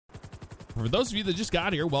For those of you that just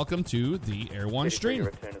got here, welcome to the Air One stream.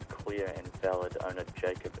 Return is clear and valid. Owner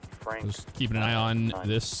Jacob Frank. Just keeping an eye on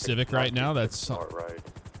this Civic right now. That's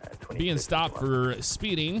being stopped for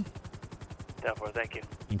speeding. Definitely, thank you.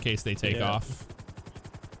 In case they take off.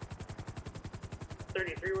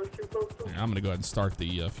 33 was too close. I'm gonna go ahead and start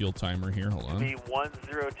the fuel timer here. Hold on.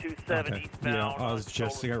 B1027 eastbound. Yeah, I was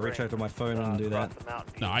just gonna reach out to my phone and do that.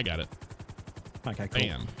 No, I got it. Okay, cool.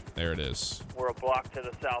 Bam. There it is. We're a block to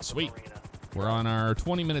the south. Sweet. Of the arena. We're on our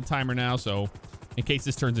 20-minute timer now, so in case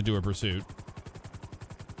this turns into a pursuit.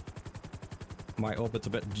 My orbit's a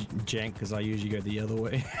bit jank because I usually go the other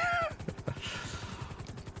way.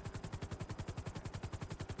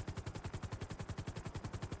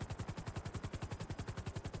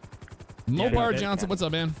 Mobar Johnson, what's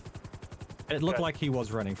up, man? It looked like he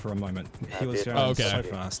was running for a moment. He was going so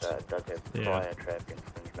fast. Does have prior traffic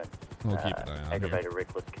infringement. We'll keep an eye on aggravated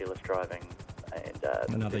reckless careless driving. And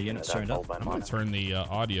another unit turned up. I'm gonna turn the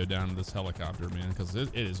audio down to this helicopter, man, because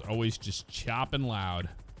it is always just chopping loud.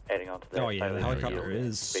 Adding on to that, oh yeah, the helicopter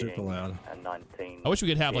is super loud. I wish we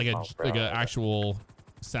could have like a actual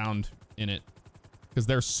sound in it, because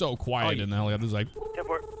they're so quiet in the helicopter. It's like,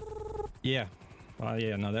 yeah,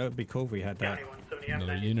 yeah, no, that would be cool if we had that.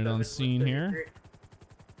 Another unit on scene here.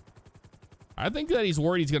 I think that he's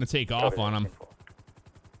worried he's gonna take off on him.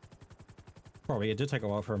 Probably, it did take a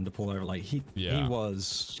while for him to pull over. Like he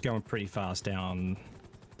was going pretty fast down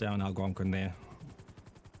Algonquin there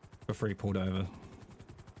before he pulled over.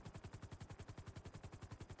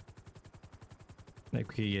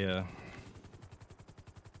 Like he,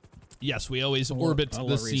 yes, we always orbit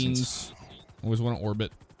the scenes. Always want to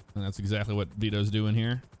orbit, and that's exactly what Vito's doing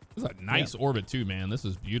here. This is a nice orbit too, man. This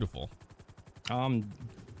is beautiful.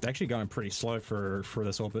 Actually going pretty slow for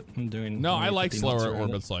this orbit. I'm doing. No, I like slower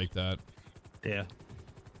orbits like that. Yeah,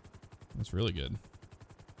 that's really good.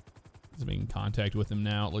 He's making contact with him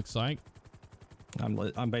now. It looks like.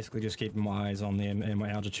 I'm basically just keeping my eyes on them and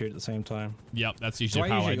my altitude at the same time. Yep, that's usually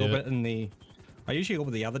how I do it. I usually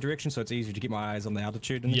orbit the other direction, so it's easier to keep my eyes on the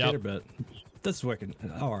altitude indicator. But this is working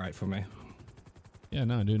all right for me. Yeah,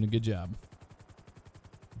 no, doing a good job.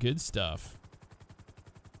 Good stuff.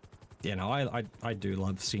 Yeah, no, I do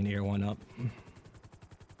love seeing Air One up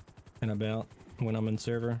and about when I'm in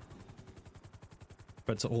server.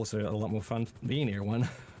 But it's also a lot more fun being Air One.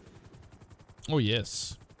 Oh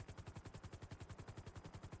yes.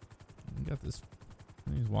 We got this.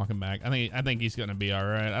 He's walking back. I think he's gonna be all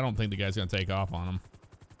right. I don't think the guy's gonna take off on him.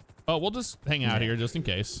 Oh, we'll just hang out here just in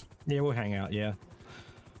case. Yeah, we'll hang out. Yeah.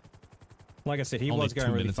 Like I said, he was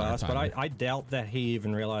going really fast, but I doubt that he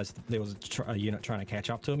even realized there was a unit trying to catch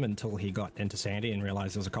up to him until he got into Sandy and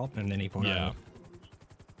realized there was a cop, and then he pulled over.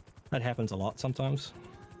 That happens a lot sometimes.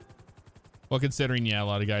 Well, considering, a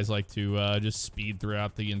lot of guys like to just speed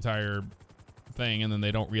throughout the entire thing, and then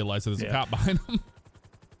they don't realize that there's a cop behind them.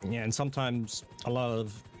 Yeah, and sometimes a lot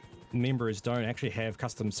of members don't actually have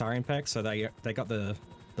custom siren packs, so they got the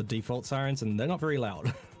default sirens, and they're not very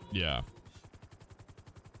loud. Yeah.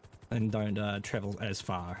 And don't travel as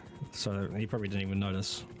far, so he probably didn't even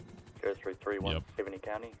notice. 0331 70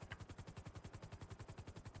 County.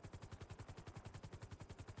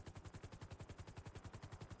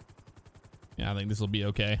 Yeah, I think this will be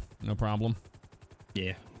okay. No problem.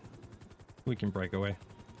 Yeah. We can break away.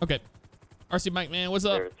 Okay. RC Mike, man, what's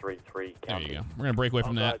up? 033 There you go. We're going to break away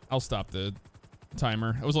from that. I'll stop the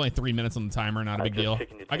timer. It was only 3 minutes on the timer. Not a big deal.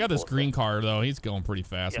 I got this green car, though. He's going pretty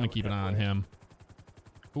fast. I'm going to keep an eye on him.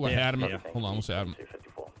 Ooh, I had him. Hold on. Let's had him.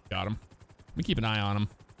 Got him. Let me keep an eye on him.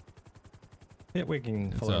 Yeah, we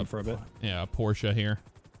can follow him for a bit. Yeah, Porsche here.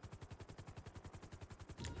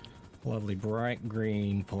 Lovely bright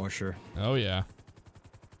green Porsche. Oh, yeah.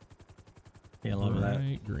 Yeah, love that.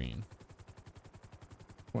 Bright green.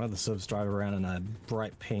 One of the subs drive around in a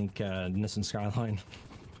bright pink Nissan Skyline.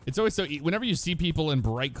 It's always so, whenever you see people in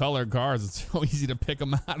bright colored cars, it's so easy to pick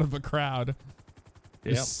them out of a crowd.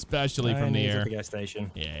 Yep. Especially from the air. At the gas station.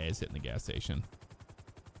 Yeah, he's hitting the gas station.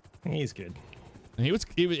 He's good. And he was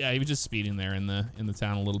just speeding there in the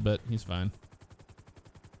town a little bit. He's fine.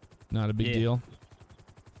 Not a big deal.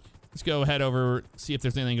 Let's go head over, see if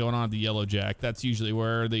there's anything going on at the Yellow Jack. That's usually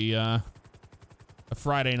where the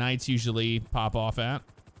Friday nights usually pop off at.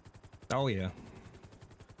 Oh yeah.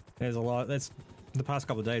 There's a lot. That's the past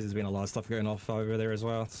couple of days. There's been a lot of stuff going off over there as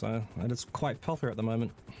well. So it's quite popular at the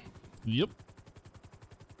moment. Yep.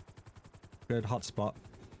 Good hot spot.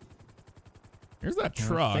 Here's that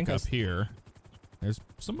truck up here. There's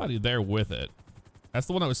somebody there with it. That's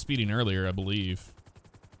the one that was speeding earlier, I believe.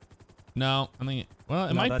 No, I think, well,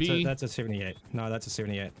 it might be. That's a 78. No, that's a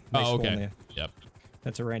 78. Oh, okay. Yep.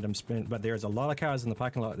 That's a random spin, but there's a lot of cars in the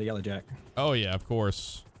parking lot at the Yellow Jack. Oh yeah, of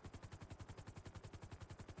course.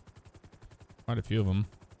 Quite a few of them.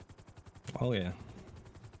 Oh yeah.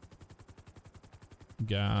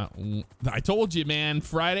 I told you, man.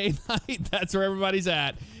 Friday night. That's where everybody's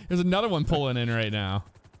at. There's another one pulling in right now.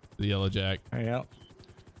 The Yellow Jack. Yeah.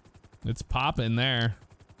 It's popping there.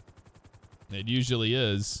 It usually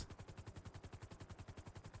is.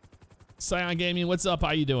 Scion Gaming, what's up?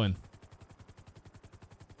 How you doing?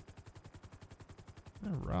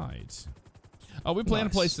 All right. Oh, we plan to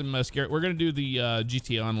play some scare. We're gonna do the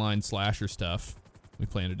GTA Online slasher stuff. We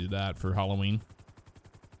plan to do that for Halloween.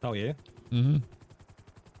 Oh yeah. Mm-hmm.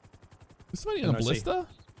 Is somebody on a ballista?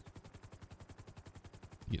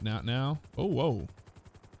 Getting out now. Oh whoa.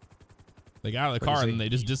 They got out of the car and they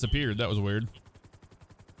just disappeared. That was weird.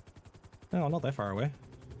 Oh, not that far away.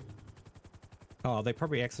 Oh, they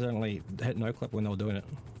probably accidentally hit no clip when they were doing it.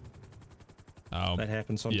 Oh, that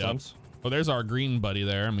happens sometimes. Yep. Oh, there's our green buddy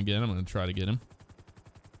there. I'm gonna try to get him.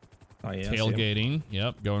 Oh yeah. Tailgating.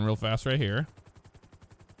 Yep, going real fast right here.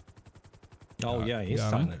 Oh yeah, he's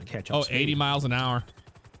starting to catch up. Oh, 80 miles an hour.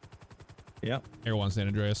 Yep. Air 1 San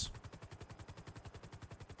Andreas.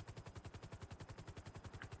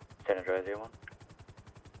 San Andreas, Air 1.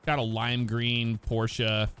 Got a lime green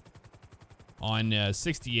Porsche on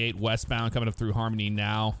 68 westbound coming up through Harmony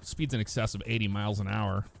now. Speeds in excess of 80 miles an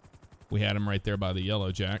hour. We had him right there by the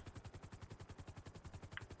Yellow Jack.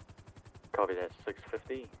 Copy that,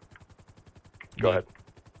 650. Go ahead.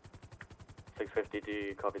 650, do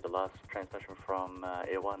you copy the last transmission from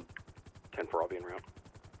Air 1? 10-4, I'll be en route.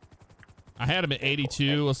 I had him at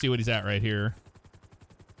 82. We'll see what he's at right here.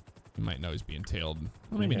 You might know he's being tailed.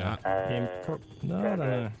 Well, maybe not.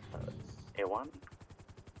 No. Air 1?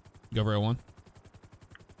 Go for Air 1.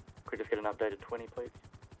 Could we just get an updated 20, please?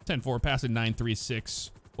 10-4, passing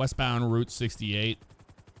 936. Westbound Route 68.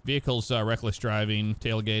 Vehicles reckless driving,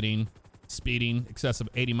 tailgating, speeding, excess of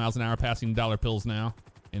 80 miles an hour, passing dollar pills now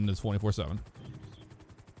into 24/7.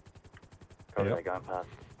 Copy that, going past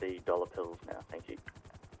the dollar pills now. Thank you.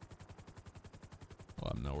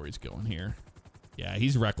 Well, I know where he's going here. Yeah,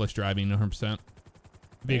 he's reckless driving 100%.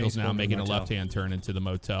 Vehicle's now making a left-hand turn into the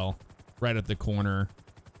motel right at the corner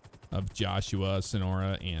of Joshua,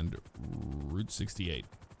 Sonora, and Route 68.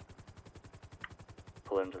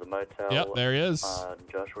 Pull into the motel. Yep, there he is.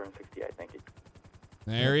 Joshua and 68, thank you.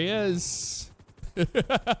 There he is.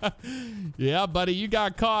 Yeah, buddy, you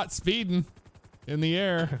got caught speeding in the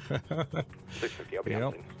air. 650, I'll be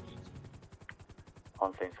on scene.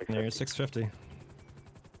 On scene 650. There's 650.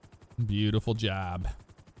 Beautiful job.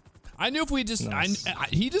 I knew if we just,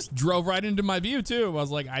 he just drove right into my view too. I was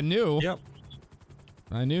like, I knew. Yep.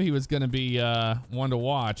 I knew he was going to be one to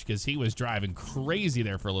watch because he was driving crazy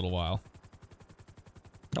there for a little while.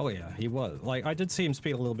 Oh yeah, he was. Like, I did see him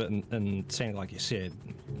speed a little bit and saying like you said.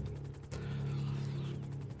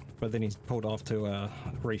 But then he pulled off to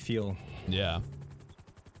refuel. Yeah.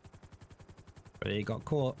 But he got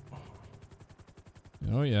caught.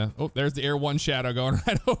 Oh yeah. Oh, there's the Air 1 shadow going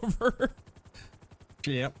right over.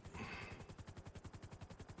 Yep.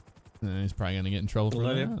 He's probably going to get in trouble for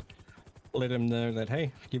that. Let him know that,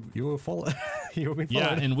 hey, you were followed. You were being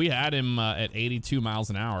followed. Yeah, and we had him at 82 miles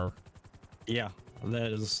an hour. Yeah,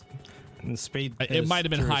 that is the speed. It might have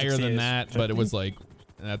been higher than that, 50. but it was like,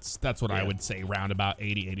 that's what I would say, round about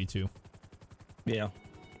 80, 82. Yeah.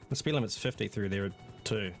 The speed limit's 50 through there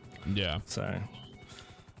too. Yeah. So,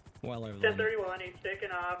 well over 1031, he's taking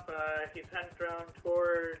off. He's heading drone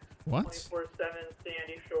towards 24/7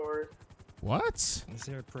 Sandy Shores. What? Is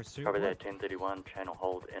there a pursuit? Copy that, 1031, channel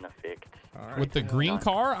hold in effect. Right. With the green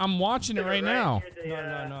car? I'm watching it right now.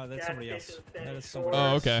 No, that's somebody else. That is somebody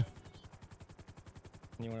Oh, else. okay.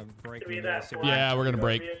 You want to break? Yeah, we're gonna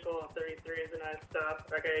break. Vehicle 33 is a nice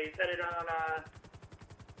stop. Okay, he's headed on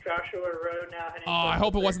Joshua Road now. Oh, I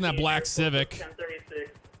hope it wasn't that black Civic.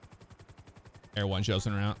 1036. Air 1 shows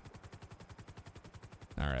him around.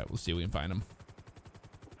 All right, we'll see if we can find him.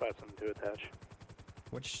 5-7 to attach.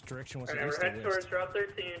 Which direction was All it? right, we're heading towards Route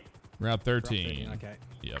 13. Route 13. Okay.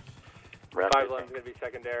 Yep. 511 is going to be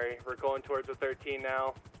secondary. We're going towards the 13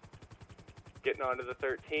 now. Getting onto the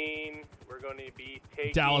 13. We're going to be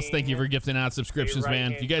taking... Dallas, thank you for gifting out subscriptions,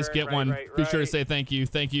 man. If you guys get one, be sure to say thank you.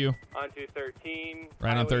 Thank you. Onto 13.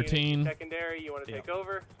 Right on 13. Secondary, you want to take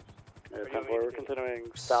over? We're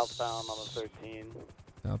continuing southbound on the 13.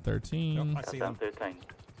 South 13. I see them. 13.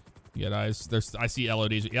 You got eyes? I see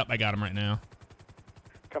LODs. Yep, I got him right now.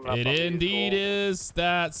 Coming up It on the indeed is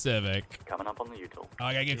that Civic. Coming up on the U-Tool. Oh,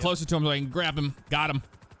 I gotta get closer to him so I can grab him. Got him.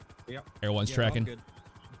 Yep. Air 1's tracking.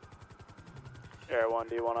 Air 1,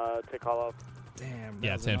 do you want to take call up? Damn.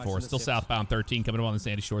 Yeah, 10-4. Still southbound 13 coming up on the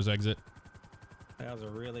Sandy Shores exit. That was a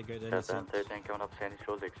really good Southbound 13 coming up Sandy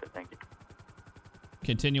Shores exit. Thank you.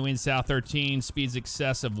 Continuing south 13, speeds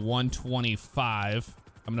excess of 125.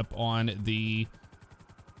 Coming up on the...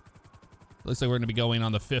 Looks like we're going to be going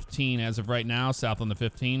on the 15 as of right now. South on the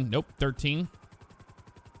 15. Nope, 13.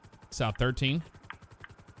 South 13.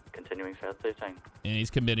 Continuing south 13. And he's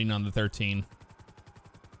committing on the 13.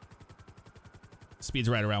 Speed's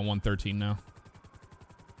right around 113 now.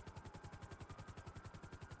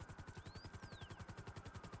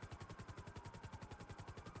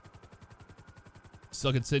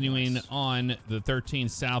 Still continuing on the 13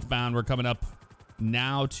 southbound. We're coming up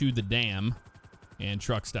now to the dam and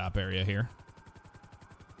truck stop area here.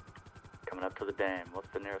 Coming up to the dam. What's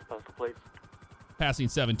the nearest postal, please? Passing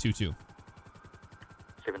 722.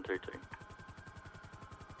 722.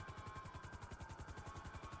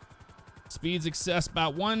 Speeds excess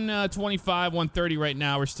about 125, 130 right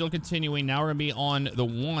now. We're still continuing. Now we're going to be on the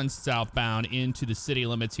 1 southbound into the city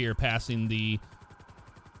limits here, passing the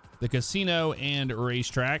casino and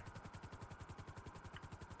racetrack.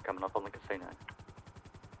 Coming up on the casino.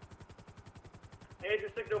 Major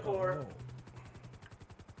signal 4.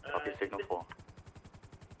 Copy signal 4.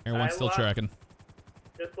 Everyone's still tracking.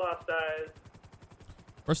 Just lost eyes.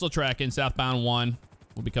 We're still tracking. Southbound 1.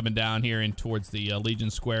 We'll be coming down here in towards the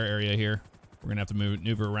Legion Square area here. We're going to have to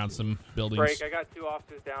maneuver around some buildings. Break. I got 2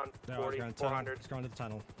 officers down. 4,400. It's going to the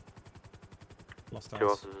tunnel. Lost eyes. 2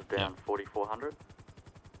 officers down. 4,400.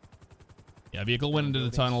 Yeah, vehicle went into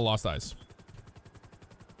the tunnel. Lost eyes.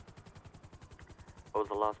 What was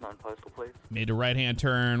the last known postal, please? Made a right-hand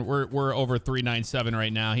turn. We're over 397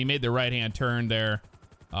 right now. He made the right-hand turn there,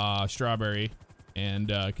 Strawberry,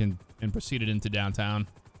 and proceeded into downtown.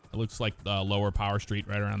 It looks like Lower Power Street,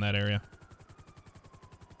 right around that area.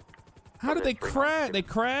 How did they crash? They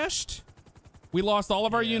crashed? We lost all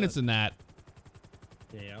of our units in that.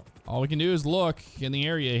 Yeah. All we can do is look in the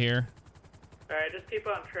area here. Alright, just keep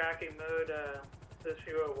on tracking mode.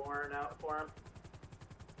 Issue a warrant out for him.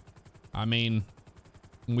 I mean,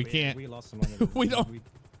 we can't. We lost some money. We don't.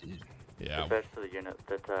 Yeah. Dispatch to the unit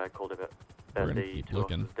that called about We're gonna the keep 2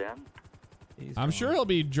 looking. officers down. I'm sure he'll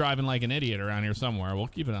be driving like an idiot around here somewhere. We'll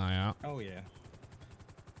keep an eye out. Oh, yeah.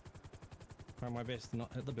 Try my best to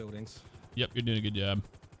not hit the buildings. Yep, you're doing a good job.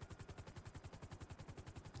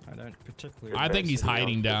 I don't particularly... I think he's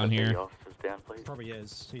hiding down here. Down, please. Probably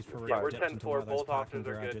is. He's probably... Yeah, we're 10-4. Both officers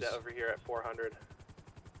are good over here at 400.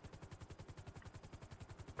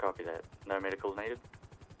 Copy that. No medicals needed?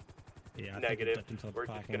 Yeah, negative. We're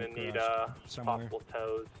just going to need possible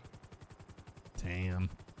tows. Damn.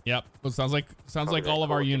 Yep. Well, sounds like all of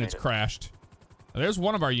our units crashed. There's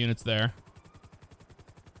one of our units there.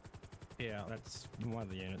 Yeah, that's one of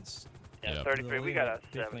the units. Yeah, Yep. 33. We got a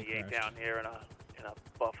 78 down here in a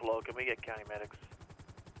Buffalo. Can we get county medics?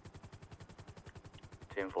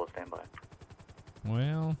 10-4 standby.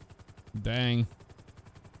 Well, dang.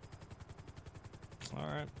 All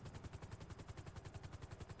right.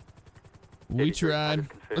 We tried.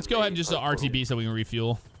 Let's go ahead and just RTB so we can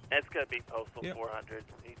refuel. It's gonna be postal 400.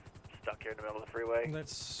 He's stuck here in the middle of the freeway.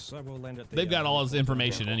 I will land at the... They've got all his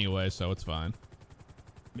information anyway, so it's fine.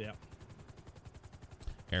 Yeah.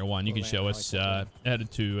 Air 1, you can show us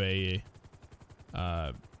headed to a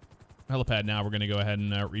helipad now. We're going to go ahead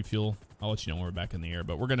and refuel. I'll let you know when we're back in the air,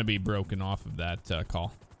 but we're going to be broken off of that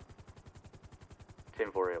call.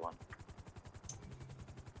 10-4 Air 1.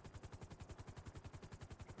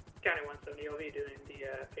 County 170 will be doing the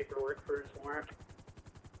paperwork for his warrant.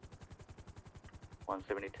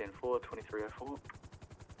 170 10-4, 2304.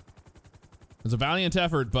 It was a valiant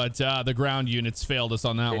effort, but the ground units failed us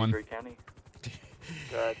on that one. County.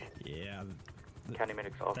 Good. Yeah. County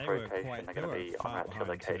medics off rotation. They're going to be on route to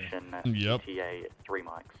location at Yep. ETA 3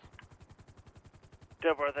 mics.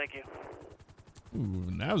 10-4, thank you.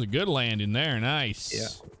 Ooh, that was a good landing there. Nice.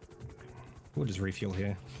 Yeah. We'll just refuel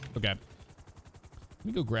here. Okay. Let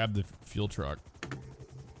me go grab the fuel truck.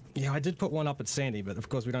 Yeah, I did put one up at Sandy, but of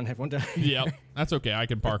course we don't have one down here. Yep. That's okay. I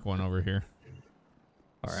can park one over here.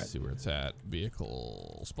 All right. Let's see where it's at.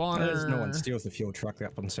 Vehicle spawner. There's no one steals the fuel truck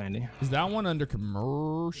up on Sandy. Is that one under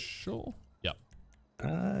commercial? Yep.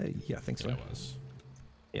 Yeah, I think so. Yeah, it was.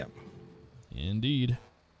 Yep. Indeed.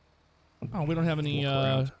 Oh, we don't have any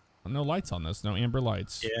no lights on this. No amber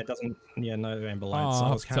lights. Yeah, it doesn't. Yeah, no amber lights. Oh,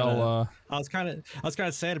 I was kind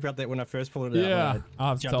of sad about that when I first pulled it out. Yeah, I'll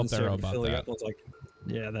have to tell Thero about that. I was like,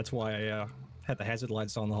 yeah, that's why I had the hazard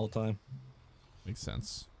lights on the whole time. Makes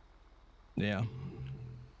sense. Yeah.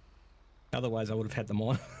 Otherwise, I would have had them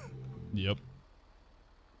on. Yep.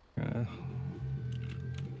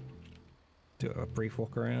 Do a brief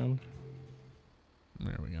walk around.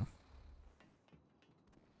 There we go.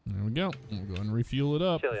 There we go. We'll go and refuel it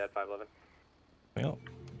up. Chili at 511. Yep.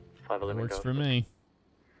 511 Works go. for me.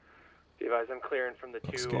 Device, I'm clearing from the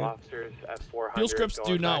two officers at 400. Fuel scripts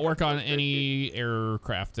do not work on any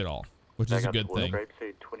aircraft at all, which is a good thing.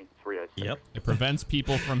 Yep. It prevents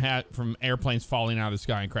people from airplanes falling out of the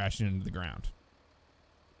sky and crashing into the ground.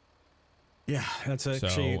 Yeah, that's actually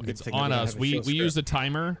so a good it's thing. on us. We use a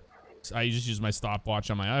timer. I just use my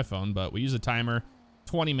stopwatch on my iPhone, but we use a timer.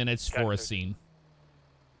 20 minutes for a scene.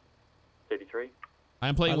 33.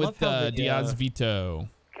 I'm playing with Diaz Vito.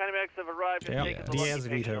 County Max have arrived. Yeah, Diaz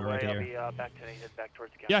Vito right here. I'll be back today. Head back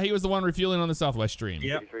towards the county. Yeah, he was the one refueling on the Southwest Stream.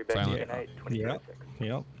 Yep. Silent. Yep.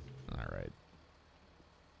 Yep. All right.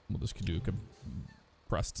 We'll just do a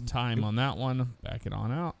compressed time on that one. Back it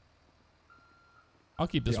on out. I'll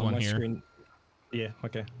keep this one here. Screen, yeah,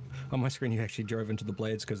 okay. On my screen, you actually drove into the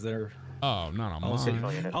blades because they're... Oh, not on mine.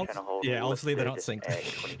 Yeah, obviously they're not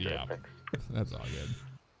synced. Yeah, that's all good.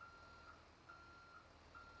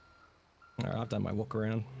 All right, I've done my walk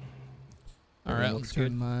around. All right, let's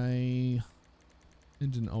turn my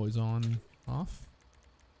engine always on, off.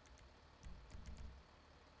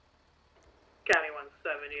 County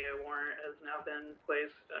 170, a warrant has now been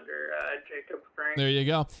placed under Jacob Frank. There you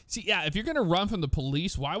go. See, yeah, if you're going to run from the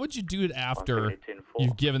police, why would you do it after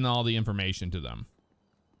you've given all the information to them?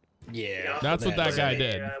 Yeah. That's what that guy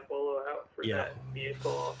did. Bolo out for that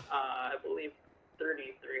vehicle. I believe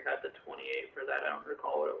 33 had the 28 for that. I don't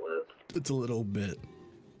recall what it was. It's a little bit.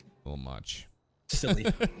 A little much. Silly.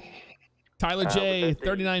 Tyler J,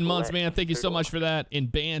 39 months, man. Thank you so much for that. In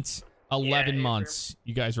Bant, 11 months.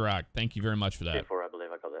 You guys rock. Thank you very much for that. 10-4, I believe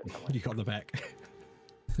I got that. You got the back.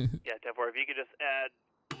 Yeah, 10-4. If you could just add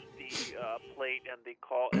the plate and the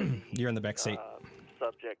call. And the, You're in the back seat.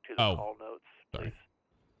 Subject to the call notes, please. Sorry.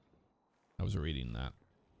 I was reading that.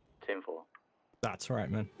 10-4. That's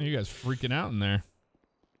right, man. You guys freaking out in there.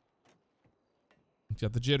 You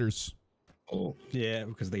got the jitters. Oh, yeah,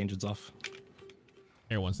 because the engine's off.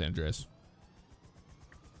 Air 1 San Andreas.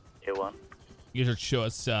 Air 1. You guys show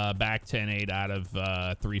us back 10-8 out of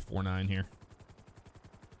 349 here.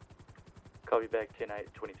 Copy back 10-8,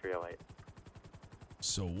 2308.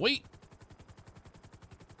 Sweet.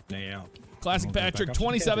 Yeah. Classic Patrick,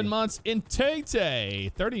 27 months. In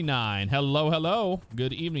Tay 39. Hello, hello.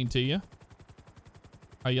 Good evening to you.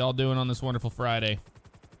 How y'all doing on this wonderful Friday?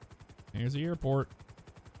 Here's the airport.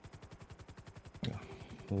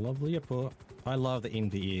 Lovely airport. I love the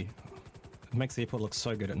NVE. It makes the airport look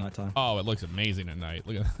so good at nighttime. Oh, it looks amazing at night.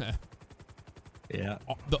 Look at that. Yeah.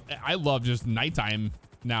 I love just nighttime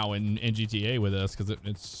now in GTA with this because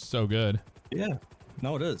it's so good. Yeah.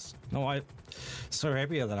 No, it is. No, I'm so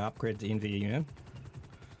happy that I upgraded to NVE, man.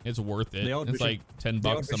 It's worth it. It's like $10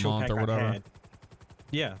 a month or whatever.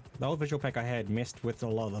 Yeah, the old visual pack I had messed with a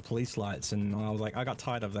lot of the police lights, and I was like, I got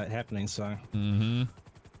tired of that happening, so...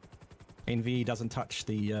 NVE doesn't touch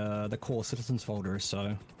the core citizens folder,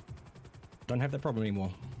 so... Don't have that problem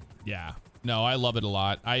anymore. Yeah. No, I love it a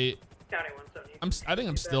lot. I think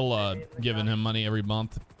I'm still giving him money every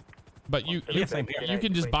month. But you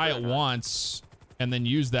can just buy it once and then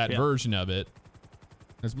use that version of it.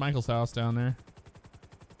 There's Michael's house down there.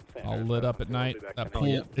 All lit up at night. That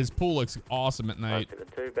pool, his pool looks awesome at night.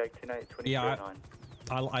 Yeah,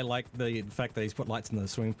 I like the fact that he's put lights in the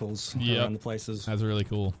swimming pools around the places. That's really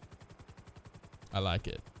cool. I like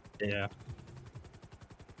it. Yeah.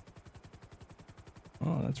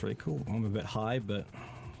 Oh, that's really cool. I'm a bit high, but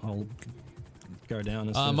I'll go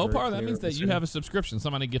down. Mopar, that means that you have a subscription.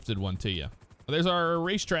 Somebody gifted one to you. There's our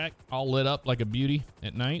racetrack, all lit up like a beauty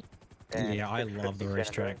at night. Yeah, I love the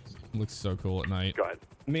racetrack. Looks so cool at night. Go ahead.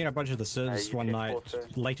 Me and a bunch of the Civs one night,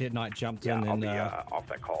 late at night, jumped in and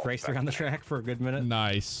raced around the track for a good minute.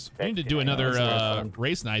 Nice. I need to do another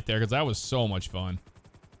race night there because that was so much fun.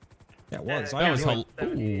 That was.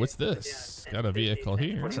 Ooh, what's this? Got a vehicle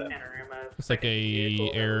here. It's like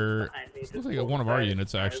looks like one of our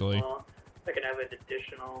units actually. I can have an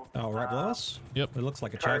additional. Oh, right below us? Yep. It looks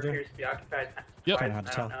like a Charger. Yep. Kind of hard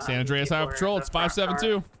to tell. San Andreas Highway Patrol. It's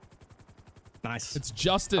 572. Nice. It's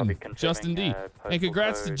Justin. Justin D. And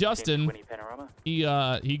congrats to Justin.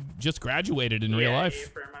 He just graduated in real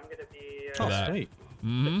life. I'm gonna be oh, sweet.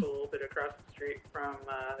 just a little bit across the street from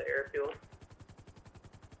the airfield.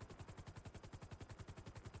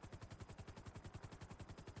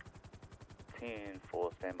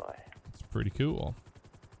 Full standby. It's pretty cool.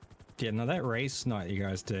 Yeah, no, that race night you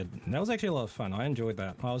guys did, that was actually a lot of fun. I enjoyed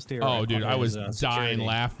that. I was there. Oh, dude, I was dying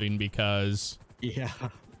laughing because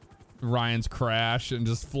Ryan's crash and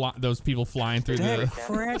just those people flying through that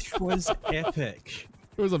crash was epic.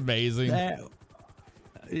 It was amazing.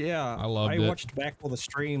 Yeah, I loved it. I watched back all the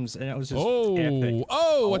streams and it was just epic.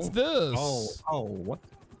 Oh, what's this? What?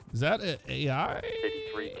 Is that AI?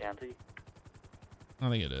 33 county. I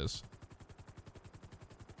think it is.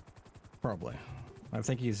 Probably. I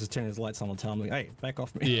think he's just turning his lights on and telling me, "Hey, back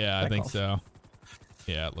off me." Yeah, I think off. so.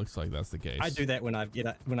 Yeah, it looks like that's the case. I do that when I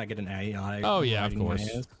get an AI. Oh yeah, of riding my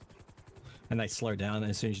course. ears, and they slow down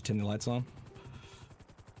as soon as you turn the lights on.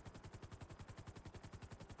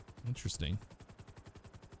 Interesting.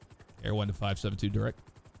 Air 1 to 572 direct.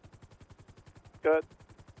 Good.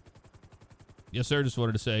 Yes, sir. Just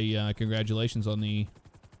wanted to say congratulations on the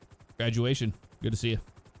graduation. Good to see you.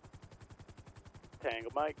 Tango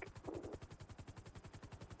Mike.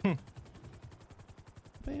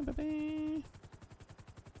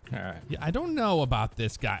 All right. Yeah, I don't know about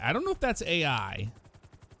this guy. I don't know if that's AI.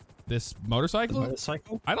 This motorcycle?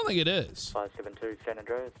 Motorcycle? I don't think it is. 572 San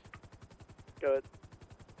Andreas. Good.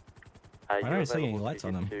 I don't see any lights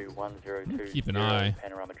on them. To 1020 Keep an eye.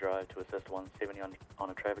 Panorama Drive to assist 170 on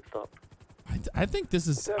a traffic stop. I think this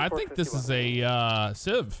is. I think this is a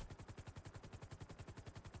Civ.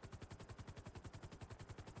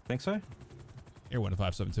 Think so? Air 1 to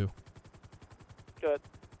 572. Good.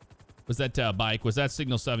 Was that bike? Was that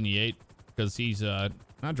Signal 78? Because he's not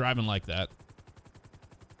driving like that.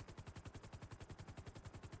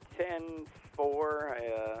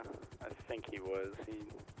 10-4. I think he was. He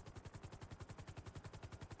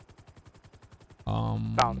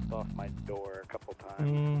bounced off my door a couple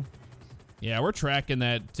times. Yeah, we're tracking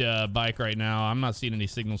that bike right now. I'm not seeing any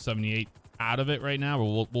Signal 78 out of it right now,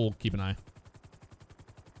 but we'll keep an eye.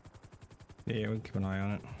 Yeah, we'll keep an eye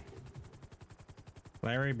on it.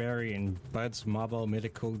 Larry Berry and Bud's Mobile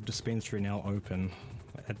Medical Dispensary now open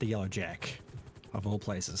at the Yellow Jack, of all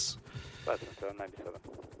places. That's 97.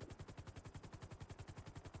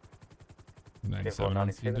 97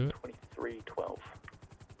 on see do it.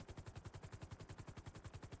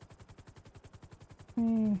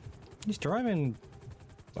 2312. He's driving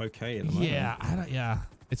okay at the moment. Yeah, yeah.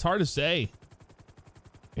 It's hard to say.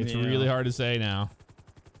 It's really hard to say now.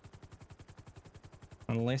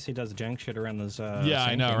 Unless he does junk shit around this. Yeah,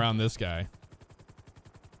 I know, around this guy.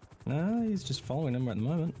 No, he's just following him at the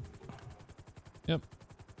moment. Yep.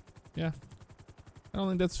 Yeah. I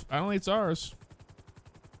don't think it's ours.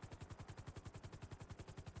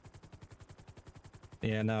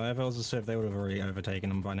 Yeah, no, if it was a Civ, they would have already overtaken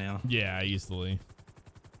him by now. Yeah, easily.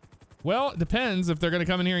 Well, it depends if they're gonna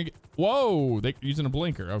come in here and get, whoa, they're using a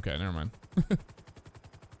blinker. Okay, never mind.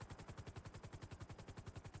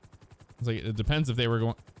 It's like it depends if they were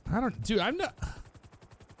going. I'm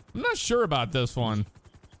not sure about this one.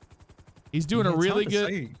 He's doing a really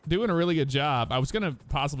good job. I was gonna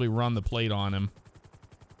possibly run the plate on him.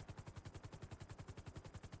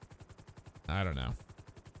 I don't know.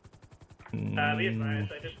 Be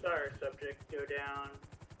advised, I just saw our subject go down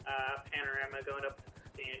Panorama going up to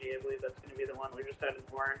Sandy. I believe that's going to be the one we just had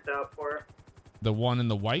warrants out for. The one in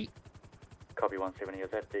the white? Copy 170. Is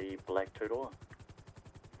that the black two-door?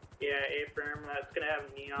 Yeah, A-firm. That's going to have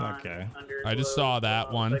neon under. I just saw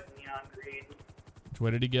that one. Like neon green. Which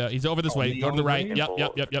way did he go? He's over this way. Go to the right. Green? Yep.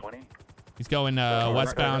 He's going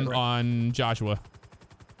westbound on Joshua.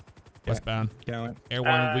 Yeah. Westbound. Going. Air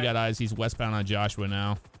 1, we got eyes. He's westbound on Joshua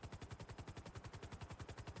now.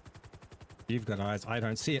 You've got eyes. I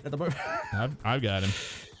don't see it at the moment. I've got him.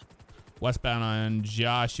 Westbound on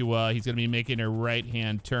Joshua. He's going to be making a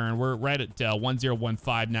right-hand turn. We're right at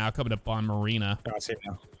 1015 now, coming up on Marina. I see it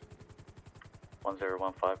now.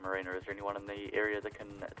 1015 Marina. Is there anyone in the area that can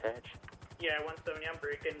attach? Yeah, 170. I'm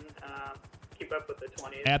breaking. Keep up with the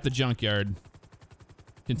 20s. At the junkyard.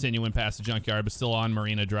 Continuing past the junkyard, but still on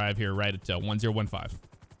Marina Drive here, right at 1015.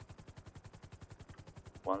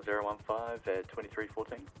 1015 at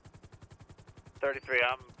 2314. 33,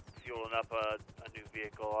 I'm fueling up a new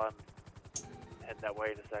vehicle. I'm heading that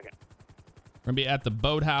way in a second. We're going to be at the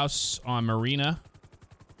boathouse on Marina.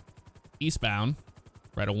 Eastbound.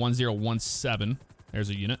 Right at 1017. There's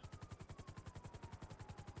a unit.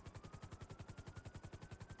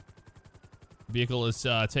 Vehicle is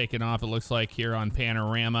taking off, it looks like, here on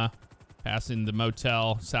Panorama. Passing the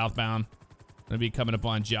motel southbound. Going to be coming up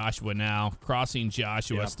on Joshua now. Crossing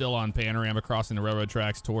Joshua, still on Panorama, crossing the railroad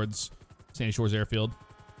tracks towards Sandy Shores Airfield.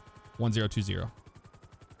 1020.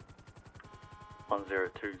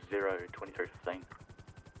 1020, 2315.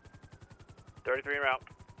 33 en route.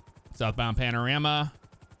 Southbound Panorama.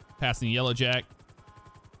 Passing Yellow Jack.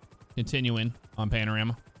 Continuing on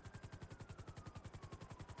Panorama.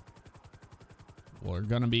 We're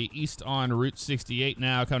going to be east on Route 68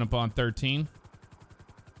 now, coming up on 13.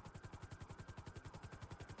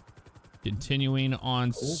 Continuing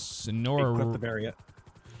on Sonora. Put up the barrier.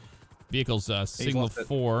 Vehicle's signal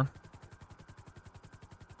 4.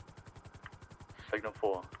 Signal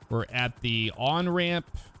 4. We're at the on-ramp.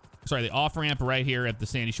 Sorry, the off-ramp right here at the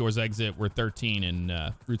Sandy Shores exit. We're 13 and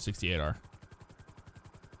Route 68R.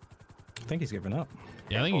 I think he's giving up.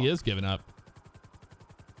 Yeah, I think he is giving up.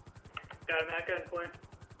 Got him at gunpoint.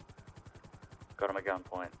 Got him at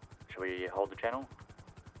gunpoint. Should we hold the channel?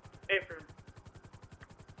 Affirm.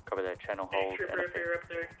 Copy that channel Hey, hold. Trooper, if you're up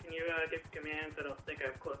there, can you give commands? I don't think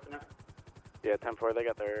I'm close enough. Yeah, 10-4, they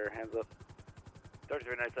got their hands up.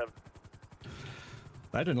 3397.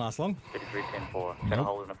 That didn't last long. 53-10-4. Channel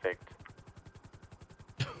hold in effect.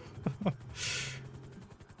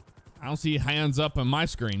 I don't see hands up on my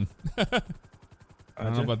screen. I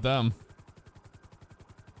don't know about them.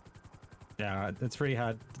 Yeah, it's pretty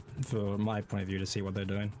hard from my point of view to see what they're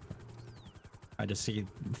doing. I just see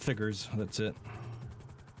figures, that's it.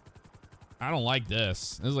 I don't like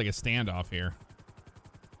this. This is like a standoff here.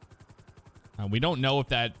 We don't know if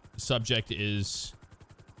that subject is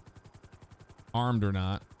armed or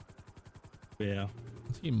not. Yeah.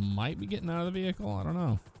 He might be getting out of the vehicle. I don't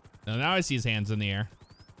know. Now I see his hands in the air.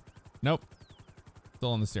 Nope.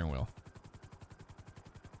 Still on the steering wheel.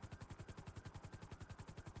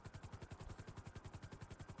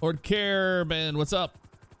 Lord Caravan, what's up?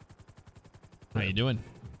 How you doing?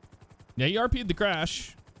 Yeah, he RP'd the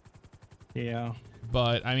crash. Yeah.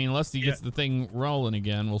 But, I mean, unless he gets the thing rolling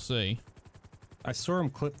again, we'll see. I saw him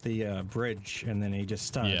clip the bridge, and then he just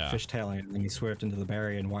started fishtailing, and then he swerved into the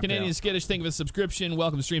barrier and wiped Canadian out. Skittish, thank you for the subscription.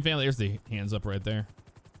 Welcome to Stream Family. There's the hands up right there.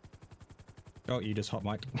 Oh, you just hot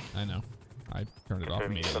mic'd. I know. I turned it off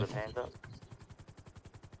immediately. Got his hands up.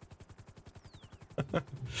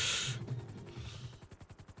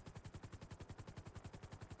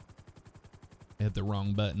 I hit the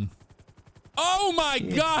wrong button. Oh my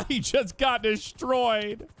god, he just got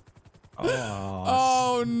destroyed.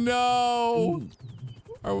 Oh no.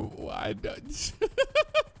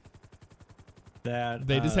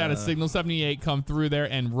 They just had a signal 78 come through there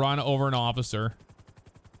and run over an officer.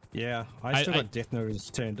 Yeah, I still got death notice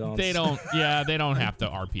turned on. They don't, they don't have to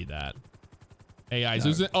RP that. AI's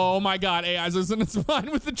losing, oh my god, AI's losing its mind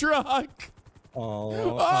with the truck.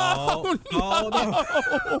 Oh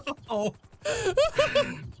no.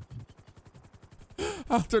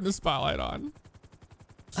 I'll turn the spotlight on.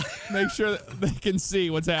 Make sure that they can see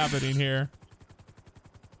what's happening here.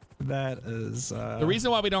 That is the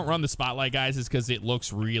reason why we don't run the spotlight, guys, is because it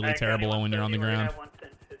looks really terrible when you're on the ground.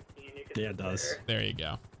 Yeah, it does. There you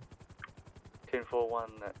go. 10-4-1,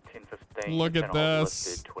 10-15. Look at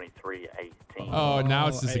this. 23-18. Oh, now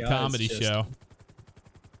it's just a comedy just... show.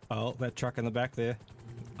 Oh, that truck in the back there.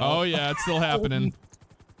 Oh yeah, it's still happening.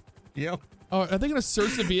 Yep. Oh, are they gonna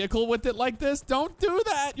search the vehicle with it like this? Don't do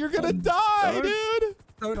that. You're gonna die, dude.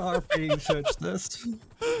 Don't RP search this.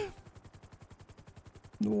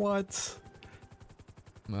 What?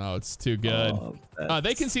 No, it's too good.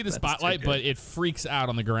 They can see the spotlight, but it freaks out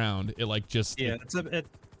on the ground. It like just it's like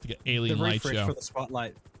an alien light show. For the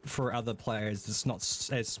spotlight for other players, it's not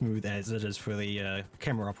as smooth as it is for the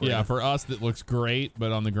camera operator. Yeah, for us that looks great,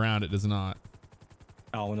 but on the ground it does not.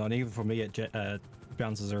 Oh, not even for me. It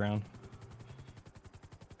bounces around.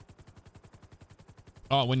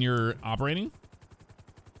 Oh, when you're operating?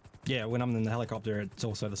 Yeah, when I'm in the helicopter, it's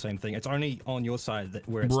also the same thing. It's only on your side that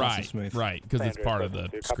where it's nice and smooth. Right, because it's part of the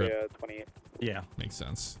script. 28. Yeah. Makes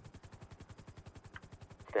sense.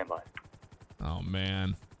 Stand by. Oh,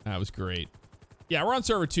 man. That was great. Yeah, we're on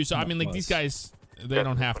server 2, so I mean, like, these guys, they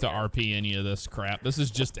don't have to RP any of this crap. This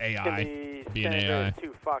is just AI being AI.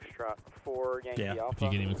 2 Foxtrot, 4 Yankee Alpha. If you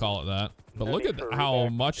can even call it that. But look at how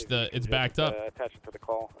much it's backed up. For the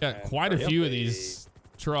call. Got quite a few of these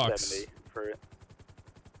trucks.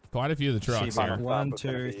 Quite a few of the trucks here. 1,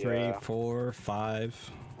 2, 3, 4,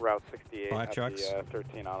 5 Route 68. 5 trucks.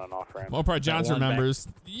 13 on and off ramp. Well, probably Johnson remembers.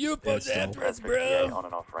 You put that press, bro. On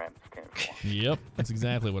and off ramps. Yep, that's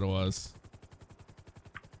exactly what it was.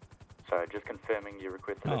 So just confirming you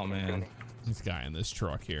requested. Oh man, this guy in this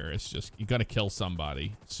truck here is just, you gotta kill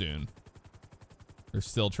somebody soon. They're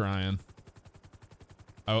still trying.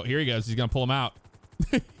 Oh, here he goes. He's gonna pull him out.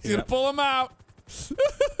 He's gonna pull him out.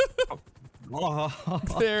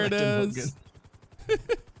 There it is.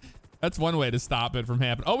 That's one way to stop it from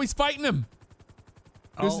happening. Oh, he's fighting him.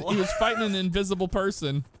 He was fighting an invisible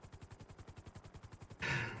person.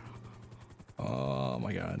 Oh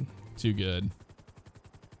my god. Too good.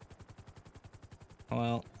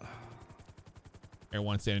 Well, Air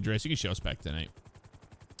 1 San Andreas, you can show us back tonight.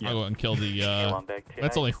 I'll go and kill the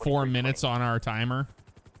that's only 4 minutes on our timer.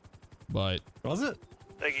 But was it?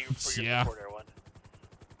 Thank you for your support, Air 1.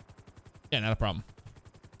 Yeah, not a problem.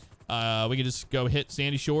 we can just go hit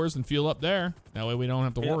Sandy Shores and fuel up there. That way we don't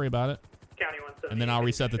have to worry about it. County 170. And then I'll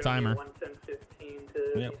reset the timer. 110:15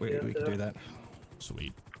 to Yep, we can do that.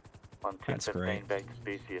 Sweet. On That's 10:15, great. back to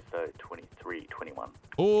BCSO 2321.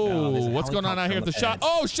 Oh, there's a what's going on out helicopter here on with the the shot? pad.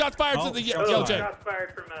 Oh, shots fired to the shots yellow fired. jack. Shots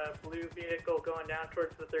fired from a blue vehicle going down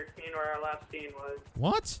towards the 13 where our last scene was.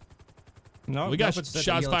 What? No, We got nope, it's at the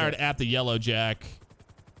shots Yellow fired Jack. at the yellow jack.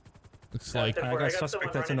 Looks like. I got a suspect someone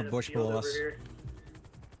that's in a running bush field below over us. here.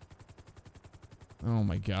 Oh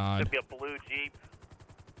my God. Could be a blue Jeep.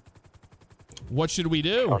 What should we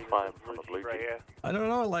do? Shots fired Blue from a Jeep blue right Jeep. here. I don't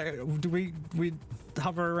know. Like, do we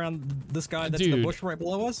hover around this guy that's in Dude. the bush right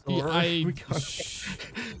below us, Yeah, or we go, Shh.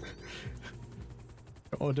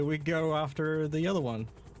 or do we go after the other one?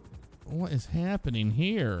 What is happening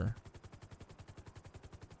here?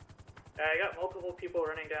 I got multiple people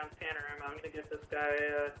running down Panorama. I'm gonna get this guy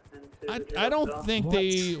into the I jail don't cell. think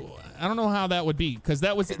What? I don't know how that would be, because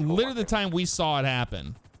that was literally the time we saw it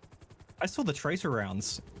happen. I saw the tracer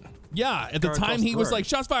rounds. Yeah, at the Go time across he the was road. like,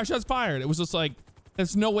 shots fired, shots fired. It was just like,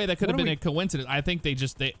 there's no way that could What have are been we- a coincidence. I think they have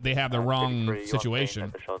the 33, wrong you on scene situation.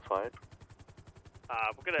 at the shots fired.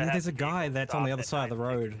 We're gonna Yeah, have there's a the guy vehicle that's on the stop other at side of the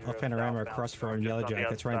road 960 off Panorama southbound across from just Yellow on the Jack.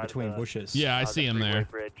 other It's right in side of between the- bushes. Yeah, I the see him freeway there.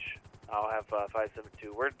 Bridge. I'll have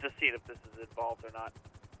 572. We're just seeing if this is involved or not.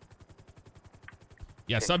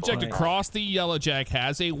 Yeah, subject Right. across the Yellow Jack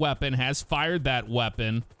has a weapon, has fired that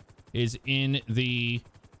weapon, is in the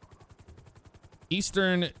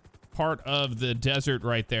eastern part of the desert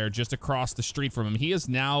right there, just across the street from him. He is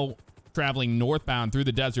now traveling northbound through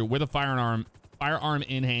the desert with a firearm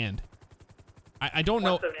in hand. I don't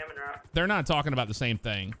know. 170 en route. They're not talking about the same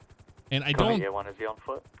thing. And I Copy, don't... yeah, one, is he on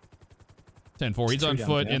foot? 10-4. He's Two on down,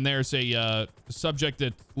 foot, yeah. and there's a subject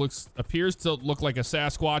that appears to look like a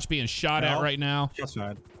Sasquatch being shot at Well, right now. Just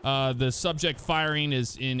fine. The subject firing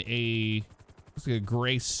is in looks like a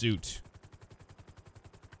gray suit.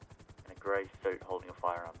 In a grey suit holding a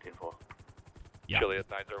firearm, 10-4. Yeah. Chili at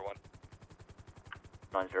 901.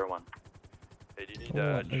 901. Hey, do you need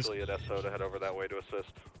Oh, there's- Chili at SO to head over that way to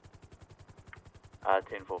assist?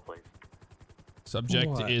 10-4, please. Subject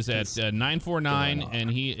What is at is 949, going on?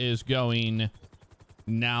 and he is going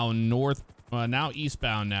now now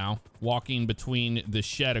eastbound now, walking between the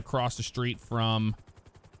shed across the street from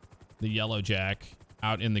the Yellow Jack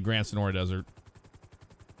out in the Grand Sonora Desert.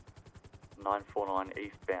 949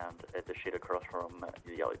 eastbound at the shed across from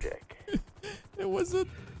the Yellow Jack. It was a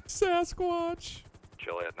Sasquatch.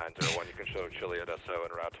 Chili at 901. You can show Chili at SO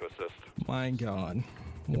en route to assist. My God.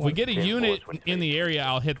 If we get a 10-4, unit 23. in the area,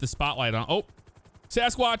 I'll hit the spotlight on. Oh,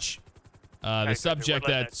 Sasquatch. The Okay, subject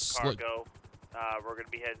we're letting that's that car go. We're gonna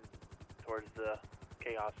be heading towards the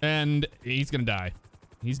chaos. and he's gonna die.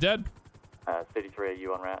 He's dead. 33, are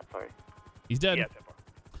you on route? Sorry. He's dead. Yeah, 10-4.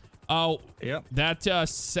 Oh, Yep. that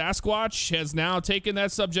Sasquatch has now taken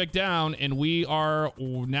that subject down, and we are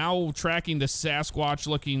now tracking the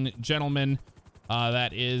Sasquatch-looking gentleman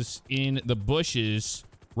that is in the bushes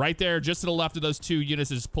right there, just to the left of those two units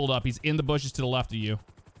that just pulled up. He's in the bushes to the left of you.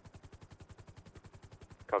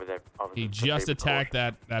 Copy that. He just attacked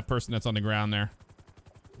that person that's on the ground there.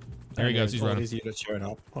 There he goes. He's All running. these units showing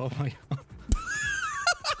up. Oh my God.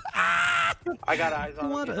 I got eyes on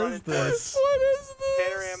him. What He's is running this? What is this?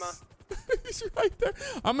 Panorama. He's right there.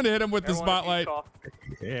 I'm gonna hit him with the Everyone at spotlight. call.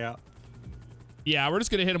 Yeah. Yeah, we're just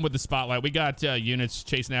gonna hit him with the spotlight. We got units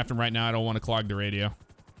chasing after him right now. I don't want to clog the radio.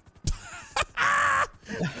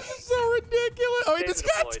 So ridiculous. Oh, he just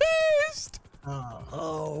got Deployed. tased.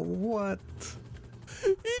 Oh, what?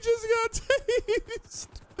 He just got tased.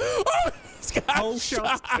 Oh, he's got Oh,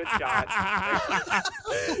 shot. Good shot.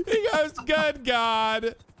 He goes, good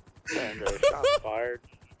God. And shots fired.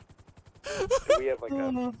 Do we have like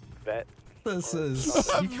a vet? This is.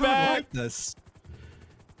 You can't Back. like this.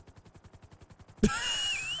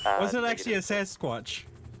 Was it actually a Sasquatch?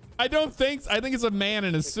 I don't think. I think it's a man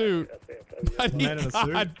in a suit. But he Man in a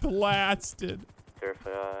suit? got blasted.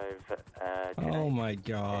 05, Oh my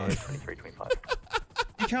God. 23, 25.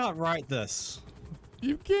 You can't write this.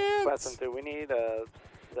 You can't. Weston, do we need a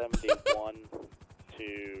 71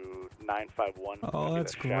 to 951? Oh, We'll do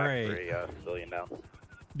that's the shack great. for a civilian now.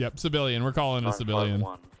 Yep, civilian. We're calling a civilian.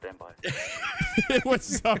 951, stand by. It was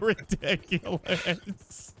so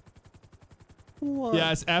ridiculous. What?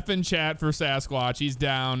 Yes, F in chat for Sasquatch. He's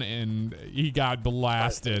down and he got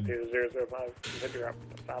blasted. 2005. You said you're up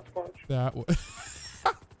Sasquatch? That was.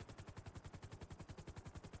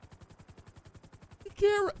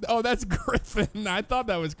 Oh, that's Griffin. I thought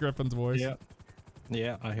that was Griffin's voice. Yeah.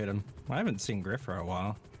 Yeah, I hit him. I haven't seen Griff for a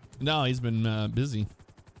while. No, he's been busy.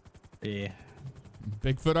 Yeah.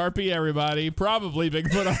 Bigfoot RP, everybody. Probably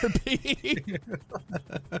Bigfoot RP.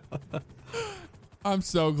 I'm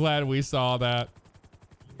so glad we saw that.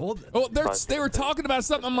 Well, they were talking about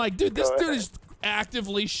something. I'm like, dude, this dude is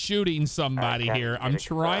actively shooting somebody here. I'm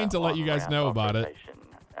trying to let you guys know about it.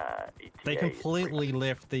 They completely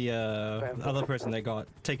left the other person that got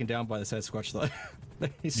taken down by the Sasquatch, though.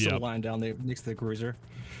 He's still lying down there next to the cruiser.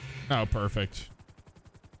 Oh, perfect.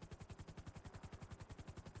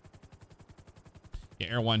 Yeah,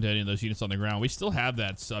 Air 1 to any of those units on the ground. We still have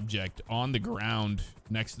that subject on the ground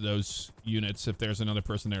next to those units if there's another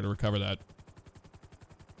person there to recover that.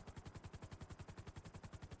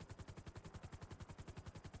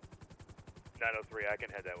 I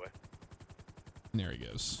can head that way. There he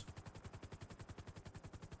goes.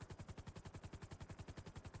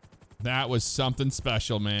 That was something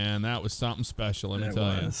special, man. That was something special, let me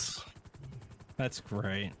tell you. That's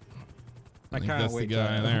great. I can't wait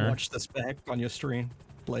to watch this back on your stream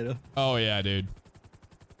later. Oh yeah, dude.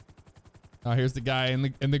 Oh, here's the guy in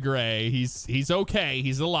the gray. He's okay.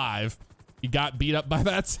 He's alive. He got beat up by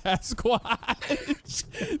that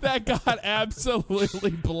Sasquatch. That got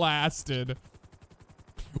absolutely blasted.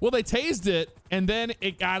 Well, they tased it, and then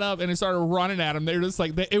it got up and it started running at him. They were just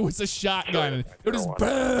like, it was a shotgun. And it was just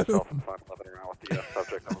boom. Yeah,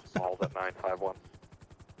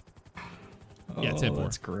 10-4.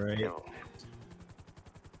 That's great.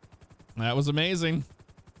 That was amazing.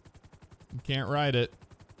 You can't ride it.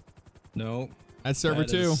 No. That's server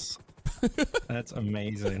 2. That's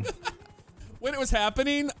amazing. When it was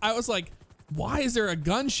happening, I was like, why is there a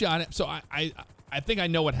gunshot? So I think I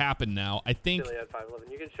know what happened now. I think Chiliad 511.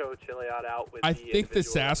 You can show Chiliad out with I think the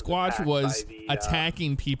Sasquatch was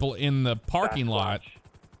attacking people in the parking lot.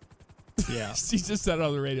 Yeah. He just said it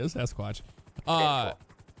on the radio, Sasquatch.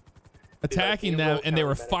 Attacking them, and they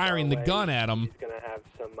were firing the gun at him. He's gonna have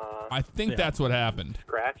some, I think that's what happened.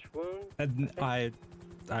 Scratch wound? And I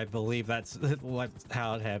believe that's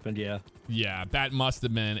how it happened, yeah. Yeah, that must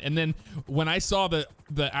have been. And then when I saw the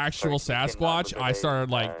actual Sasquatch, I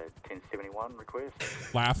started like 1071 request.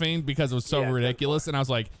 laughing because it was so ridiculous, and I was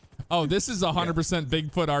like, oh, this is 100%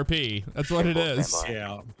 Bigfoot RP. That's what it is.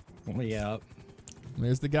 Yeah. Yeah.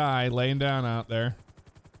 There's the guy laying down out there.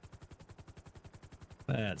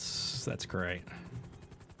 That's great.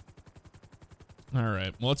 All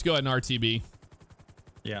right. Well, let's go ahead and RTB.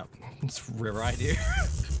 Yeah. We're right here.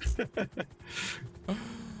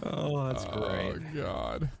 Oh, that's great. Oh,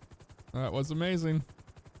 God. That was amazing.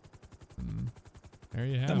 There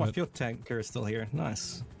you have it. My fuel tanker is still here.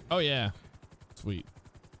 Nice. Oh, yeah. Sweet.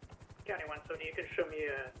 County 170, you can show me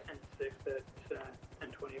a 10-6 at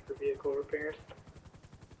 1020 for vehicle repairs.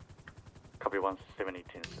 Copy 170,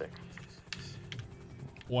 10-6.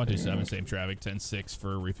 127, same traffic, 10-6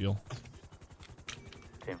 for refuel.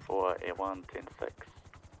 10-4, A1, 10-6.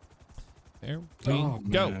 There we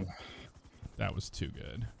go. Man. That was too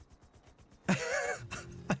good.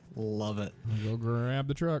 Love it. I'll go grab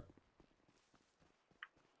the truck.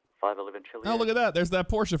 511 Chili. Oh, look at that. There's that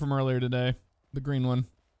Porsche from earlier today. The green one.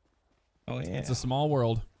 Oh, yeah. It's a small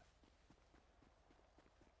world.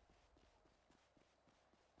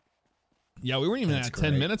 Yeah, we weren't even at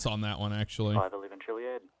 10 minutes on that one, actually. 511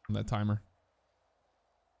 Chiliad. That timer.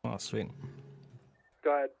 Oh, sweet.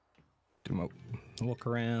 Go ahead. Do a walk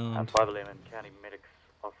around. 511 County Medics.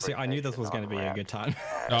 See, I knew this was going to be a good time.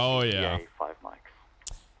 Oh, yeah. 5 mics.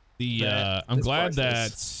 The I'm glad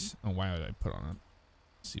that. Oh, why would I put on a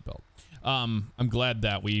seatbelt? I'm glad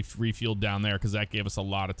that we refueled down there because that gave us a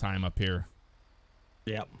lot of time up here.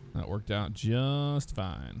 Yep. That worked out just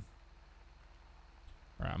fine.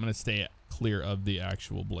 All right, I'm gonna stay clear of the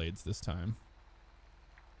actual blades this time.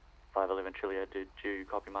 511 Chiliad, did you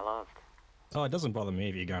copy my last? Oh, it doesn't bother me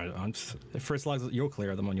if you go on. First, as long as you're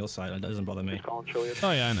clear of them on your side, it doesn't bother me. Oh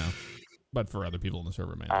yeah, I know. But for other people in the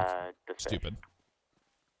server, man, that's stupid.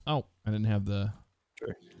 Oh, I didn't have the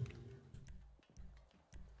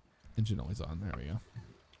engine noise on. There we go.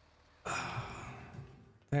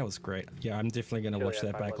 That was great. Yeah, I'm definitely gonna watch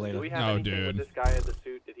that back later. Do we have anything with this guy in the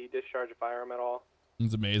suit? Did he discharge a firearm at all?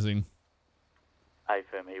 It's amazing.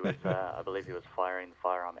 Affirm, he was, I believe he was firing the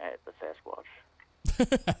firearm at the Sasquatch.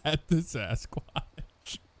 At the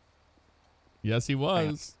Sasquatch. Yes, he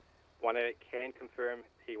was. One I can confirm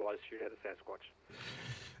he was shooting at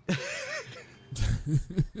the Sasquatch.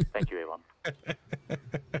 Thank you,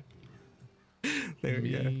 A1. There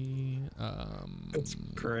we go. That's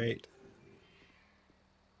great.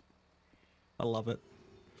 I love it.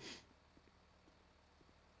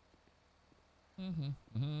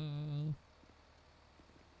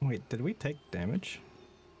 Wait, did we take damage?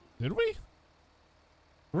 Did we?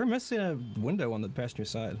 We're missing a window on the passenger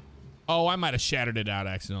side. Oh, I might have shattered it out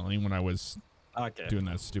accidentally when I was doing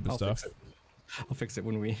that stupid stuff. I'll fix it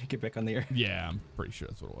when we get back on the air. Yeah, I'm pretty sure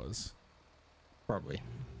that's what it was. Probably.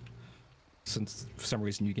 Since for some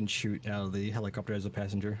reason you can shoot out of the helicopter as a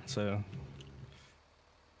passenger, so.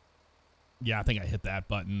 Yeah, I think I hit that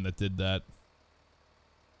button that did that.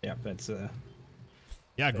 Yeah, that's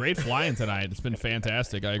Yeah, great flying tonight. It's been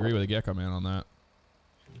fantastic. I agree with the Gecko Man on that.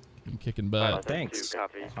 Been kicking butt. Thanks.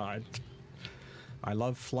 I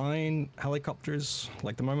love flying helicopters.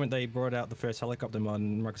 Like the moment they brought out the first helicopter mod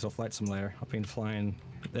in Microsoft Flight Simulator, I've been flying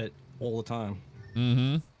it all the time.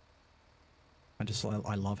 Mm-hmm.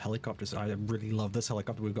 I love helicopters. I really love this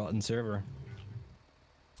helicopter we've got in server.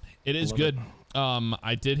 It is good.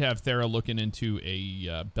 I did have Thera looking into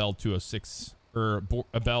a Bell 206 or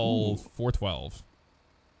a Bell 412.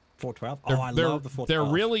 412. Oh, I love the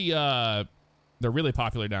 412. They're really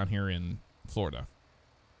popular down here in Florida,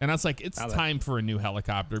 and that's like it's time for a new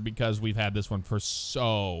helicopter because we've had this one for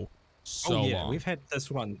so long. We've had this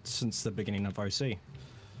one since the beginning of OC.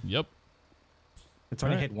 Yep. It's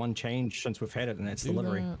only had one change since we've had it, and that's the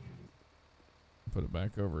livery. Put it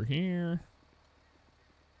back over here.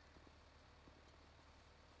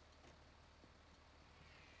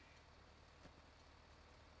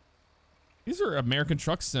 These are American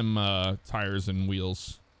Truck Sim tires and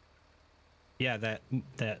wheels. Yeah, that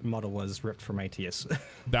model was ripped from ATS.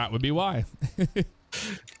 That would be why.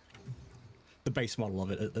 The base model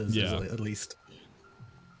of it is at least.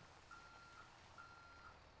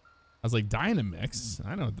 I was like, Dynamix?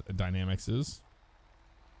 I know what Dynamics is.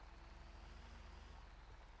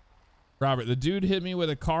 Robert, the dude hit me with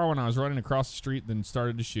a car when I was running across the street, then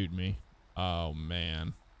started to shoot me. Oh,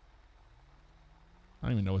 man. I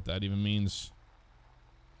don't even know what that even means.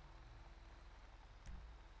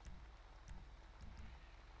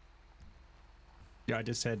 Yeah, I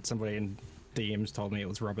just had somebody in DMs told me it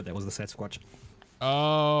was Robert that was the Sasquatch.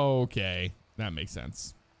 Oh, okay. That makes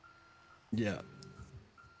sense. Yeah.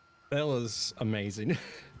 That was amazing.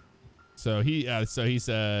 So he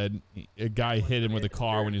said a guy hit him with a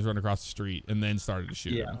car when he was running across the street and then started to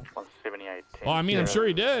shoot him. 178. Well, I mean, I'm sure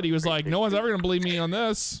he did. He was like, no one's ever going to believe me on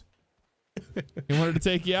this. He wanted to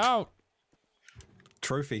take you out.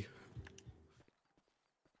 Trophy.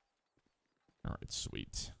 All right,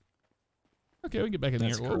 sweet. Okay, we get back in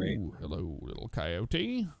here. Ooh, hello, little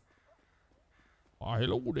coyote. Oh,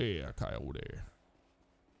 hello there, coyote.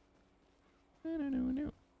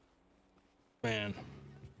 Man.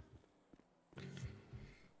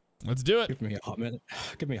 Let's do it. Give me a hot minute.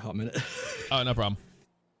 Give me a hot minute. Oh, no problem.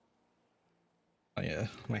 Oh, yeah.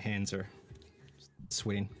 My hands are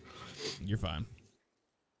sweating. You're fine.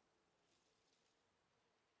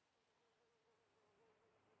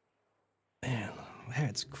 Man,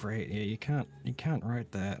 that's great. Yeah, you can't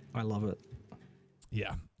write that. I love it.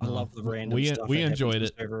 Yeah. I love the random stuff. We enjoyed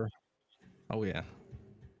it. Oh yeah.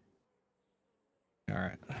 All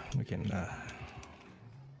right, we can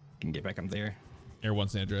get back up there. Air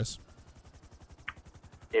 1's the address.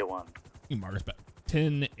 Air 1. You mark us back.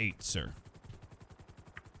 10-8, sir.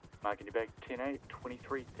 Marking you back 10-8,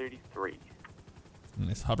 2333.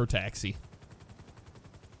 Nice hover taxi.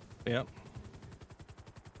 Yep.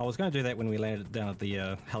 I was going to do that when we landed down at the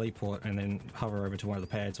heliport and then hover over to one of the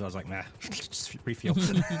pads, but I was like, nah, just refuel.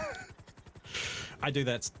 I do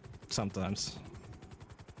that sometimes.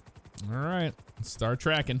 All right, let's start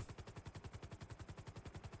tracking.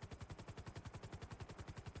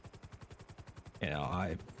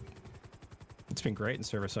 Yeah, it's been great in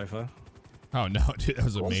service so far. Oh no, dude, that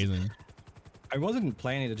was amazing. I wasn't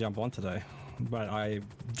planning to jump on today, but I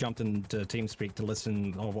jumped into TeamSpeak to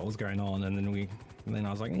listen to what was going on, and then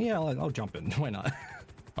I was like, yeah, I'll jump in. Why not?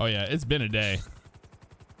 Oh yeah, it's been a day.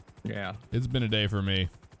 Yeah, it's been a day for me.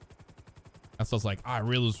 That's what I was like. I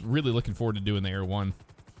was really looking forward to doing the Air 1.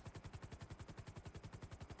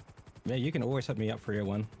 Yeah, you can always hit me up for Air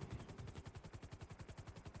 1.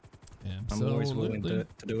 Absolutely. I'm always willing to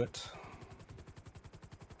do it.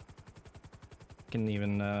 You can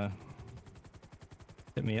even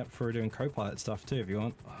hit me up for doing co-pilot stuff too if you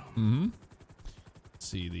want. Mm-hmm. Let's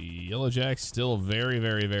see, the Yellow Jack's still very,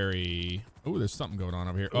 very, very... Oh, there's something going on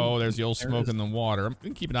over here. Oh, there's the old smoke in the water. I'm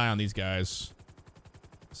going to keep an eye on these guys.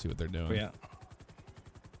 See what they're doing. Yeah.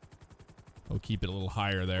 We'll keep it a little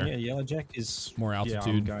higher there. Yeah, Yellow Jack is... More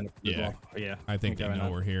altitude. Yeah, I think they know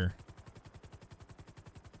we're here.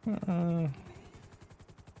 Maybe.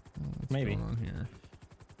 What's going on here?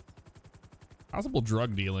 Possible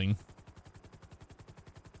drug dealing.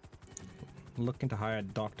 Looking to hire a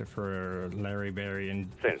doctor for Larry Berry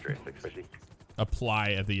and Sandra 650.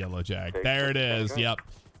 Apply at the Yellow Jack. There it is. Yep.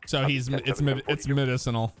 So it's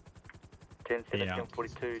medicinal. 10, 17,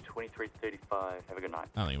 42, 23, 35. Have a good night.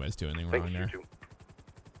 I don't think anybody's doing anything wrong there.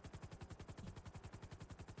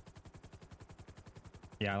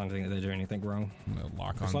 Yeah, I don't think they're doing anything wrong. I'm gonna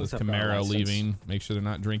lock on this Camaro leaving. Make sure they're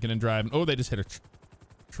not drinking and driving. Oh, they just hit a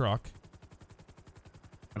truck.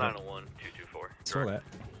 901 224. Saw that.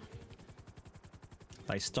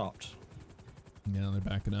 They stopped. Yeah, they're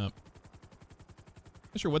backing up.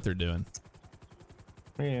 Not sure what they're doing.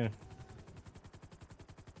 Yeah.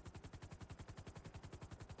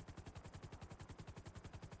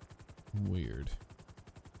 Weird.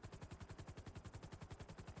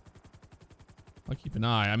 I'll keep an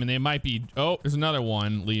eye. I mean, they might be... Oh, there's another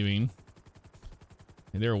one leaving.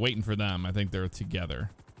 And they were waiting for them. I think they're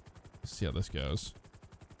together. Let's see how this goes.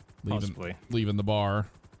 Leaving the bar.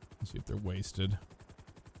 Let's see if they're wasted.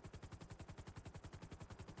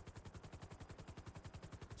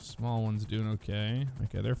 Small one's doing okay.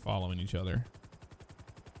 Okay, they're following each other.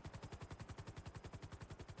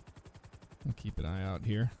 I'll keep an eye out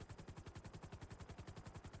here.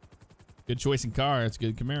 Good choice in car. It's a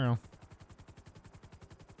good Camaro.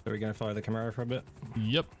 Are we gonna follow the Camaro for a bit?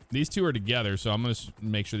 Yep. These two are together, so I'm gonna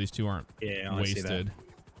make sure these two aren't wasted.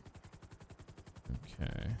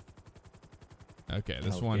 Okay. Okay,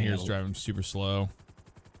 this one here is driving super slow.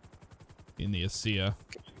 In the ASEA.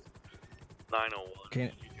 901.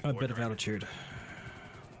 Okay, a bit of altitude.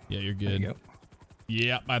 Yeah, you're good. There you go.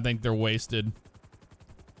 Yep, I think they're wasted.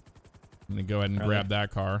 I'm gonna go ahead and grab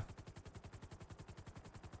that car.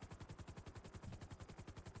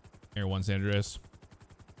 Air 1 San Andreas.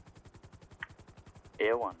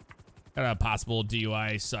 Air 1. Got a possible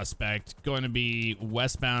DUI suspect. Going to be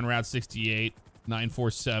westbound Route 68,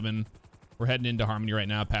 947. We're heading into Harmony right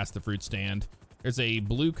now past the fruit stand. There's a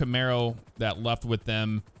blue Camaro that left with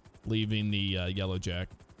them, leaving the yellow jack.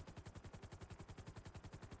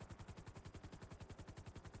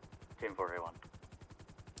 10-4 1.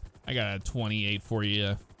 I got a 28 for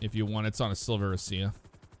you if you want. It's on a silver ASEA.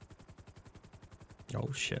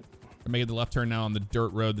 Oh, shit. We're making the left turn now on the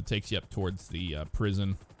dirt road that takes you up towards the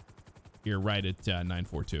prison. You're right at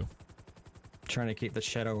 942. Trying to keep the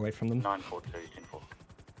shadow away from them. 942, 10-4.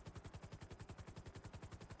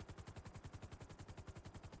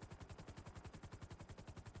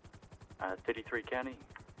 Uh, 33 County.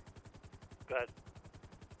 Go ahead.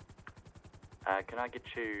 Can I get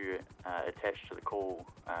you attached to the call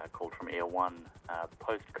called from Air 1,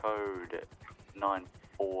 postcode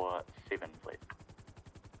 947, please?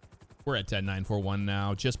 We're at 941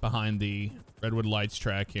 now, just behind the Redwood Lights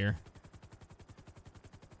track here.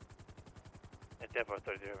 At Depot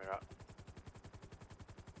 33, we're out.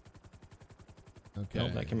 Okay. Oh,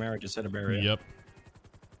 that Camaro just hit a barrier. Yep.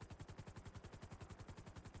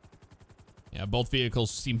 Yeah, both vehicles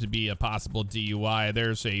seem to be a possible DUI.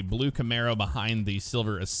 There's a blue Camaro behind the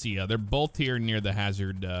silver ASEA. They're both here near the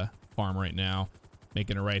Hazard farm right now,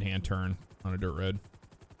 making a right-hand turn on a dirt road.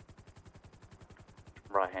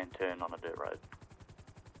 Right-hand turn on a dirt road.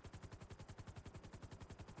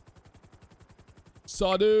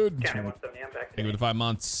 Saw, dude. County 170, I'm back. Thank you for the 5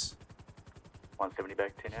 months. 170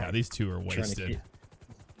 back 10 Yeah, these two are wasted.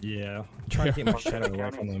 Trying to keep my shadow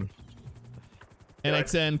away from them.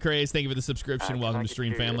 NXN Craze, thank you for the subscription. Welcome to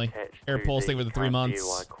Stream Family. Air Pulse, thank you for the 3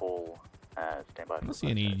 months. Call, stand by. I don't see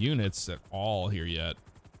any units at all here yet.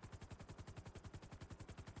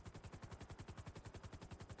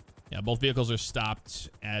 Yeah, both vehicles are stopped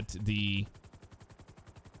at the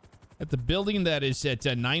building that is at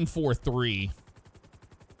 943,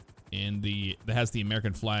 and that has the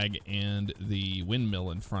American flag and the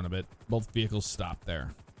windmill in front of it. Both vehicles stopped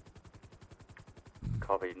there.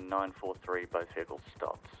 Copy 943. Both vehicles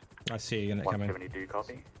stopped. I see a unit coming. 170. Do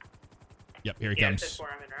copy? Yep, here he comes. 10-4,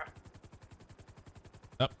 I'm en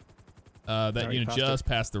route. Up. That unit just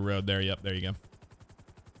passed the road there. Yep, there you go.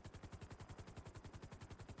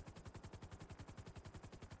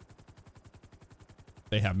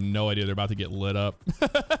 They have no idea they're about to get lit up.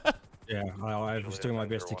 Yeah, I was doing my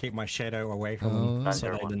best to keep my shadow away from them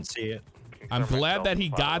so they didn't see it. I'm glad that he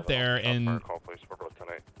got there, and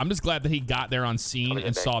I'm just glad that he got there on scene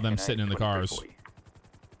and saw them sitting in the cars.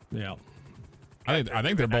 Yeah. I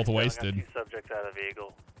think they're both wasted. Two subjects out of the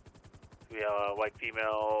vehicle. We have a white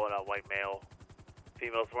female and a white male.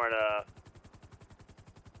 Female's wearing a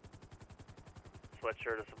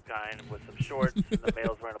sweatshirt of some kind with some shorts, and the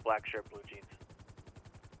male's wearing a black shirt, blue jeans.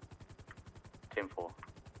 10-4.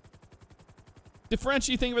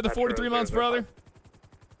 Differentiate, thank you for the 43 months, brother.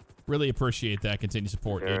 Really appreciate that continued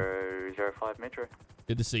support, dude. 005 Metro.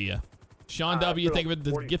 Good to see you. Sean W, thank you for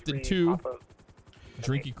the gifted 2.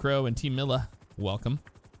 Drinky Crow and T Milla, welcome.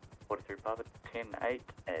 43 Papa, 10-8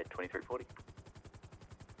 at 2340.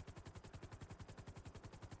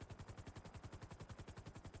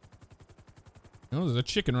 Oh, there's a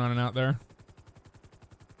chicken running out there.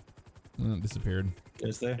 Oh, it disappeared.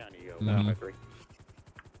 Is there?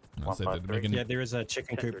 I'll say that making... Yeah, there is a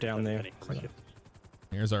chicken coop down there.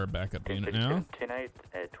 Here's our backup unit now. 10-8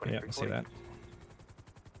 at 2340. Yeah, I see that.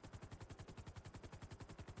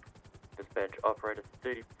 Dispatch operator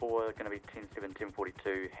 34, going to be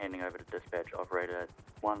 10-7-1042, handing over to dispatch operator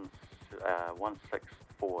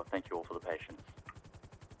 164. Thank you all for the patience.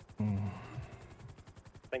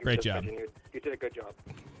 Thank you Great for job. You did a good job.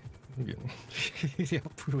 Yeah,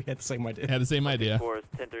 we had the same idea. Had the same idea.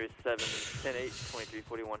 1037, 10-8,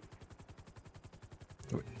 2341.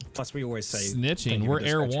 Plus, we always say snitching. We're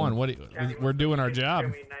Air One. We're doing our job.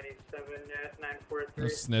 97 at 943. No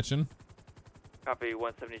snitching. Copy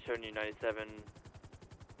 170 showing you 97.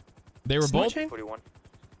 They were both. 41.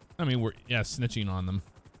 I mean, we're snitching on them.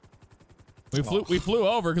 We flew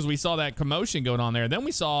over because we saw that commotion going on there. Then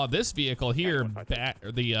we saw this vehicle here,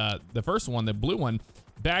 the first one, the blue one,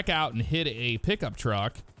 back out and hit a pickup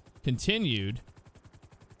truck. Continued.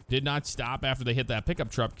 Did not stop after they hit that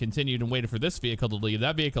pickup truck. Continued and waited for this vehicle to leave.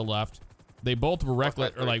 That vehicle left. They both were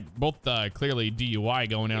reckless, or like both clearly DUI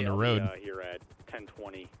going down the road. Here at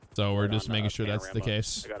 1020. So we're just making sure that's the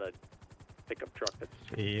case. I got a pickup truck that's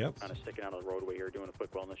kind of sticking out of the roadway here, doing a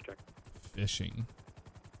quick wellness check. Fishing.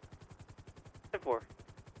 10-4. All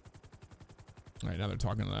right, now they're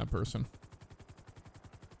talking to that person.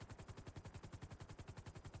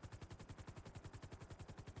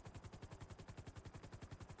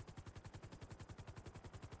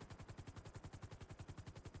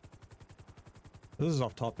 This is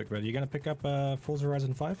off topic, but are you going to pick up Forza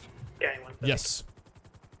Horizon 5? Yeah, yes.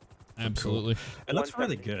 Absolutely. Cool. It looks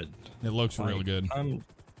really good. It looks really good.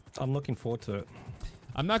 I'm looking forward to it.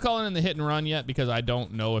 I'm not calling in the hit and run yet because I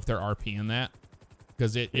don't know if they're RPing that.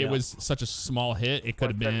 Because it was such a small hit, it could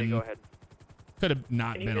have been, could have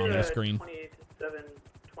not been on the screen. 27,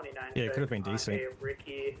 29. Yeah, it could have been decent.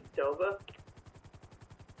 Ricky Silva.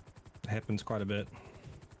 It happens quite a bit.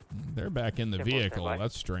 They're back in the vehicle.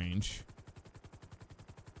 That's strange.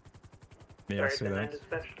 Yeah, I see that.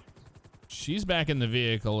 She's back in the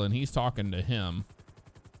vehicle and he's talking to him.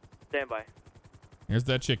 Stand by. Here's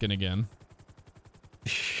that chicken again.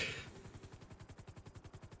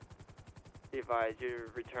 Advise your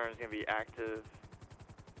return is going to be active.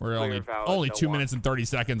 We're only 2 minutes and 30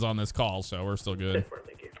 seconds on this call, so we're still good.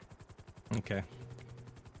 Okay.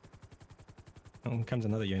 Oh, comes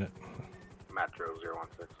another unit. Metro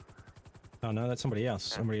 016. Oh no, that's somebody else.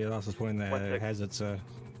 Somebody else is pointing their hazards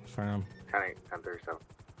firearm. 1037.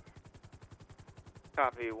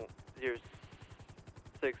 Copy.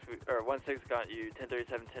 06 or 16 got you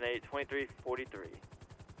 1037, 10-8, 2343.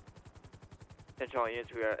 Attention all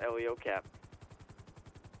units, we got LEO cap.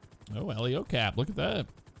 Oh, LEO cap. Look at that.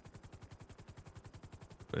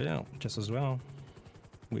 Yeah, just as well.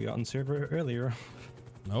 We got on server earlier.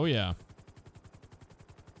 Oh, yeah.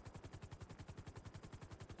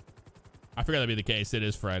 I forgot that'd be the case. It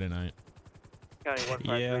is Friday night. County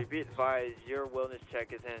 153, be advised your wellness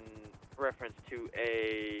check is in reference to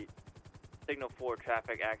a signal 4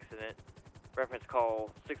 traffic accident. Reference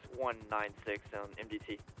call 6196 on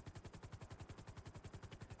MDT.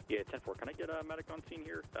 Yeah, 10-4. Can I get a medic on scene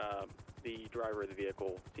here? The driver of the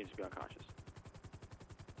vehicle seems to be unconscious.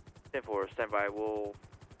 10-4, stand by. We'll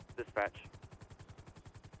dispatch.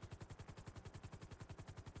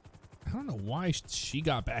 I don't know why she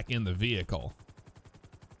got back in the vehicle.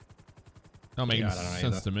 That makes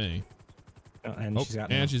sense to me. And she's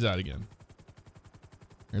out. And she's out again.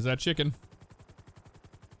 There's that chicken.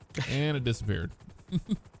 And it disappeared.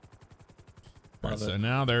 Right, so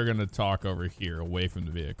now they're going to talk over here away from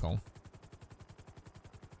the vehicle.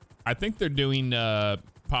 I think they're doing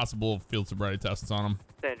possible field sobriety tests on them.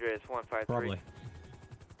 San Andreas 153. Probably.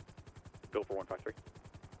 Go for 153.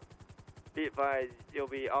 Be advised, you'll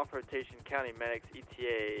be off rotation county medics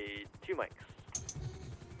ETA 2 mics.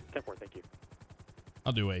 10-4, thank you.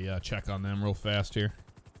 I'll do a check on them real fast here.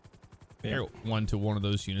 Yeah. Here, one to one of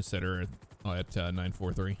those units that are at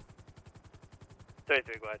 943.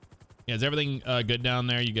 33, go ahead. Yeah, is everything good down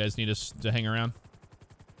there? You guys need us to hang around?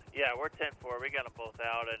 Yeah, we're 10-4. We got them both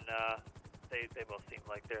out, and they both seem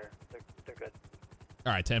like they're good.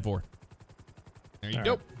 All right, 10-4. There you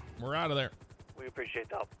go. Right. We're out of there. We appreciate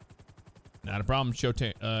the help. Not a problem. Show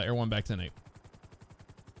Air 1 back 10-8.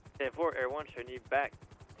 10-4, Air 1 showing you back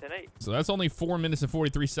 10-8. So that's only 4 minutes and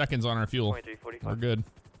 43 seconds on our fuel. 23:45. We're good.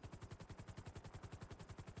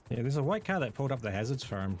 Yeah, there's a white car that pulled up the hazards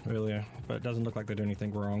farm earlier, but it doesn't look like they do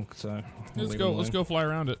anything wrong. So let's go. Let's go fly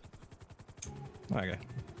around it. Okay.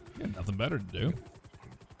 We got nothing better to do.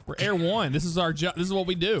 We're Air 1. This is our job. This is what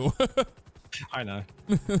we do. I know.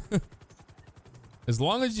 As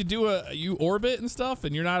long as you orbit and stuff,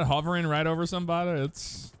 and you're not hovering right over somebody,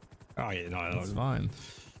 it's. Oh yeah, no, it's fine.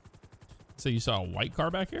 So you saw a white car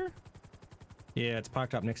back here? Yeah, it's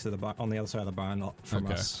parked up next to the on the other side of the barn, not from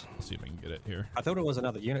us. Let's see if I can get it here. I thought it was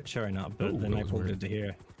another unit showing up, but then they pulled it to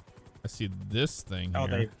here. I see this thing here. Oh,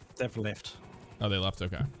 they've left. Oh, they left.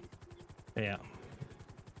 Okay. Yeah.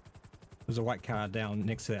 There's a white car down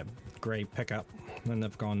next to that grey pickup, and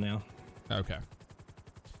they've gone now. Okay.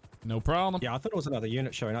 No problem. Yeah, I thought it was another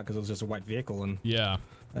unit showing up because it was just a white vehicle, and yeah,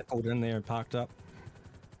 they pulled in there and parked up.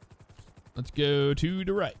 Let's go to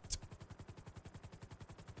the right.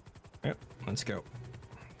 Yep, let's go.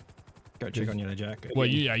 Go check on Yellow Jack. Well,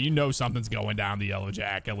 you know something's going down the Yellow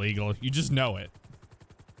Jack illegal. You just know it.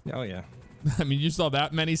 Oh yeah. I mean, you saw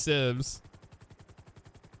that many civs.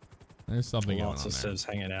 There's something going on there. Lots of civs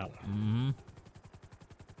hanging out. Mm-hmm.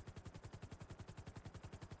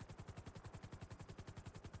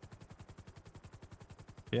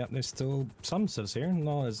 Yeah, there's still some civs here,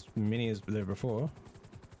 not as many as there before.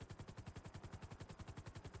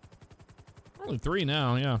 Only 3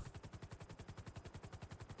 now, yeah.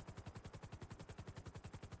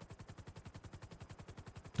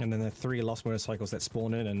 And then there are 3 lost motorcycles that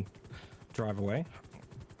spawn in and drive away.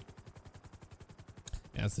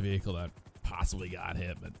 Yeah, that's the vehicle that possibly got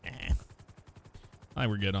hit, but I think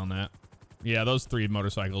we're good on that. Yeah, those 3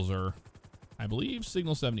 motorcycles are, I believe,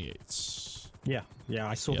 Signal 78s. Yeah,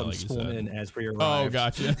 I saw them like spawn in as we arrived. Oh,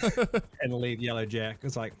 gotcha. And leave Yellow Jack.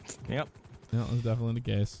 It's like, yep. Yeah, that's definitely the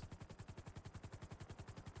case.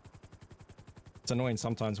 It's annoying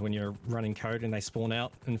sometimes when you're running code and they spawn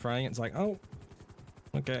out in front of you. It's like, oh,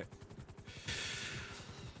 okay.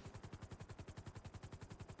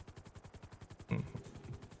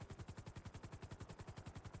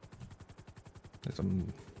 There's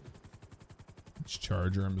some. It's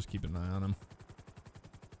Charger. I'm just keeping an eye on him.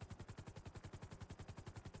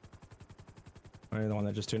 Oh, the one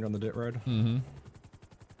that just turned on the dirt road? Mm-hmm.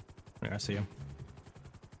 Yeah, I see him.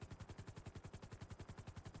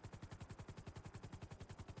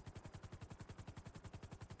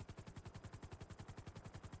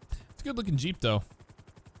 It's a good looking Jeep though.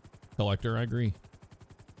 Collector, I agree.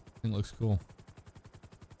 I think it looks cool.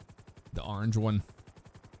 The orange one.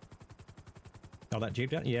 Oh, that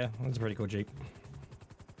Jeep? Yeah, that's a pretty cool Jeep.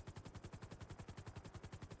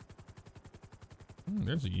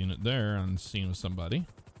 There's a unit there on scene with somebody.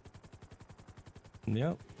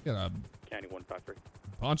 Yep. Got a County 153.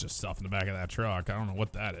 bunch of stuff in the back of that truck. I don't know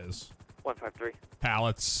what that is. 153.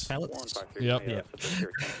 Pallets. 153. Yep.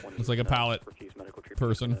 Looks like a pallet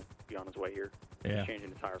person. Be on his way here. Yeah.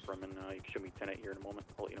 Changing the tire from him. You can show me 10-8 here in a moment.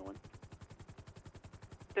 I'll let you know when.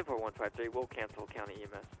 153. We'll cancel county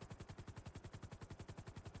EMS.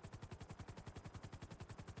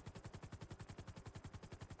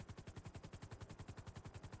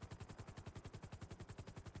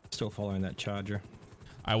 Still following that Charger.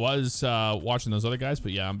 I was watching those other guys,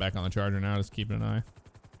 but yeah, I'm back on the Charger now, just keeping an eye.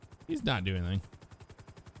 He's not doing anything.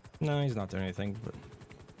 No, he's not doing anything, but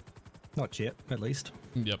not yet, at least.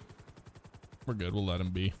 Yep. We're good. We'll let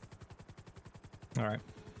him be. All right.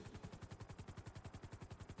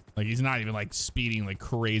 Like, he's not even, like, speeding like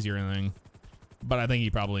crazy or anything. But I think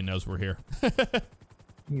he probably knows we're here.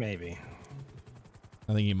 Maybe.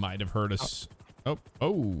 I think he might have heard us. Oh.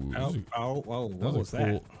 What was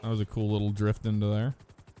that? That was a cool little drift into there.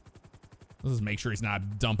 Let's just make sure he's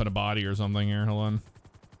not dumping a body or something here. Hold on.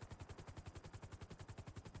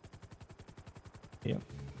 Yep.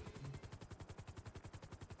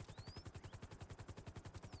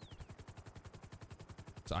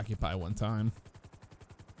 Let's occupy one time.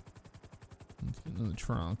 Let's get in the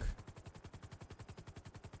trunk.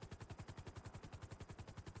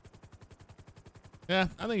 Yeah,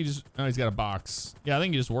 I think he just... Oh, he's got a box. Yeah, I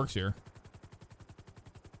think he just works here.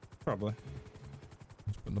 Probably.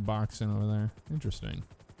 Let's put the box in over there. Interesting.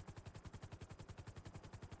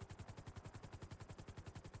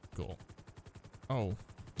 Cool. Oh.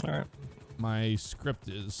 Alright. My script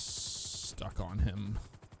is stuck on him.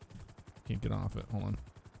 Can't get off it. Hold on.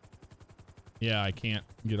 Yeah, I can't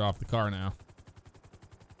get off the car now.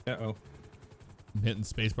 Uh-oh. I'm hitting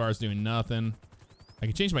space bars, doing nothing. I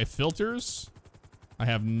can change my filters. I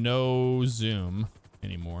have no zoom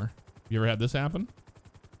anymore. You ever had this happen?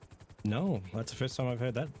 No, that's the first time I've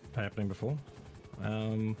heard that happening before.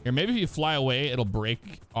 Here, maybe if you fly away, it'll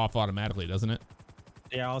break off automatically, doesn't it?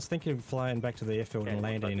 Yeah, I was thinking of flying back to the airfield and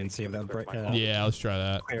landing and see if that'll break. Yeah, let's try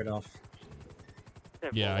that. Clear it off.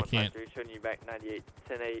 Yeah, I can't. Showing you back 98,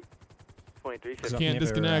 10, 8, 23. Can't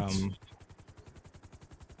disconnect.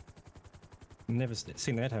 Never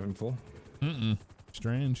seen that happen before.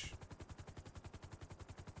 Strange.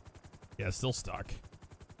 Yeah, it's still stuck.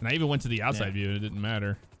 And I even went to the outside view and it didn't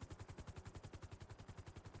matter.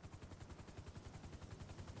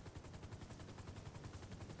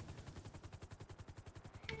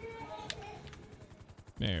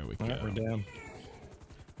 There we go. Right, we're down.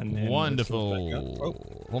 And then wonderful.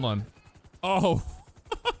 Hold on. Oh.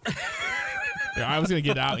 Yeah, I was going to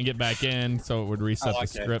get out and get back in so it would reset the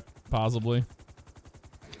script, possibly.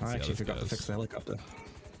 I actually forgot to fix the helicopter.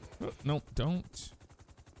 Oh, nope, don't.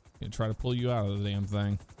 I'm going to try to pull you out of the damn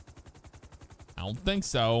thing. I don't think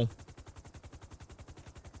so.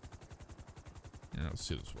 Yeah, let's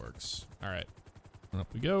see if this works. All right. Up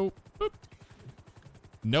we go. Boop.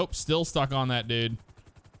 Nope, still stuck on that dude.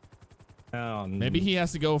 Oh, maybe he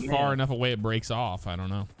has to go far enough away it breaks off. I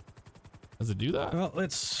don't know. Does it do that? Well,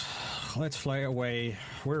 let's fly away.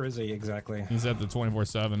 Where is he exactly? He's at the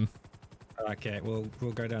 24/7. Okay, we'll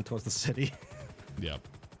go down towards the city. Yep.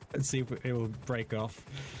 And see if it will break off.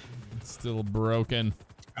 It's still broken.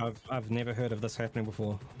 I've never heard of this happening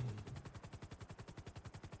before.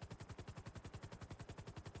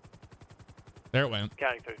 There it went.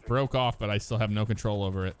 Counting 33. Broke off, but I still have no control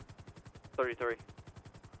over it. 33.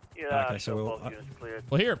 Yeah, okay, so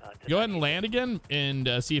well, here, go ahead and land again and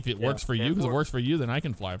see if it works for you. Because if it works for you, then I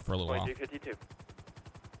can fly for a little while. 2252.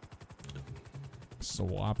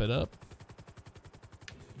 Swap it up.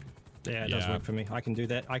 Yeah, it does work for me. I can do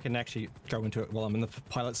that. I can actually go into it while I'm in the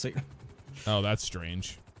pilot seat. Oh, that's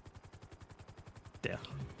strange. Yeah.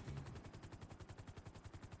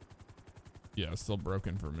 Yeah, it's still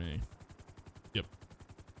broken for me. Yep.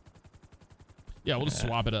 Yeah, we'll just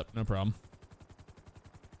swap it up. No problem.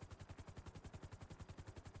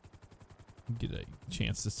 Get a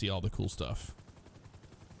chance to see all the cool stuff.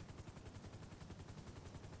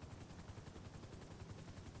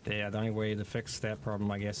 Yeah, the only way to fix that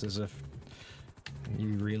problem, I guess, is if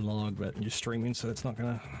you relog, but you're streaming, so it's not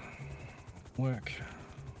gonna work.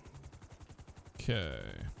 Okay.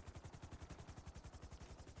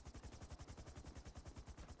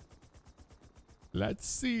 Let's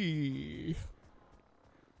see.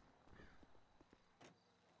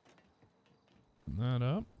 That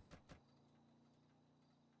up.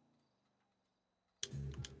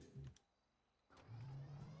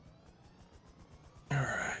 All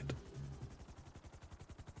right.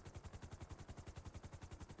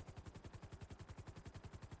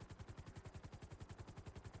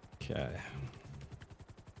 Okay.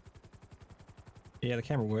 Yeah, the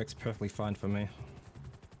camera works perfectly fine for me.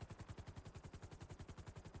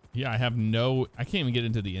 Yeah, I have no... I can't even get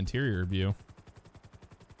into the interior view.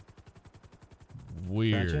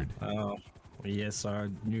 Weird. Gotcha. Oh, yes,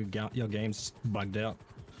 your game's bugged out.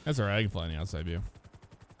 That's alright, I can fly in the outside view.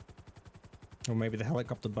 Or maybe the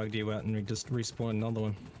helicopter bugged you out and we just respawned another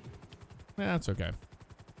one. Yeah, that's okay.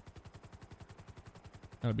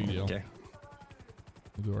 Not a big deal. Okay.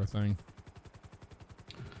 We'll do our thing.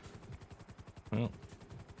 Well,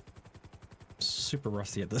 super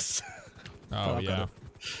rusty at this. Oh, yeah.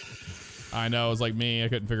 I know, it was like me. I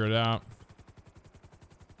couldn't figure it out.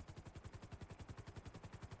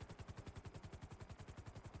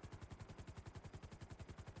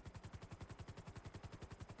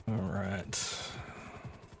 All right.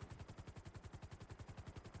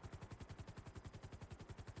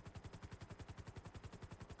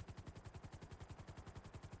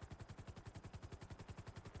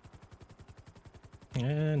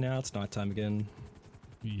 And now it's nighttime again.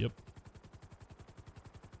 Yep.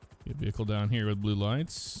 Get a vehicle down here with blue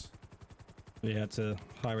lights. Yeah, it's a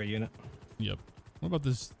highway unit. Yep. What about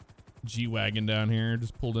this G-Wagon down here?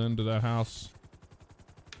 Just pulled into that house.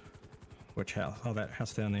 Which house? Oh, that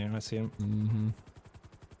house down there. I see him. Mm-hmm.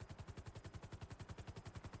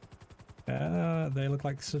 They look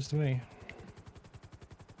like this to me.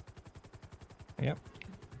 Yep.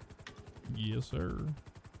 Yes, sir.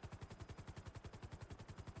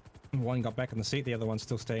 One got back in the seat, the other one's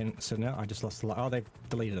still sitting out. I just lost the light. Oh, they've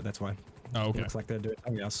deleted it, that's why. Oh, okay. It looks like they're doing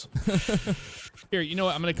something else. Here, you know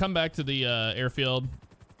what? I'm going to come back to the airfield.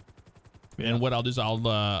 Yeah. And what I'll do is I'll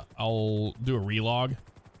do a relog.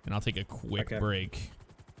 And I'll take a quick break.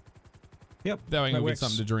 Yep. That way I can go get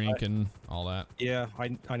something to drink and all that. Yeah,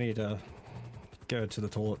 I need to go to the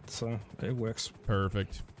toilet, so it works.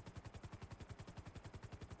 Perfect.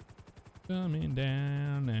 Coming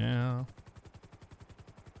down now.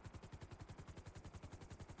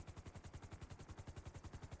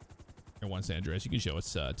 Air 1 San Andreas, you can show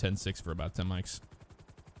us 10-6 for about 10 mics.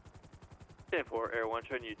 10-4, Air 1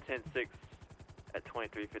 showing you 10-6 at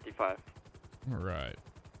 23:55. All right.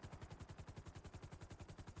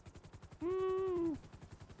 Woo.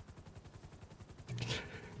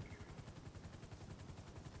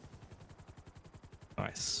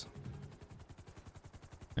 Nice.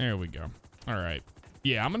 There we go. All right.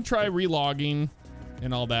 Yeah, I'm going to try relogging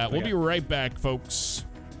and all that. We'll be right back, folks.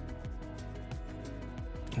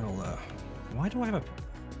 Why do I have a...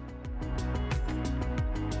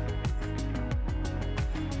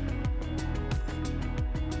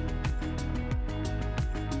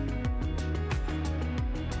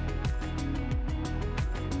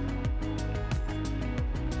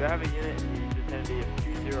 Do I have a unit in the vicinity of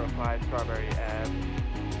 205 Strawberry Ave?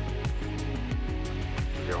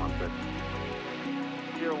 016.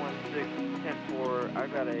 016, 10-4. I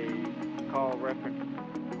got a call reference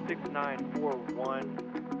 6941.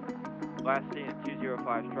 Last seen at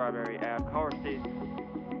 205 Strawberry Ave. Caller states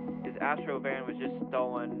his Astro van was just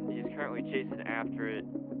stolen. He's currently chasing after it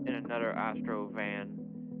in another Astro van.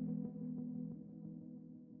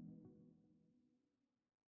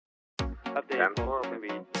 Update info is going to be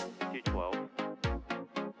 212.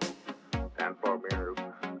 10-4, being route.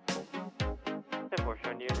 10-4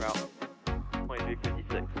 showing you en route.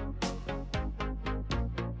 2356.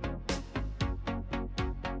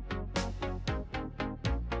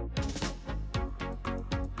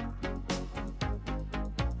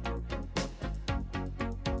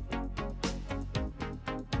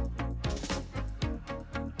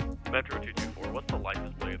 Metro 224, what's the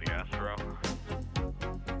license plate of the Astro?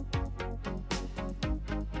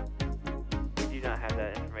 We do not have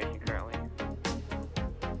that information currently.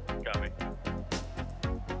 Copy.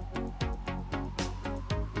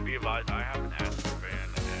 Be advised, I have an Astro van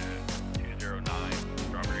at 209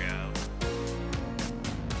 Strawberry Ave.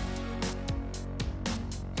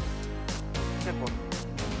 10-4.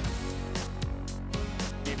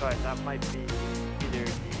 Be advised, that might be either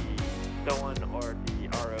the stolen or the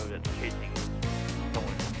RO that's chasing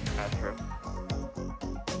stolen Astro.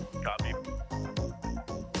 Copy.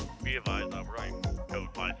 Be advised, I'm running code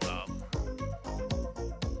 5 stop.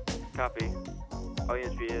 Copy. All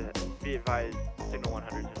units be advised, signal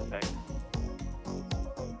 100 is in effect.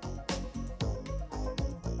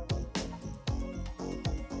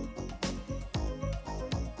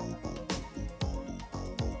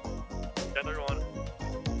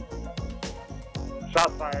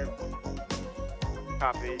 Shots fired.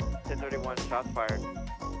 Copy. 1031, shots fired.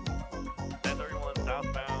 1031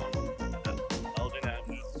 southbound, Elgin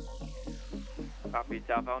Avenue. Copy,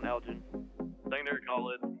 southbound Elgin. Secondary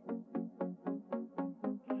call it.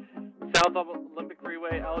 South of Olympic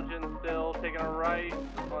Freeway, Elgin still taking a right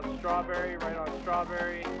on Strawberry, right on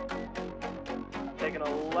Strawberry. Taking a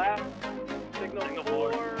left, signal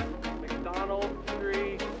 4, McDonald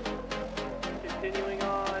Street. Continuing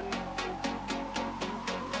on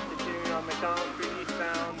McDonald Street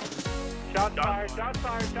eastbound. Shots fired, shots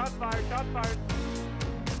fired, shots fired, shots fired.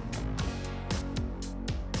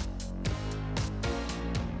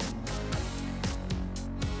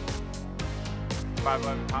 Five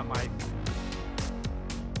hot mic.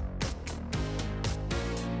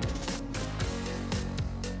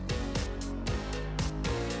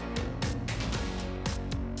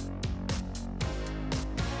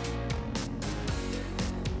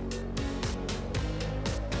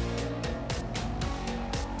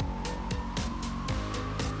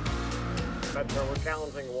 Metro, we're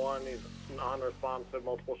challenging one. He's non-responsive,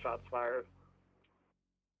 multiple shots fired.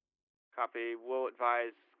 Copy. We'll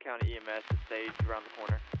advise County EMS to stage around the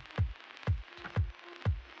corner.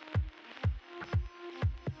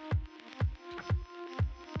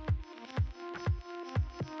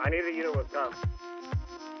 I need a unit with cuffs.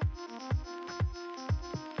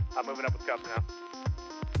 I'm moving up with cuffs now.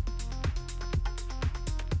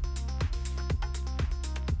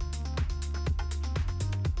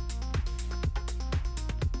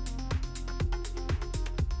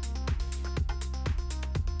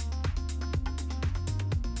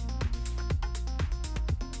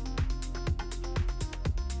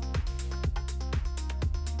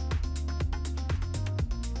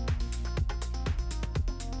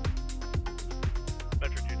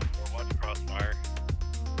 Metro 224, watch crossfire.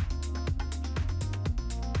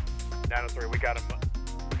 903, we got him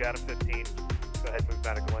 15. Go ahead, move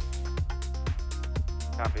medical in.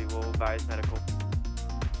 Copy, we'll advise medical.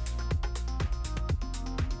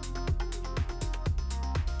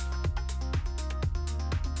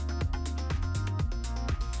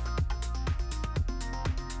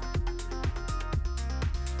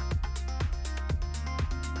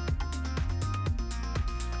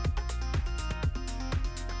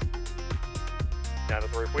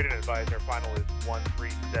 If we didn't advise, our final is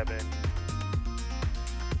 137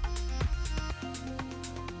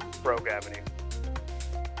 Brogue Avenue.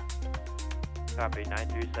 Copy,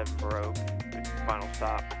 937 Brogue, final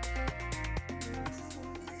stop.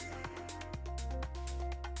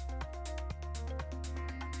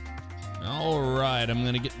 All right, I'm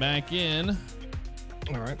gonna get back in.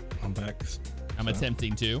 All right, I'm back. I'm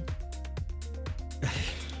attempting to.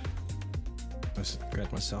 Let's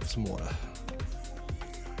grab myself some water.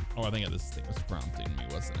 Oh, I think this thing was prompting me,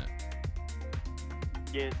 wasn't it?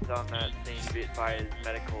 Units on that scene, be advised,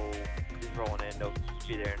 medical is rolling in. They'll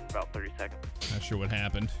be there in about 30 seconds. Not sure what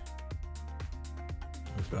happened.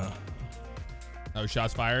 Oh,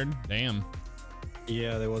 shots fired? Damn.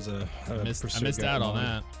 Yeah, there was a I missed out on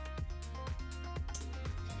that.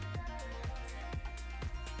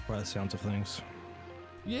 By the sounds of things.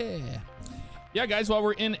 Yeah. Yeah, guys, while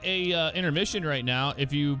we're in a intermission right now,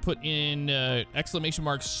 if you put in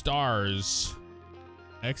 !stars,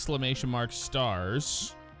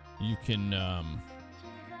 you can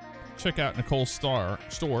check out Nicole's store.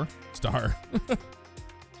 You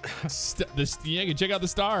can check out the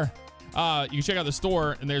star. You can check out the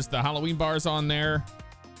store, and there's the Halloween bars on there.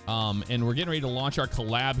 And we're getting ready to launch our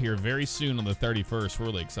collab here very soon on the 31st. We're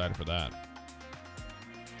really excited for that.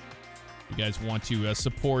 You guys want to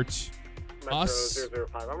support Metro us 005.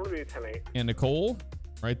 I'm going to be 10-8. and Nicole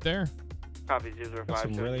right there. Copy 005. Got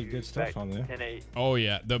some really good stuff on there. 10-8. Oh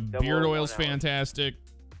yeah, the beard oil's fantastic.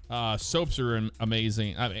 Soaps are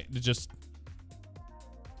amazing. I mean, just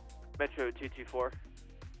Metro 224.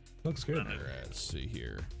 Looks good. Let's see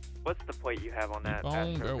here. What's the plate you have on that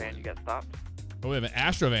Astro van you got stopped? Oh, we have an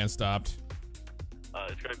Astro van stopped.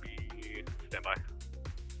 It's going to be standby.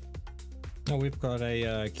 Oh, we've got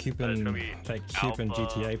a Cuban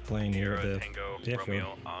GTA plane here at the Tango, airfield.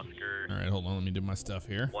 Romeo, Oscar. All right, hold on. Let me do my stuff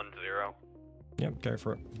here. 10. Yep, go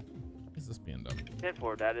for it. Is this being done?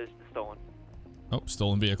 10-4, that is the stolen. Oh,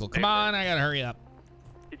 stolen vehicle. Come on, I gotta hurry up.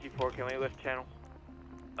 224, can we lift channel?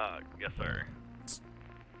 Yes, sir.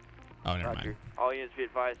 Oh, never mind. All units be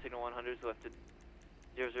advised, signal 100 is lifted.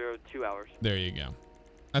 002 hours. There you go.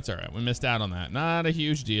 That's all right. We missed out on that. Not a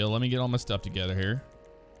huge deal. Let me get all my stuff together here.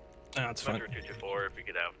 That's fine. Metro 224, if you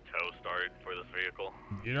could have tow started for this vehicle.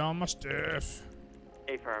 Get all my stuff.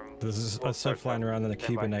 A-firm. This is also flying around in a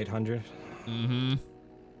Cuban 800. Mm-hmm.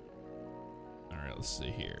 All right, let's see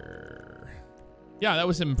here. Yeah, that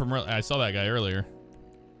was him from I saw that guy earlier.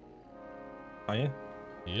 Oh, yeah?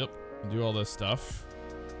 Yep. Do all this stuff.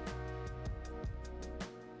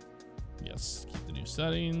 Yes. Keep the new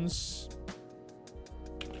settings.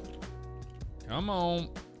 Come on.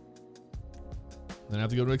 Then I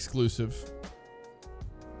have to go to exclusive.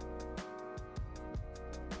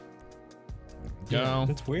 Go. Yeah,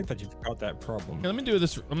 it's weird that you've got that problem. Okay, let me do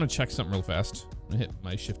this. I'm gonna check something real fast. I'm gonna hit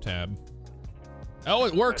my shift tab. Oh,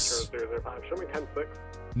 it works. Metro 005. Show me 10-6.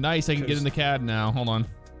 Nice. I can get in the CAD now. Hold on.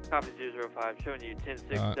 Copy 005, showing you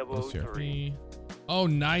 10-6 003. Oh,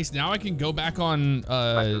 nice. Now I can go back on.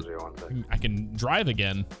 I can drive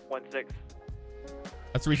again. 16.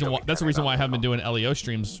 That's the reason. That's the reason why I haven't been doing LEO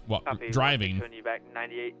streams while driving. Showing you back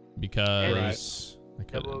 98. Because I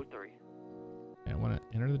couldn't. 003. I want to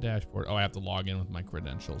enter the dashboard. Oh, I have to log in with my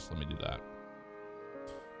credentials. Let me do that.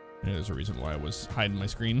 Yeah, there's a reason why I was hiding my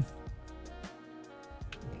screen.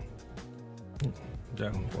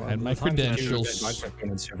 Yeah, well, and my credentials. My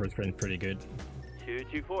performance server's been pretty good.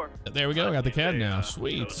 224. There we go. I got the CAD now.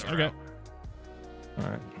 Sweet. Okay. All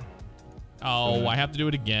right. Oh, I have to do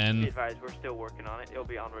it again. Be advised, we're still working on it. It'll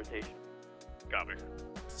be on rotation. Copy.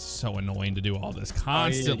 It's so annoying to do all this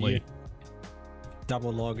constantly. Oh, yeah.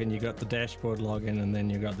 Double login. You got the dashboard login, and then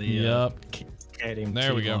you got the CAD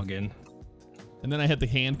there we go. login. And then I hit the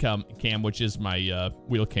hand cam, which is my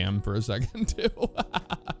wheel cam for a second too.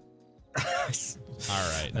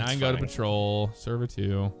 All right, now I can go to patrol, server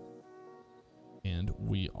 2, and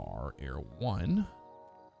we are Air 1.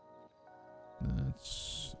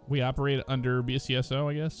 We operate under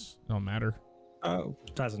BSCSO, I guess. Don't matter. Oh,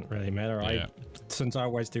 doesn't really matter. Yeah. Since I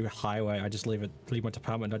always do highway, I just leave my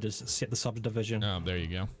department. I just set the subdivision. Oh, there you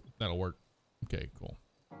go. That'll work. Okay, cool.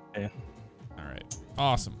 Yeah. All right.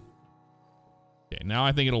 Awesome. Okay, now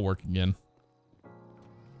I think it'll work again.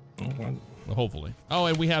 Well, hopefully. Oh,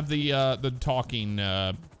 and we have the talking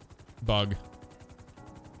bug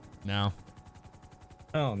now.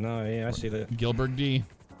 Oh no, yeah, I see that. Gilbert D.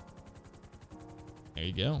 There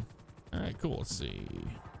you go. All right, cool. Let's see.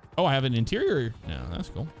 Oh, I have an interior now. That's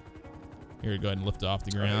cool. Here, go ahead and lift off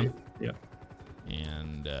the ground. Yeah.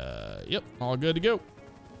 And yep, all good to go.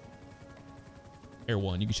 Air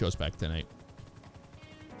 1, you can show us back tonight.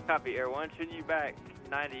 Copy, Air 1, shooting you back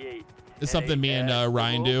 98. It's something me and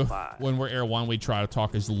Ryan do. When we're Air 1, we try to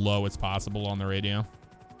talk as low as possible on the radio.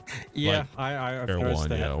 Yeah, like, I've Air noticed 1,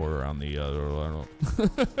 that. yeah, we're on the other.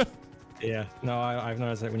 Yeah, no, I've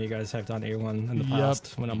noticed that when you guys have done Air 1 in the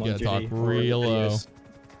past, when I'm on duty. Talk real low.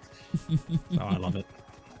 Oh, I love it.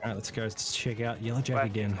 All right, let's go check out Yellow Jack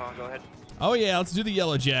again. Go ahead. Oh yeah, let's do the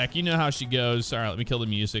Yellow Jack. You know how she goes. All right, let me kill the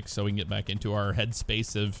music so we can get back into our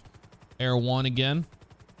headspace of Air 1 again.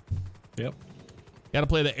 Yep. Gotta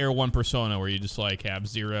play the Air 1 persona where you just like have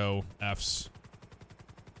 0 Fs.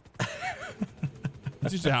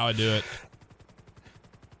 That's usually how I do it.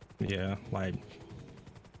 Yeah, like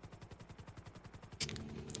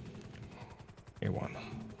Air 1.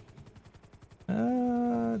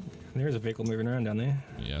 There's a vehicle moving around down there.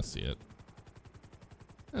 Yeah, I see it.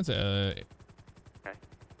 That's a... Okay.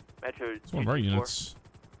 Metro. It's one of our units.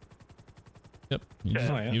 Yep. He, Oh,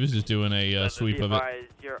 yeah. he was just doing a sweep of it.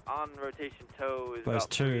 Your on rotation tow is Those about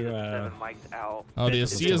 2 7 mics out. Oh, the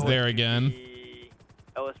ASIA's there again.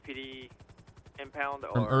 LSPD impound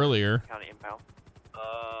From or earlier. County impound.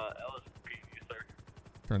 LSPD, sir.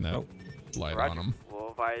 Turn that light Roger. on him.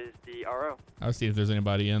 We'll advise the RO. I'll see if there's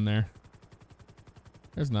anybody in there.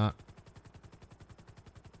 There's not.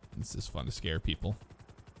 It's just fun to scare people.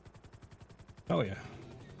 Oh yeah.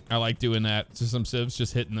 I like doing that to some civs,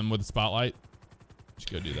 just hitting them with a spotlight.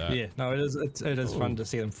 Just go do that. Yeah, no, it is fun to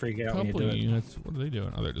see them freak out when you do it. Units. What are they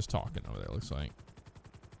doing? Oh, they're just talking over there, looks like.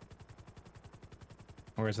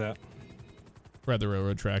 Where is that? We're at the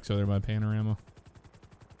railroad tracks over there by Panorama.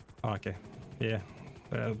 Oh, okay. Yeah.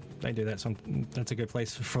 They do that. That's a good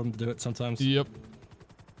place for them to do it sometimes. Yep.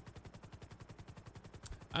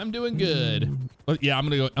 I'm doing good. But yeah, I'm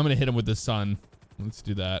gonna hit him with the sun. Let's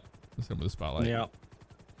do that. Let's hit him with the spotlight. Yeah.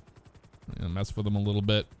 Mess with him a little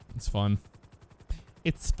bit. It's fun.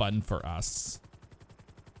 It's fun for us.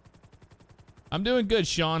 I'm doing good,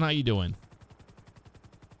 Sean. How you doing?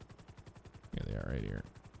 Yeah, they are right here.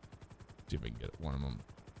 See if I can get one of them.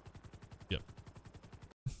 Yep.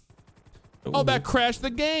 Oh, that crashed the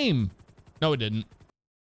game. No, it didn't.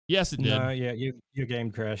 Yes, it did. No, yeah, your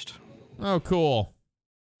game crashed. Oh, cool.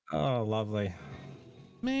 Oh, lovely.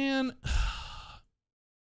 Man.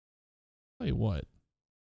 Tell you what.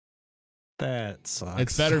 That sucks.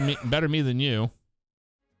 It's better me than you.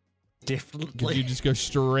 Definitely. You just go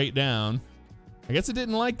straight down. I guess it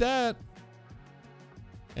didn't like that.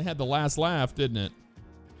 It had the last laugh, didn't it?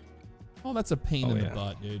 Oh, that's a pain in the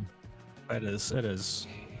butt, dude. It is. It is.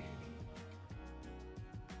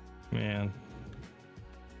 Man.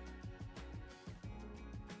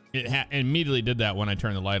 It immediately did that when I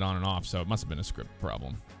turned the light on and off, so it must have been a script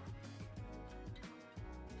problem.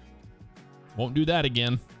 Won't do that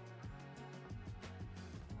again.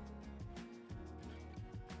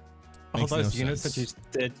 All those units that you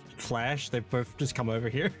did flash, they've both just come over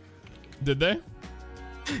here. Did they?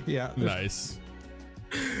 Yeah. Nice.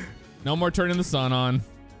 No more turning the sun on.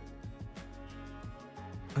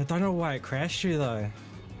 I don't know why it crashed you though.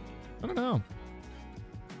 I don't know.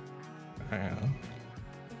 I don't know.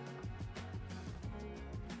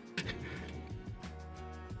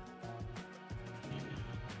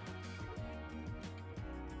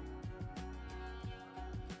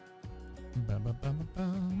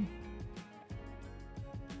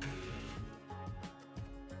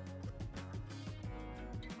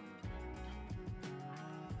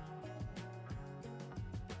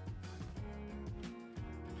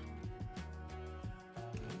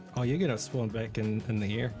 Oh, you're gonna spawn back in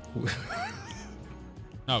the air.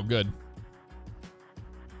 Oh, good.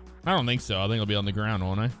 I don't think so. I think it'll be on the ground,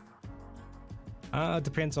 won't I? It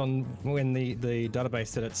depends on when the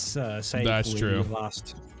database that it's saved. That's true.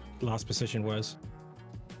 The last position was.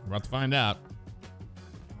 We're about to find out.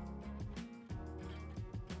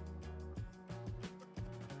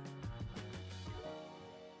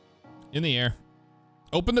 In the air.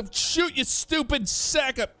 Open the shoot, you stupid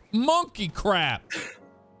sack of monkey crap.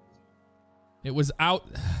 It was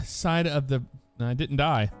outside of the... I didn't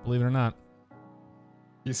die, believe it or not.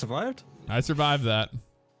 You survived? I survived that.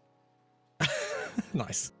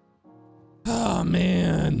 Nice. Oh,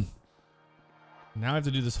 man. Now I have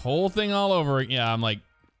to do this whole thing all over. Yeah, I'm like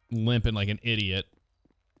limping like an idiot.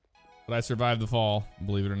 But I survived the fall,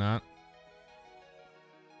 believe it or not.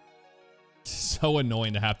 So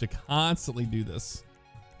annoying to have to constantly do this.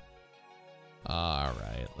 All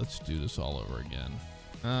right, let's do this all over again.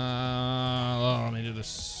 Let me do this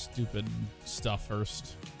stupid stuff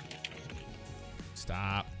first.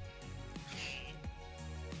 Stop.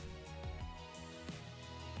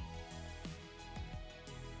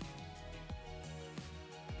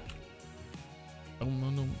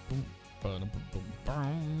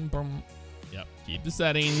 Yep, keep the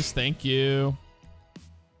settings. Thank you.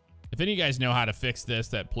 If any of you guys know how to fix this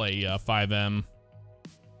that play 5M,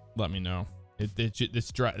 let me know.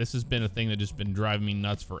 This has been a thing that just been driving me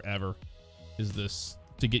nuts forever. Is this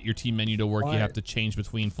to get your team menu to work? You have to change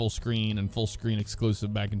between full screen and full screen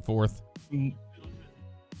exclusive back and forth.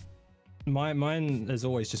 Mine is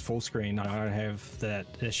always just full screen. I don't have that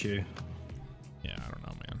issue. Yeah, I don't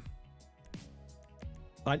know,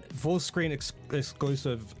 man. Full screen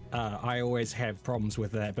exclusive. I always have problems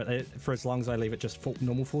with that, but for as long as I leave it just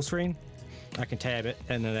normal full screen, I can tab it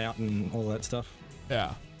in and out and all that stuff.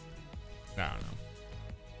 Yeah. I don't know.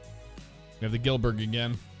 We have the Gilberg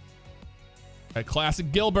again. That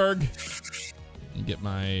classic Gilberg. Get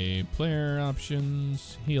my player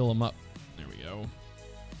options. Heal them up. There we go.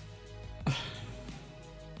 All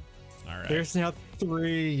right. There's now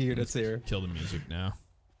 3 units here. Kill the music now.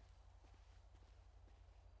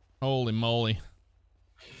 Holy moly.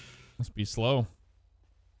 Must be slow.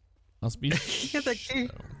 Must be Get that key.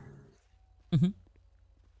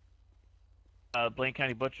 Blaine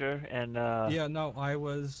County Butcher and Yeah, no, I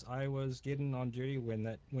was getting on duty when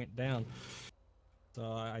that went down,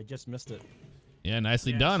 so I just missed it. Yeah,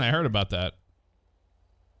 nicely done. I heard about that.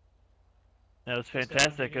 that was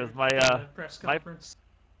fantastic. It was my press conference.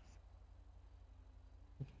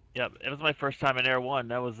 Yep, it was my first time in Air 1.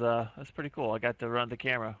 That's pretty cool. I got to run the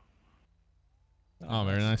camera. Oh,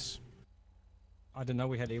 very nice. I didn't know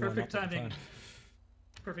we had A1 Perfect up at the timing. time.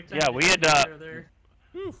 Perfect timing. Yeah, we had there.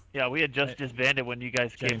 yeah, we had just disbanded when you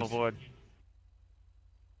guys came James. aboard.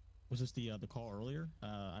 Was this the call earlier?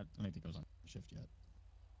 I don't think I was on shift yet.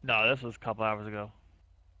 No, this was a couple hours ago.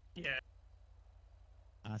 Yeah.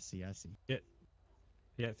 I see. Yeah,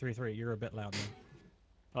 3-3. You're a bit loud now.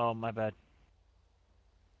 Oh, my bad.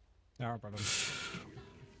 No problem.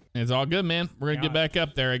 It's all good, man. We're gonna get back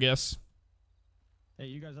up there, I guess. Hey,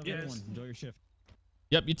 you guys have a good one. Enjoy your shift.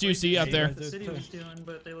 Yep, you too. See you out there. The city was doing,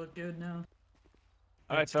 but they look good now.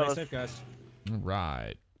 All right, Stay fellas. safe, guys. All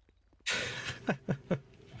right.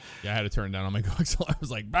 Yeah, I had to turn down on my coaxial. I was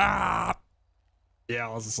like, bah! Yeah,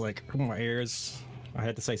 I was just like, oh, my ears. I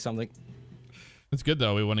had to say something. It's good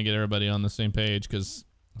though. We want to get everybody on the same page because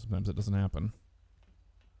sometimes it doesn't happen.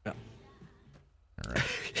 Yeah. All right.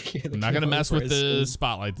 I'm not gonna mess with the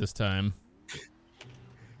spotlight this time.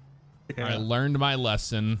 Yeah. I learned my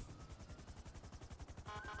lesson.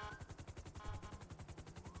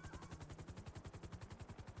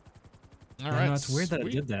 All right. No, it's weird that I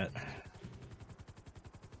did that.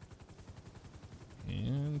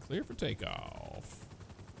 And clear for takeoff.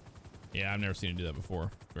 Yeah, I've never seen it do that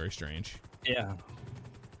before. Very strange. Yeah.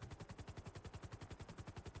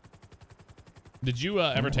 Did you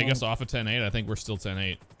ever take us off of 10.8? I think we're still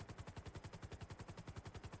 10.8.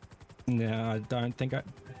 No, I don't think I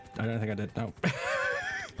did. No.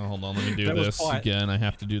 Oh, hold on, let me do this again. I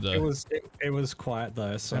have to do the. It was quiet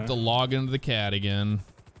though. So I have to log into the CAD again.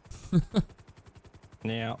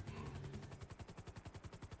 Yeah.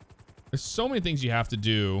 There's so many things you have to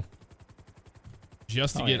do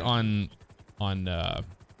just to get on a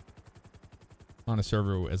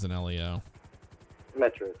server as an LEO.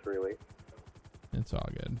 Metro 308. It's all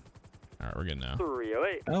good. All right, we're good now.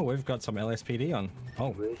 308. Oh, we've got some LSPD on.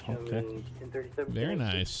 Oh, okay. Very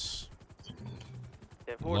nice.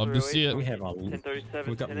 10-4, Love to see it. We have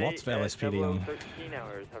we've got lots of LSPD on. 13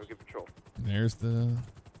 hours. Have a good patrol. There's the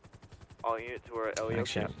All units were LEO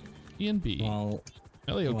cap. ENB. Well,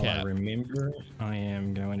 LEO I cap. remember I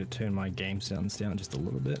am going to turn my game sounds down just a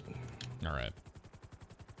little bit. All right.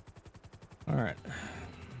 All right.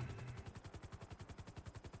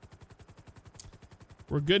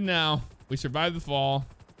 We're good now. We survived the fall.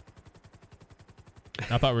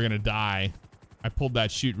 I thought we were gonna die. I pulled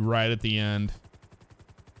that chute right at the end.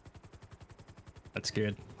 That's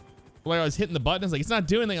good. When I was hitting the button, it's like, it's not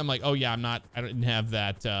doing anything. I'm like, oh yeah, I didn't have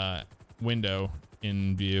that window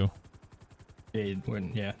in view. Yeah, it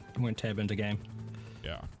went tab into game.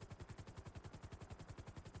 Yeah.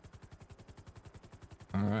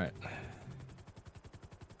 All right.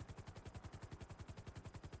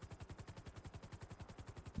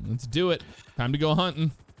 Let's do it. Time to go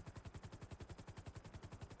hunting.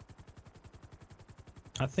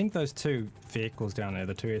 I think those 2 vehicles down there,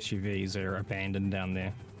 the 2 SUVs, are abandoned down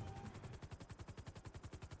there.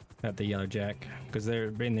 At the Yellow Jack, because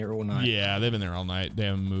they've been there all night. Yeah, they've been there all night. They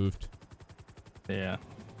haven't moved. Yeah.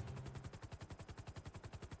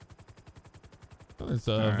 Oh, there's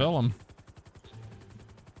a Vellum.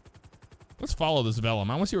 Let's follow this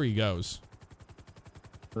Vellum. I want to see where he goes.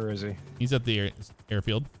 Where is he? He's at the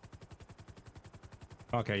airfield.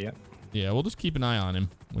 Okay, yeah. Yeah, we'll just keep an eye on him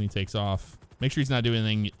when he takes off. Make sure he's not doing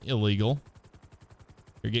anything illegal.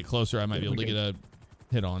 Or get closer, I might be able to get a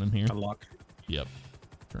hit on him here. A lock. Yep.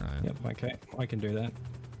 Trying. Yep, okay. I can do that.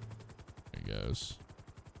 There he goes.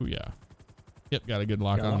 Oh, yeah. Yep, got a good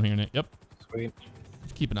lock on him here. Yep. Sweet.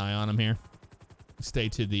 Just keep an eye on him here. Stay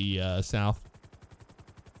to the south.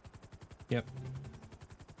 Yep.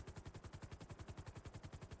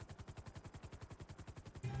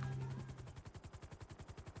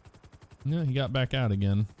 No, he got back out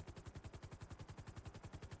again.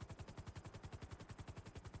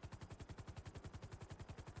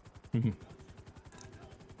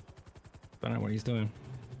 Don't know what he's doing.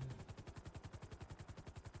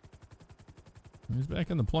 He's back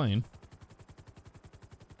in the plane.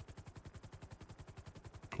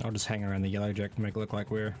 I'll just hang around the yellow jack to make it look like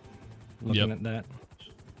we're looking at that.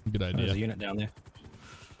 Good idea. There's a unit down there.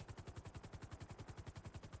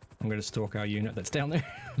 I'm going to stalk our unit that's down there.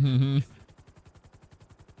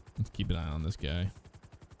 Let's keep an eye on this guy.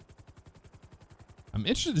 I'm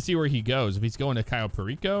interested to see where he goes. If he's going to Cayo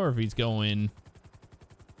Perico or if he's going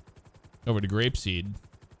over to Grapeseed.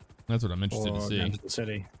 That's what I'm interested to see. Down to the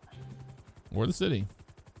city. Or the city.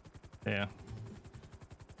 Yeah.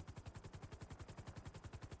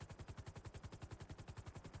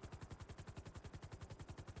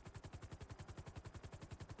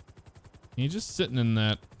 He's just sitting in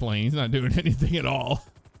that plane. He's not doing anything at all.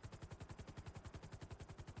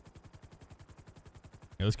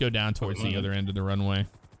 Okay, let's go down towards the other end of the runway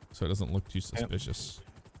so it doesn't look too suspicious.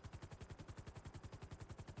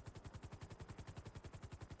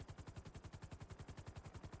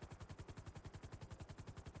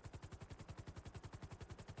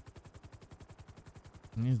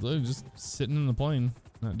 And he's literally just sitting in the plane,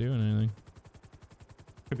 not doing anything.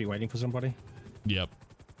 Could be waiting for somebody. Yep.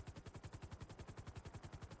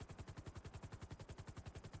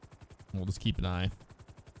 We'll just keep an eye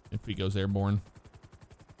if he goes airborne.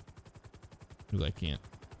 Because I can't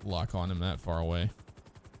lock on him that far away.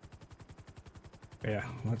 Yeah,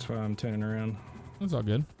 that's why I'm turning around. That's all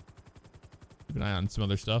good. Keep an eye on some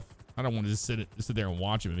other stuff. I don't want to just sit there and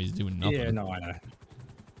watch him if he's doing nothing. Yeah, no, I know.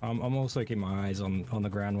 I'm also keeping my eyes on the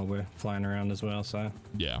ground while we're flying around as well, so.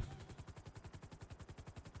 Yeah.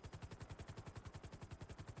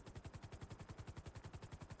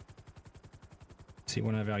 See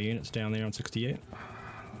one of our units down there on 68.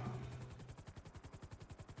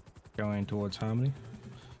 Going towards Harmony.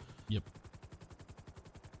 Yep.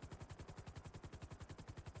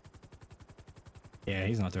 Yeah,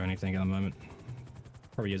 he's not doing anything at the moment.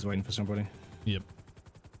 Probably is waiting for somebody. Yep.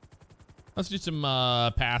 Let's do some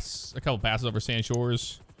a couple passes over Sand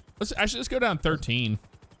Shores. Let's go down 13.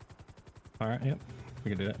 All right, yep.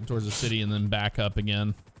 We can do that. Towards the city and then back up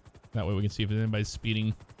again. That way we can see if anybody's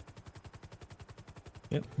speeding.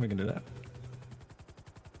 Yep, we can do that.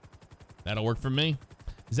 That'll work for me.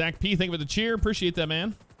 Zach P, thank you for the cheer. Appreciate that,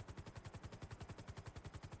 man.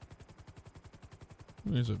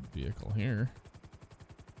 There's a vehicle here.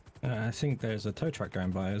 I think there's a tow truck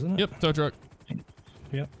going by, isn't it? Yep, tow truck.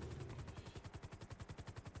 Yep.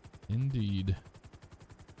 Indeed.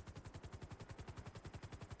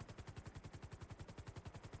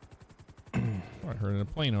 I heard a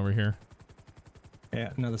plane over here.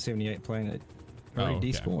 Yeah, another 78 plane. It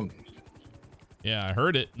already despawned. Yeah, I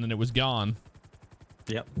heard it, and then it was gone.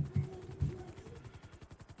 Yep.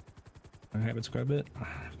 I haven't quite a bit.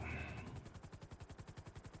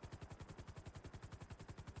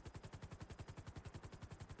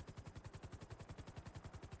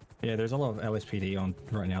 Yeah, there's a lot of LSPD on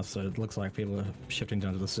right now, so it looks like people are shifting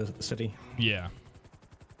down to the city. Yeah.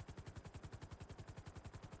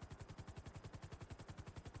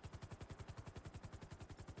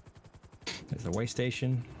 There's the way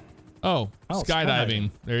station. Oh,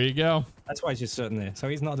 skydiving. There you go. That's why he's just sitting there. So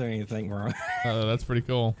he's not doing anything wrong. Oh, that's pretty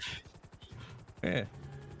cool. Yeah.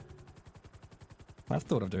 I've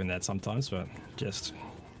thought of doing that sometimes, but just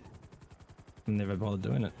never bothered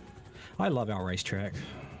doing it. I love our racetrack.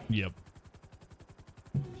 Yep.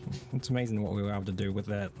 It's amazing what we were able to do with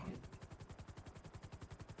that.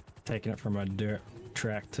 Taking it from a dirt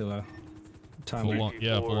track to a time. Full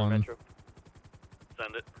on.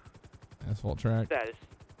 Send it. Asphalt track. Status.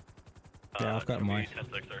 Yeah, I've got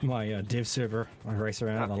my div server. I race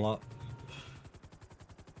around a lot.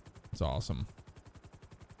 It's awesome.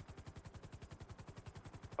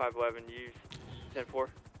 511, use 10-4.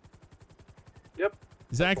 Yep.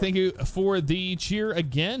 Zach, thank you for the cheer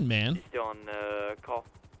again, man. He's still on call.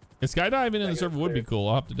 The skydiving in the server would be cool.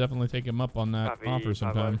 I'll have to definitely take him up on that offer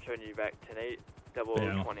sometime. Turn you back 10-8, double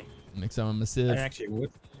 20. Next time I'm a Civ. That actually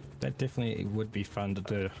would. That definitely would be fun to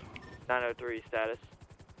do. 903 status.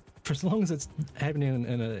 For as long as it's happening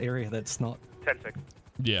in an area that's not 10-6.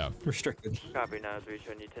 Yeah. restricted. Copy 903,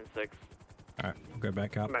 showing you 10-6. Alright, we'll go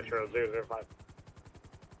back up. Metro 005.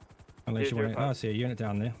 Unless you want to. Oh, I see a unit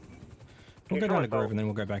down there. We'll go down to Grove and then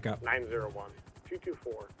we'll go back up. 901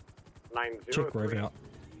 224 903 Check Grove out.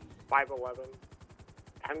 511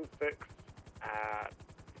 10-6 at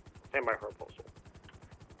standby for postal.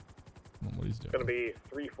 What he's doing. It's going to be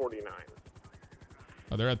 349.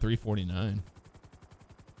 Oh, they're at 349.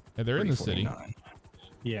 Yeah, they're in the city.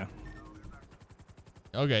 Yeah.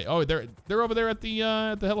 Okay. Oh, they're over there at the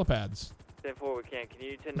helipads. 10-4, we can. Can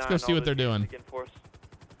you 10-9? Let's go see what they're doing.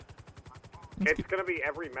 It's going to be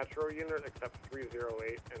every metro unit except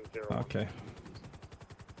 308 and 01. Okay.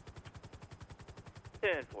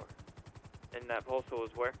 10-4. And that postal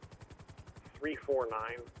is where?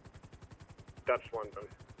 349 Dutch London.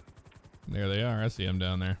 There they are. I see them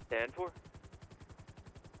down there. 10-4.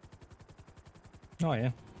 Oh,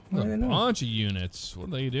 yeah. There's a bunch of units. What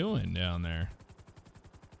are they doing down there?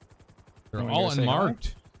 They're all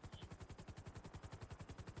unmarked.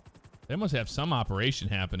 They must have some operation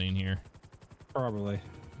happening here. Probably.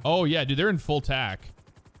 Oh, yeah, dude. They're in full tack.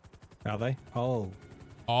 Are they? Oh.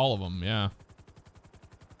 All of them, yeah.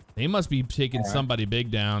 They must be taking somebody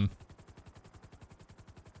big down.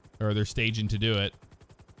 Or they're staging to do it.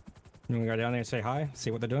 You want to go down there and say hi?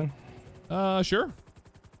 See what they're doing? Sure.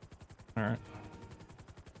 All right.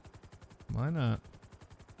 Why not?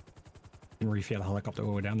 And refuel the helicopter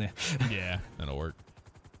while we're down there. Yeah, that'll work.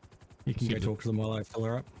 You can go talk to them while I fill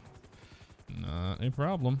her up. Not a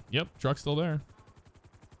problem. Yep, truck's still there.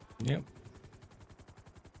 Yep.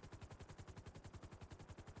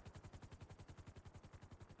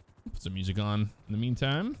 Put some music on in the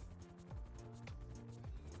meantime.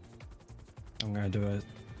 I'm gonna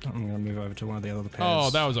move over to one of the other pads. Oh,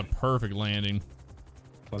 that was a perfect landing.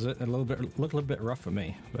 Was it? Looked a little bit rough for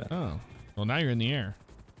me, but. Oh. Well, now you're in the air.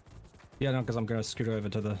 Yeah, no, because I'm gonna scoot over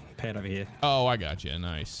to the pad over here. Oh, I got you.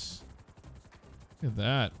 Nice. Look at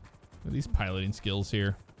that. Look at these piloting skills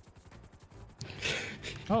here.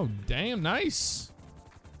 Oh, damn, nice.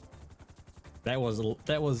 That was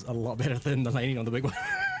a lot better than the landing on the big one.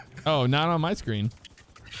 Oh, not on my screen.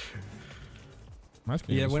 My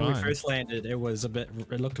screen was when fine. we first landed, it was a bit.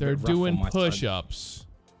 It looked a They're bit rough on doing my side. push-ups.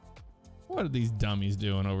 What are these dummies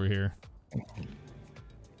doing over here?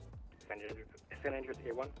 San Andreas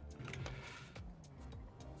Air 1.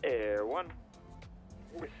 Air 1.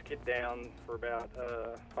 We skid down for about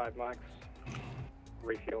 5 mics.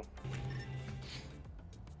 Refuel.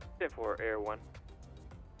 10-4, Air 1.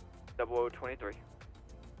 0023.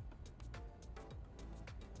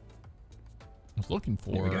 I was looking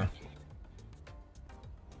for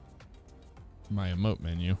my emote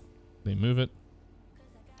menu. They move it.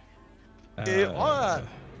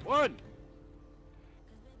 One.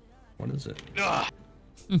 What is it?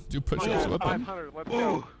 Do push-ups with them. 500, let's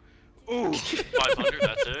go. Ooh. 500,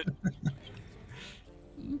 that's it.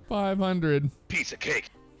 500. Piece of cake.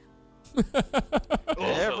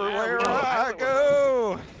 Everywhere I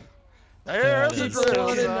go, there's a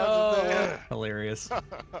drill. Hilarious.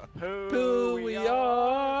 Who we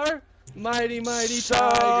are, mighty tiger.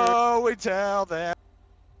 So we tell them.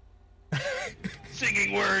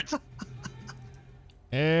 Singing words.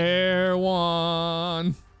 Air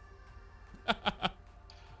 1.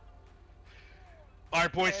 All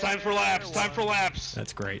right, boys, time for laps. Time for laps.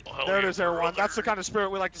 That's great. Oh, there it is, Air 1. That's the kind of spirit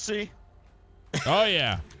we like to see. Oh,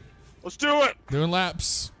 yeah. Let's do it. Doing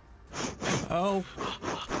laps. Oh.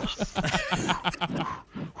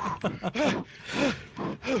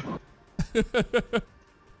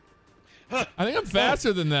 I think I'm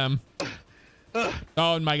faster than them.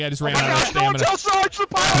 Oh, my guy just ran out of stamina. No one tell Sarge the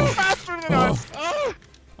pilot's faster than us. Oh.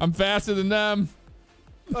 I'm faster than them.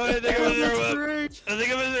 I think I'm in there. I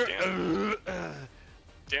think I'm in there.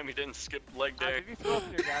 Damn, he didn't skip leg day. Did you throw up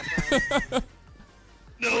in your gas?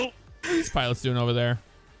 No. What are these pilots doing over there?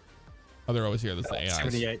 Oh, they're always here. That's the AIs.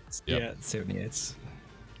 78. Yep. Yeah, 78.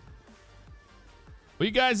 What are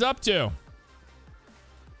you guys up to?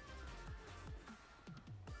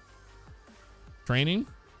 Training?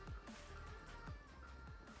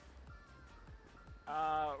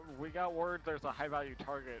 We got word there's a high-value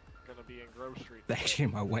target gonna be in Grove Street. Actually,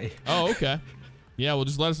 in my way. Oh, okay. Yeah, well,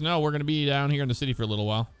 just let us know. We're going to be down here in the city for a little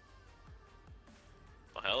while.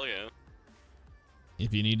 Oh, hell yeah.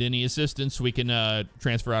 If you need any assistance, we can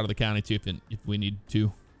transfer out of the county too if we need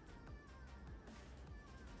to.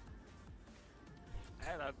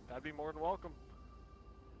 Hey, that'd be more than welcome.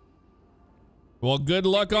 Well, good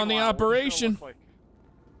luck on the operation.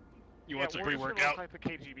 You want some pre-workout? We're just gonna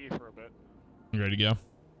look like the KGB for a bit. You ready to go?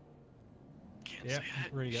 Yeah,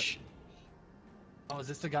 ready to go. Oh, is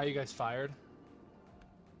this the guy you guys fired?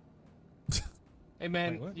 Hey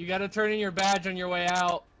man, Wait, you gotta turn in your badge on your way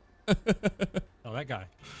out. Oh, that guy.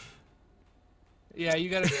 Yeah, you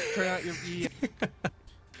gotta turn out your.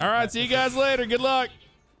 All right, see you guys later. Good luck.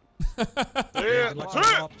 Yeah.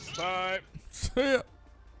 Bye. See ya.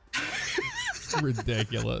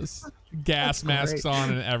 Ridiculous. Gas masks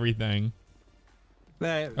on and everything.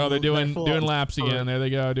 Oh, they're doing laps again. There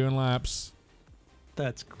they go, doing laps.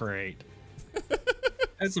 That's great.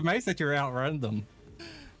 It's amazing that you outrun them.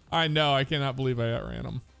 I know. I cannot believe I outran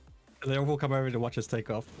them. They all come over to watch us take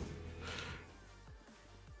off.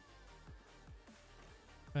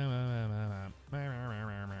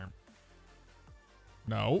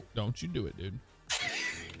 No, don't you do it, dude.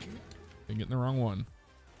 You're getting the wrong one.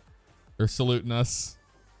 They're saluting us.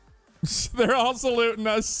 They're all saluting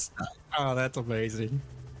us. Oh, that's amazing.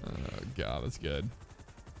 Oh, God, that's good.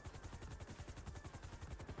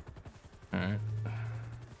 All right.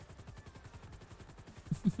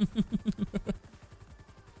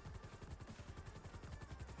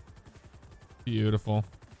 Beautiful.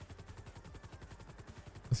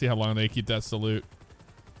 Let's see how long they keep that salute.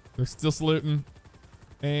 They're still saluting.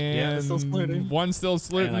 And yeah, they're still saluting. One's still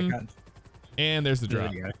saluting. And there's the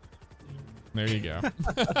drop. There you go.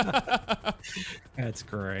 That's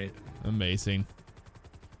great. Amazing.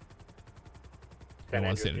 I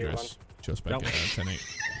want to say the address. Show us back at 10-8.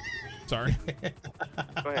 Sorry.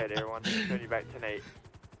 Go ahead, everyone. Turn you back 10-8.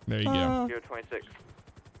 There you go. 026.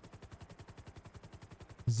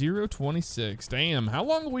 026. Damn. How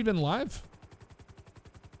long have we been live?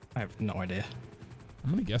 I have no idea.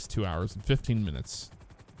 I'm going to guess 2 hours and 15 minutes.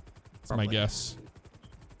 That's my guess.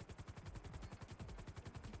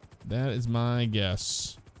 That is my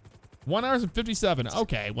guess. 1 hour and 57.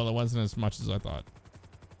 Okay. Well, it wasn't as much as I thought.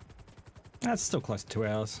 That's still close to 2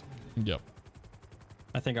 hours. Yep.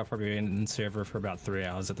 I think I'll probably be in server for about 3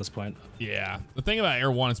 hours at this point. Yeah. The thing about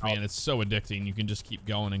Air 1 is, man, it's so addicting. You can just keep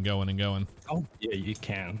going and going and going. Oh, yeah, you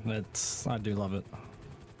can. I do love it.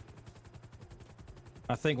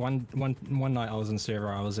 I think one night I was in server,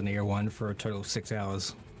 I was in Air 1 for a total of 6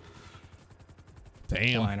 hours.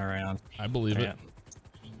 Damn. Flying around. I believe it.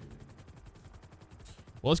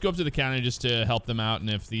 Well, let's go up to the county just to help them out. And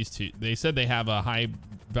if these two, they said they have a high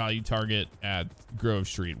value target at Grove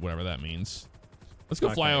Street, whatever that means. Let's go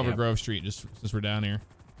fly over Grove Street just since we're down here.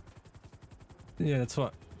 Yeah, that's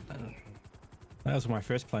what. That was my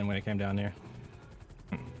first plane when it came down here.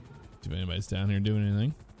 See if anybody's down here doing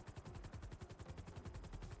anything.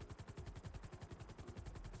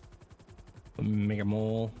 Mega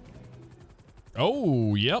Mall.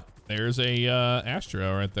 Oh, yep. There's a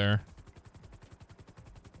Astro right there.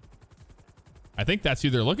 I think that's who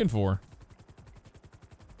they're looking for.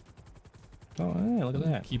 Oh, yeah, look at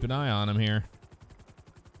that. Keep an eye on him here.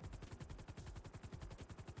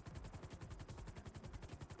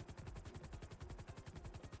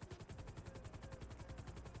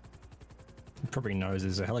 He probably knows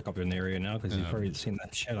there's a helicopter in the area now because he's probably seen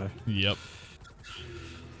that shadow. Yep.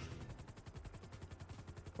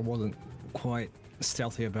 I wasn't quite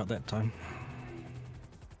stealthy about that time.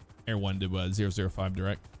 Air 1 to 005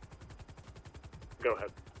 direct. Go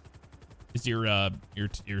ahead. Is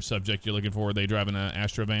your subject you're looking for, are they driving an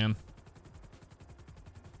Astro van?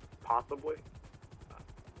 Possibly.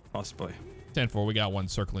 Possibly. 10-4, we got one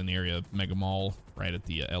circling the area of Mega Mall right at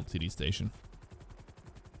the LTD station.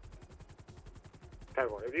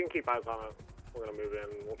 10-4, if you can keep eyes on it, we're going to move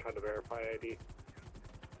in. We'll try to verify ID.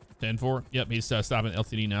 10-4, yep, he's stopping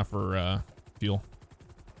LTD now for fuel.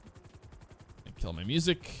 Kill my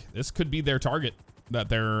music. This could be their target that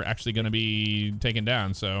they're actually going to be taking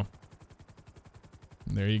down, so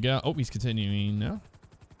there you go. Oh, he's continuing now.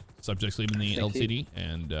 Subject's leaving the LTD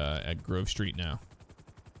and at Grove Street now.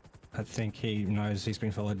 I think he knows he's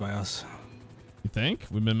been followed by us. You think?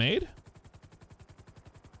 We've been made?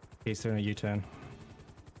 He's doing a U-turn.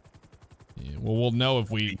 Yeah, well, we'll know if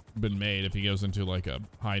we've been made if he goes into like a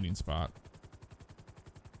hiding spot.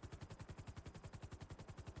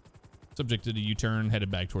 Subject did a U-turn,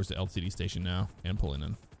 headed back towards the LTD station now, and pulling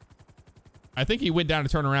in. I think he went down to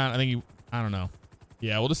turn around. I don't know.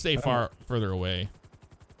 Yeah, we'll just stay further away.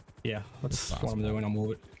 Yeah, that's what I'm doing. I'm a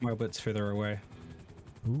little bit further away.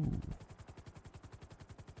 Ooh.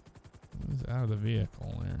 Who's out of the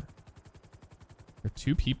vehicle there? There are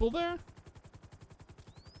two people there?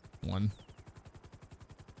 One.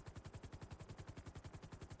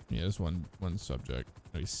 Yeah, there's one subject.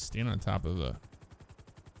 Oh, he's standing on top of the...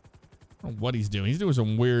 I don't know what he's doing. He's doing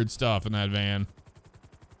some weird stuff in that van.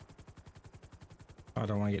 I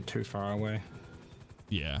don't want to get too far away.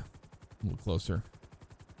 Yeah. A little closer.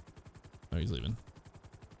 Oh, he's leaving.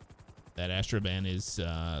 That Astro van is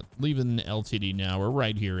leaving LTD now. We're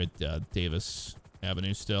right here at Davis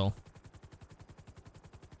Avenue still.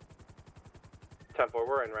 10-4,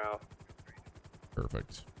 we're en route.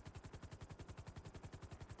 Perfect.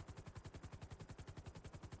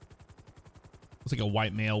 Looks like a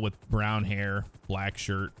white male with brown hair, black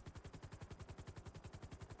shirt.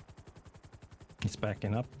 He's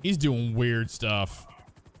backing up. He's doing weird stuff.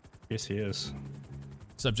 Yes, he is.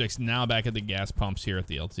 Subject's now back at the gas pumps here at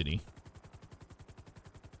the LTD.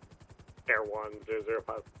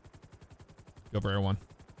 005. Go for Air 1.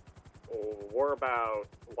 We're about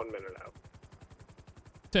 1 minute out.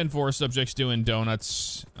 10-4, subjects doing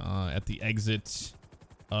donuts at the exit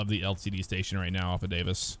of the LTD station right now off of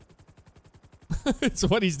Davis. It's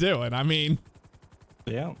what he's doing. I mean,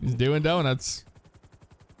 yeah, he's doing donuts.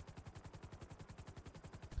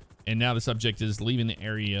 And now the subject is leaving the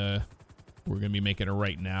area. We're going to be making a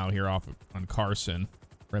right now here off on Carson,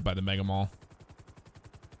 right by the Mega Mall.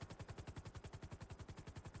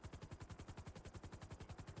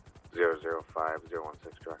 Zero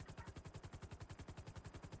 016 direct.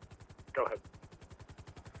 Go ahead.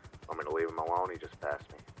 I'm gonna leave him alone. He just passed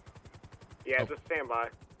me. Yeah, just stand by.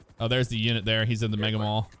 Oh, there's the unit there. He's in the Mega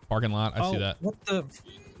Mall parking lot. I see that. What the?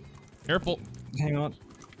 Careful. Hang on.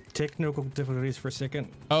 Technical difficulties for a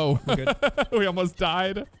second. Oh, good. We almost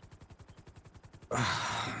died.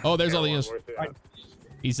 Oh, there's all the units.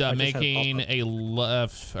 He's making a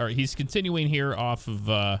left, or he's continuing here off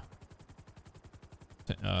of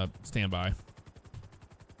standby.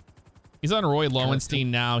 He's on Roy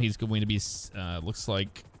Lowenstein now. He's going to be, looks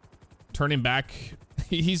like, turning back.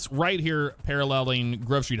 He's right here paralleling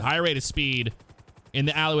Grove Street. High rate of speed in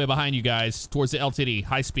the alleyway behind you guys towards the LTD.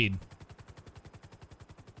 High speed.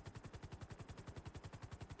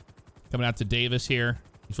 Coming out to Davis here.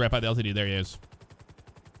 He's right by the LTD. There he is.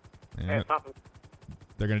 Hey, stop him.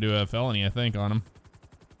 They're going to do a felony, I think, on him.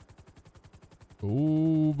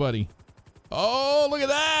 Ooh, buddy. Oh, look at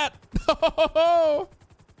that.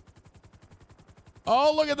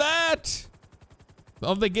 Oh, look at that.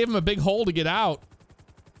 Oh, they gave him a big hole to get out.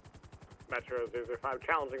 Metro 005,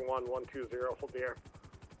 challenging 1120, hold the air.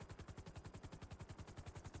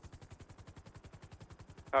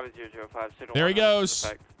 Copy 005, signal There he 1, goes.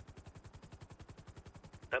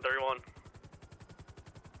 1031.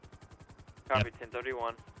 Copy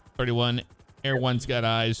 1031. 31. Air 1's got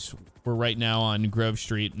eyes. We're right now on Grove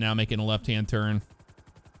Street, now making a left-hand turn.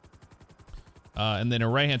 And then a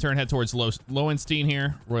right-hand turn, head towards Lowenstein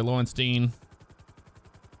here. Roy Lowenstein.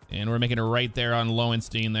 And we're making a right there on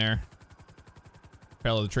Lowenstein there.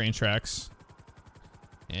 Parallel to the train tracks.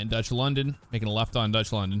 And Dutch London, making a left on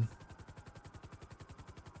Dutch London.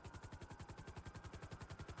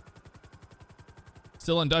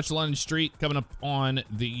 Still on Dutch London Street, coming up on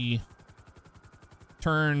the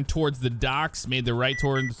turn towards the docks. Made the right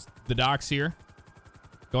towards the docks here.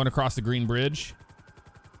 Going across the Green Bridge.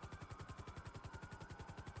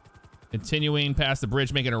 Continuing past the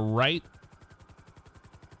bridge, making a right.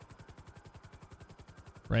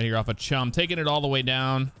 Right here off of Chum. Taking it all the way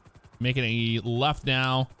down. Making a left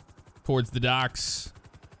now towards the docks.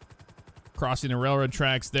 Crossing the railroad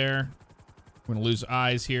tracks there. We're going to lose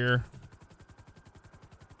eyes here.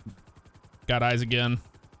 Got eyes again.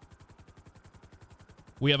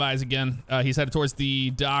 We have eyes again. He's headed towards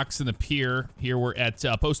the docks and the pier. Here we're at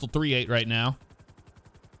Postal 38 right now.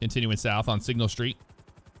 Continuing south on Signal Street.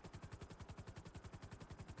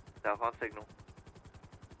 South on Signal.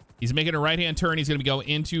 He's making a right-hand turn. He's going to go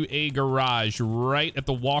into a garage. Right at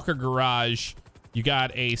the Walker garage, you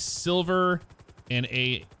got a silver and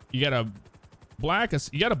you got a black,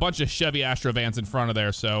 you got a bunch of Chevy Astro vans in front of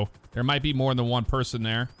there, so there might be more than one person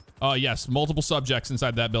there. Oh, yes, multiple subjects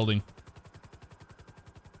inside that building.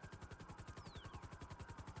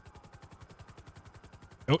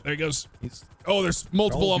 Oh, there he goes. There's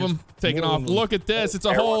multiple of them taking off. Look at this. It's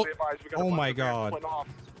a whole... Oh, my God.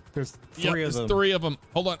 There's three of them. There's 3 of them.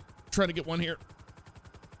 Hold on. Trying to get one here.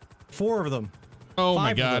 4 of them. Oh, 5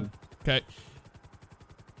 my God. Okay.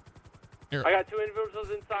 I got 2 individuals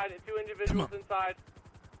inside and 2 individuals inside.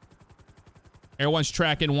 Everyone's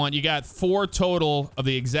tracking 1. You got 4 total of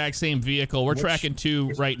the exact same vehicle. We're tracking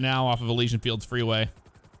 2 right now off of Elysian Fields Freeway.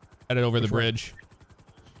 Headed over the bridge.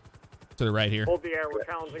 To the right here. Hold the air, we're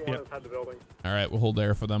challenging one inside the building. All right, we'll hold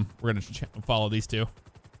there for them. We're going to follow these 2.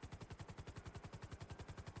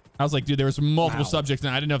 I was like, dude, there was multiple subjects,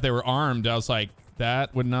 and I didn't know if they were armed. I was like,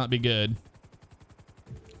 that would not be good.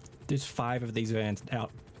 There's 5 of these vans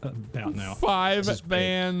out about now. 5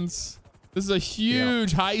 vans. This is a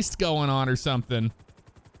huge heist going on or something.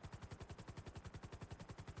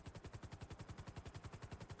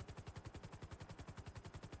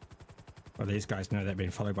 Well, these guys know they're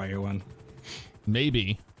being followed by everyone.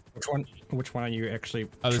 Maybe. Which one are you actually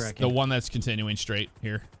tracking? The one that's continuing straight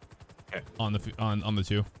here. Okay. On the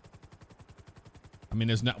 2. I mean,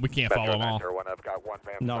 we can't follow them all. I've got 1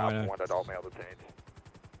 van No, one adult male detained.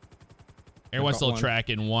 Everyone's still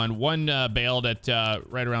tracking 1. 1 bailed at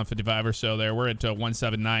right around 55 or so there. We're at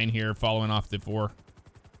 179 here, following off the 4.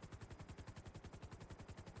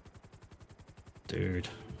 Dude.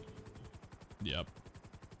 Yep.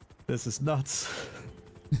 This is nuts.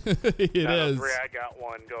 It is. 3, I got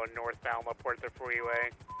one going northbound, La Puerta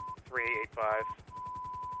Freeway, 385.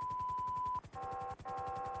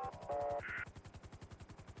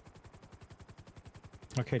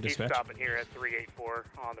 Okay, dispatch. Keep stopping here at 384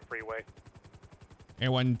 on the freeway.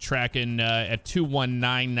 Everyone tracking at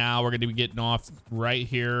 219 now. We're going to be getting off right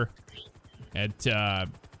here at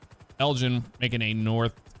Elgin, making a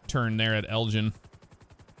north turn there at Elgin.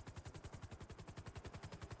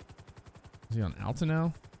 Is he on Alta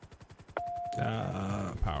now?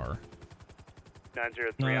 Power.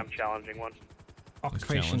 903, No. I'm challenging one. It's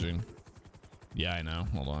challenging. Yeah, I know.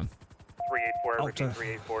 Hold on. 384, everything Alta.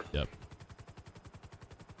 384. Yep.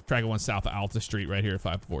 Tracking one south of Alta Street right here at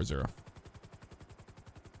 540.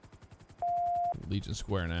 Legion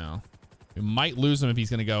Square now. We might lose him if he's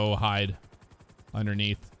going to go hide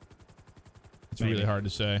underneath. It's really hard to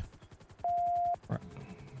say. Right.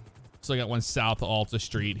 So I got one south of Alta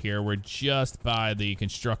Street here. We're just by the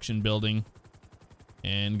construction building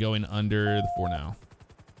and going under the 4 now.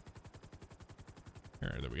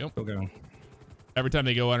 Here, there we go. Still going. Every time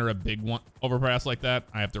they go under a big one overpass like that,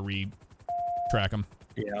 I have to re-track them.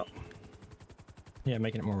 Yeah. Yeah,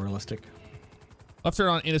 making it more realistic. Left turn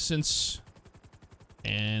on Innocence.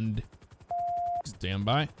 And stand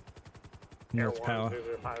by. North Power.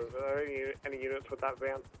 01005. Any units with that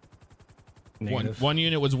van? One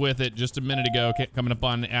unit was with it just a minute ago, coming up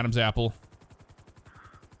on Adam's Apple.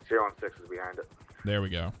 016 is behind it. There we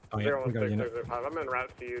go. Oh, yeah, we got a unit. 01605. I'm en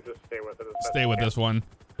route to you. Just stay with it. Stay with this one.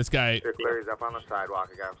 This guy. You're clear. He's up on the sidewalk.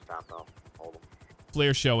 I got him stopped though. Hold him.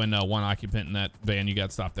 Flair showing one occupant in that van. You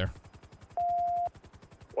got stopped there.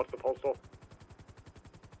 What's the postal?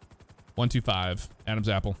 125. Adam's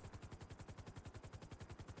Apple.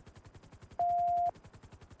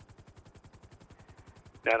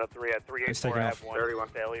 Down at 3 at 384, I have one 31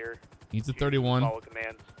 failure. He's a 31. Follow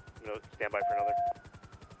commands. No, stand by for another.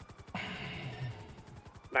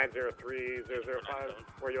 903-005.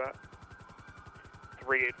 Where you at?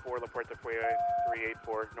 384, La Puerta Freeway,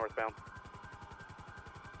 384, northbound.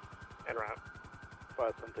 En route.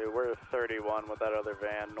 572, we're 31 with that other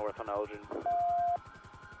van north on Elgin.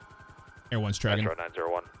 Everyone's tracking. Metro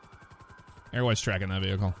 901. Everyone's tracking that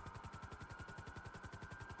vehicle.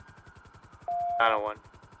 901.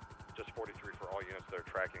 Just 43 for all units that are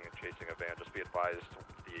tracking and chasing a van. Just be advised,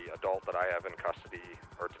 the adult that I have in custody,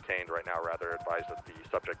 or detained right now rather, advised that the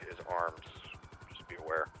subject is armed. Just be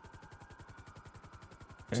aware.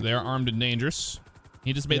 So they're armed and dangerous.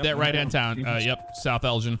 He just made that right-hand town. Yep, South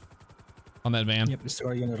Elgin on that van. Yep, still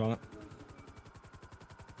got a unit on it.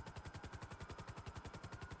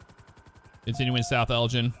 Continuing South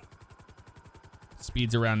Elgin.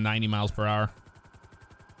 Speeds around 90 miles per hour.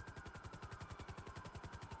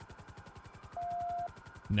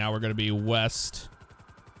 Now we're going to be west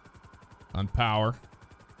on Power.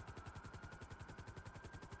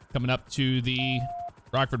 Coming up to the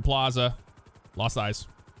Rockford Plaza. Lost eyes.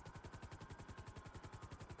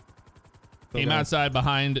 Came outside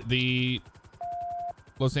behind the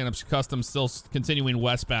Los Angeles Customs, still continuing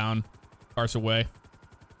westbound. Carson Way.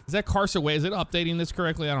 Is that Carson Way? Is it updating this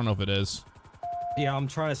correctly? I don't know if it is. Yeah, I'm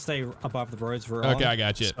trying to stay above the roads we're on. Okay, I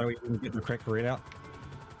got you. So we can get the correct readout.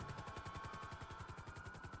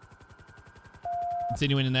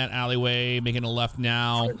 Continuing in that alleyway, making a left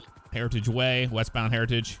now. Heritage Way, westbound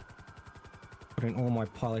Heritage. Putting all my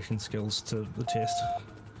piloting skills to the test.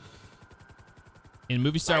 In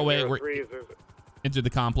Movie Star Way, we're into the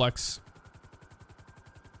complex.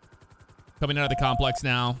 Coming out of the complex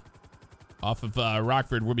now. Off of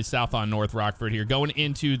Rockford, we'll be south on North Rockford here. Going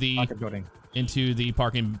into the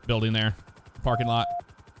parking building there. Parking lot.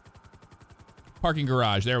 Parking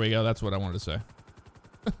garage. There we go. That's what I wanted to say.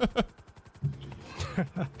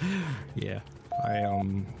 Yeah.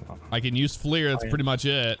 I can use FLIR. That's pretty much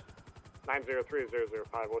it.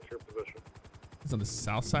 903-005. What's your position? It's on the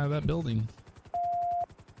south side of that building.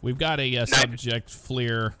 We've got a subject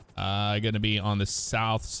FLIR going to be on the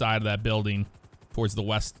south side of that building, towards the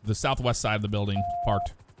west, the southwest side of the building,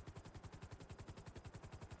 parked.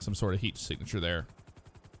 Some sort of heat signature there.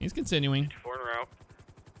 He's continuing. 4 en route.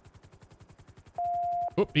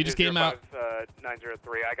 Oh, he just came out.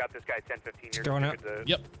 903. I got this guy 1015 here. Going out.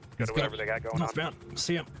 Yep. Go to whatever they got going on.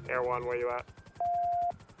 See him. Air 1, where you at?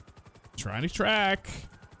 Trying to track.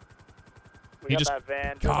 We got that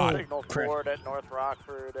van just signal forward at North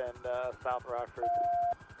Rockford and South Rockford.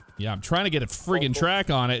 Yeah, I'm trying to get a friggin'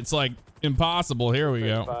 track on it. It's like impossible. Here we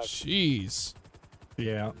go. 35. Jeez.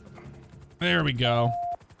 Yeah. There we go.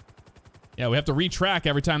 Yeah, we have to retrack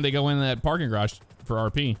every time they go in that parking garage for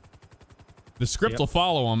RP. The script will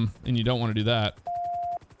follow them, and you don't want to do that.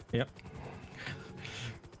 Yep.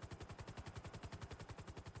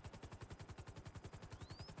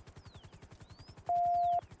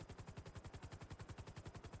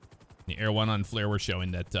 Air 1 on Flare were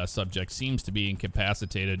showing that subject seems to be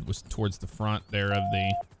incapacitated. Was towards the front there of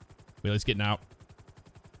the wheelies getting out.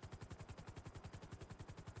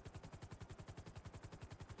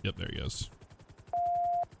 Yep, there he goes.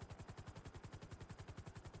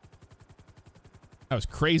 That was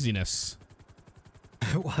craziness.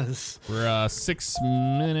 It was. We're 6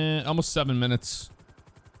 minutes, almost 7 minutes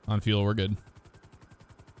on fuel. We're good.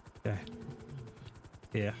 Yeah.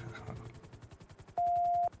 Yeah.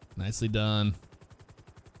 Nicely done.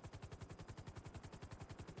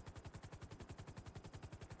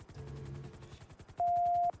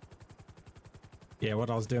 Yeah,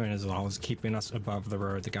 what I was doing is I was keeping us above the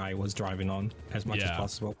road the guy was driving on as much as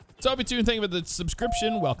possible. So, Vito, thank you for the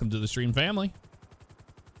subscription. Welcome to the stream family.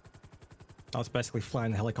 I was basically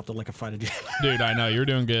flying the helicopter like a fighter jet. Dude, I know. You're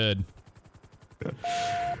doing good. There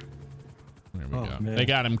we go. Man. They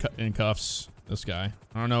got him in cuffs, this guy.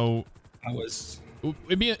 I don't know.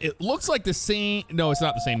 It looks like the same. No, it's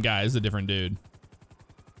not the same guy. It's a different dude.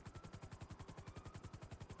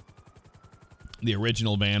 The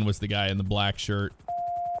original van was the guy in the black shirt.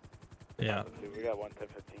 Yeah. We got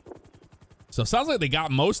 110-15. So it sounds like they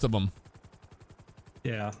got most of them.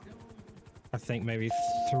 Yeah. I think maybe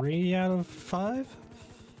 3 out of 5.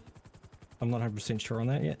 I'm not 100% sure on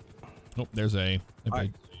that yet. Oh, there's a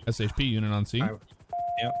SHP unit on scene.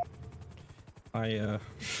 Yep. I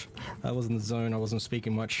was in the zone. I wasn't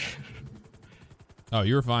speaking much. Oh,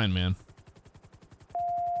 you were fine, man.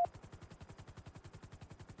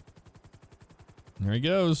 There he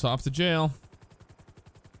goes, off to jail.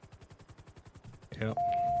 Yep.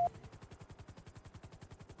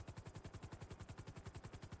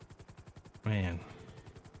 Man.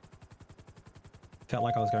 Felt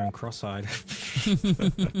like I was going cross-eyed.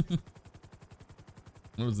 It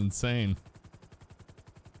was insane.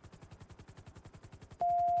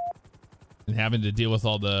 And having to deal with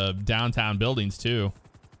all the downtown buildings too.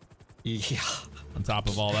 Yeah. On top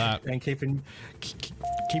of all that. And keep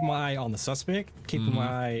my eye on the suspect, keeping my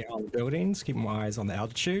eye on the buildings, keeping my eyes on the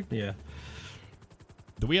altitude. Yeah.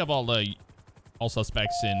 Do we have all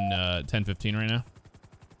suspects in 1015 right now?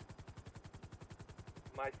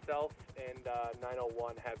 Myself and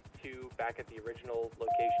 901 have 2 back at the original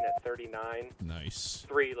location at 39. Nice.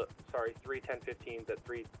 3 1015s at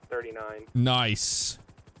 339. Nice.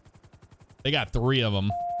 They got 3 of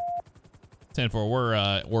them. 10-4.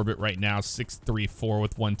 We're orbit right now, 634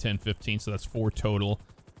 with 110-15, so that's 4 total.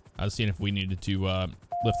 I was seeing if we needed to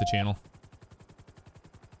lift the channel.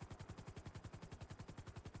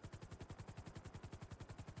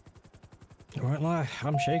 I won't lie,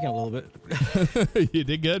 I'm shaking a little bit. You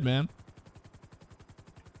did good, man.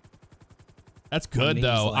 That's good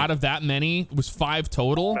though. Like, out of that many, it was 5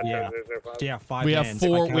 total. Yeah, 5. We have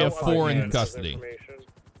 4. We have 4 in custody.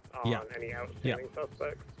 On any outstanding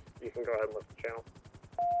suspects, you can go ahead and lift the channel.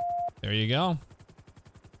 There you go.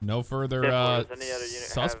 No further does any other unit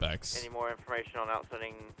suspects. Have any more information on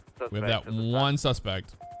outstanding suspects? We have that one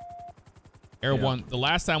suspect. Air 1. The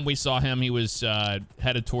last time we saw him, he was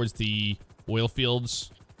headed towards the oil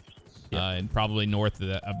fields, and probably north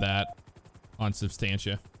of that on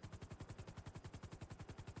Substantia.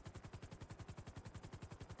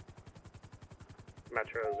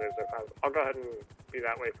 Metro 005. I'll go ahead and be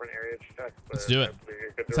that way for an area check. Let's do it.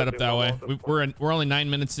 Set up that way. We're only 9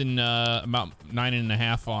 minutes in, about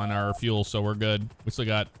 9.5 on our fuel, so we're good. We still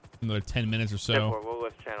got another 10 minutes or so. We'll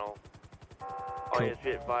lift channel. All units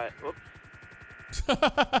be advised. Whoops.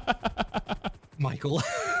 Michael.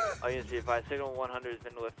 All units be advised. Signal 100 has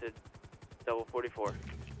been lifted. Double 44.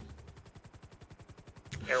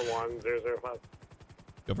 Air 1 005.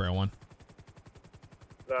 Go for Air 1.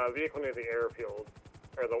 The vehicle near the airfield,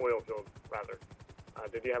 or the oil field, rather.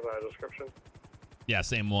 Did you have a description? Yeah,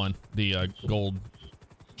 same one. The gold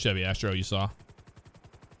Chevy Astro you saw.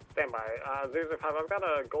 Stand by. 005, I've got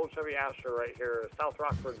a gold Chevy Astro right here, South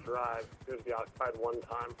Rockford Drive. Appears to be occupied 1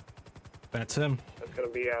 time. That's him. It's going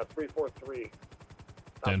to be 343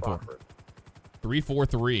 South 10-4. Rockford.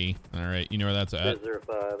 343. All right, you know where that's at.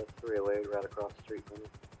 005, it's 308 right across the street from you.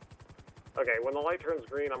 Okay, when the light turns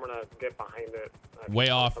green, I'm going to get behind it. Way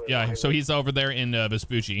off. Yeah, so he's over there in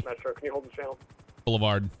Vespucci Metro, can you hold the channel?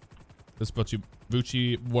 Boulevard. Vespucci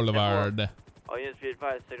Boulevard. All units be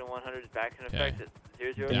advised. Signal 100 is back in effect at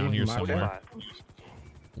 00. Down here somewhere.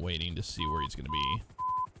 Waiting to see where he's going to be.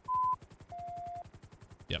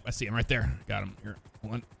 Yep, I see him right there. Got him. Here,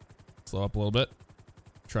 one. Slow up a little bit.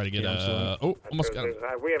 Try to get oh, almost got him.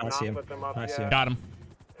 We have not put them up yet. Got him.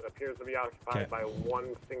 It appears to be occupied by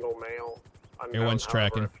 1 single male. Everyone's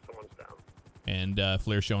tracking. If someone's down. And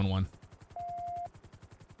Flair showing 1.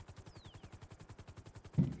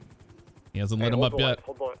 hasn't lit him up yet.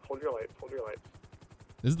 Hold your lights. Hold your lights.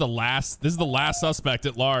 This is the last suspect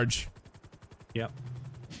at large. Yep.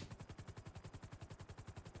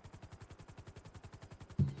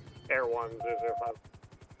 Air 1005.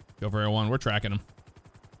 Go for Air 1. We're tracking him.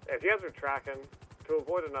 If you guys are tracking, to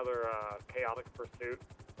avoid another chaotic pursuit,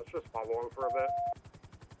 let's just follow him for a bit.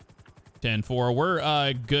 10-4.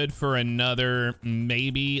 We're good for another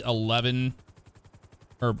maybe 11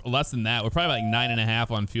 or less than that. We're probably like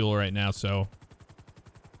 9.5 on fuel right now. So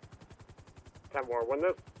 10 more. When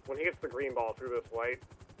he gets the green ball through this light,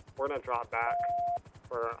 we're gonna drop back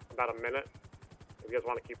for about a minute. If you guys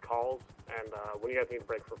want to keep calls, and when you guys need a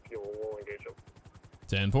break for fuel, we'll engage him.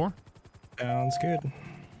 10-4. Sounds good.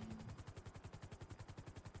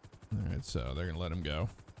 All right, so they're gonna let him go.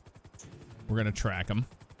 We're gonna track him.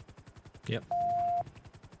 Yep.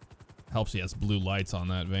 Helps he has blue lights on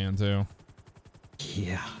that van too.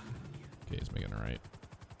 Yeah. Okay, he's making a right.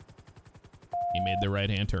 He made the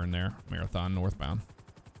right-hand turn there. Marathon northbound.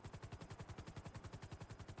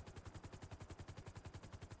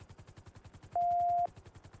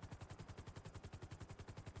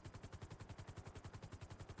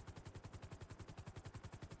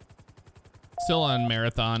 Still on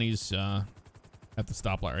Marathon. He's at the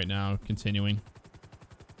stoplight right now, continuing.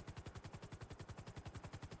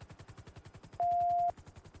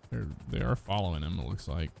 They are following him, it looks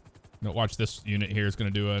like. No, watch, this unit here is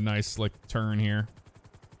going to do a nice like turn here.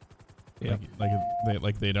 Yeah.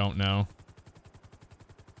 Like they don't know.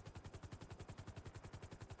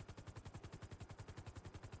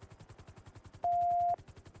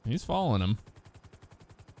 He's following him.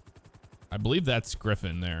 I believe that's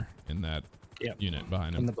Griffin there in that unit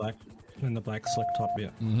behind him. In the black slick top, yeah.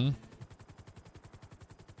 Mm-hmm.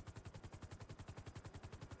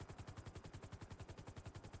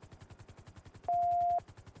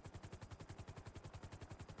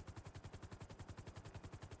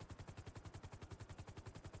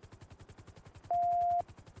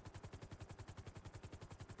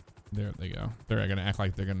 There they go. They're gonna act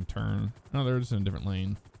like they're gonna turn. No, they're just in a different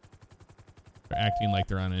lane. They're acting like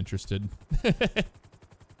they're uninterested.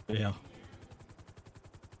 Yeah.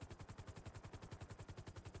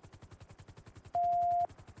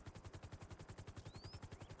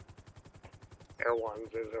 Air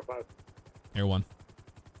 1005. Air 1.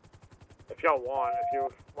 If y'all want, if you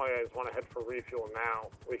guys want to head for refuel now,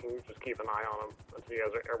 we can just keep an eye on them until you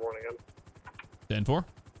guys are airborne again. 10-4.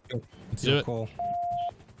 Let's do it. Cool.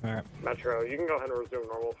 All right. Metro, you can go ahead and resume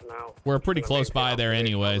normal for now. We're pretty close by there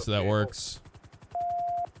anyway, so that works.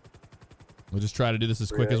 We'll just try to do this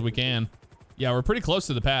as quick as we can. Yeah, we're pretty close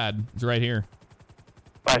to the pad. It's right here.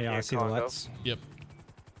 Yeah, I see the lights. Yep.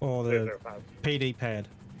 Oh, the PD pad.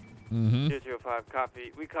 Mm-hmm. 205,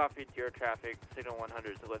 copy. We copied your traffic. Signal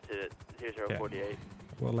 100 is listed at 0048.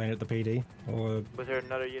 We'll land at the PD. Or Was there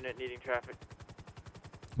another unit needing traffic?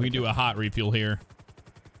 We can do a hot refuel here.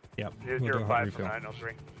 Yep. 005 for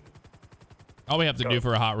 903. All we have to do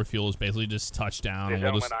for a hot refuel is basically just touch down, and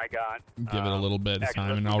we'll just give it a little bit of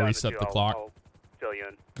time, and I'll reset the clock. I'll fill you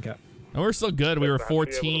in. Okay. And we're still good. We were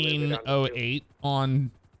 1408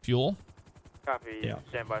 on fuel. Copy. Yeah.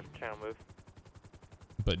 Stand by for channel move.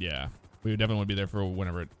 But yeah, we would definitely be there for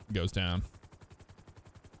whenever it goes down.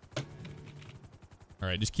 All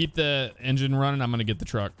right, just keep the engine running. I'm gonna get the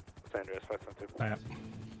truck. San Andreas 572.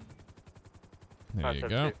 There you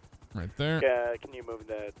go. Right there. Yeah, can you move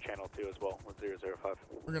the channel 2 as well with 005?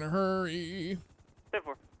 We're gonna hurry.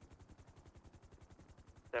 10-4.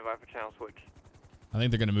 Stand by for channel switch. I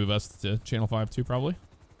think they're gonna move us to channel 5 too, probably.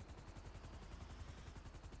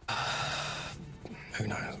 Who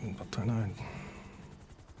knows? I don't know.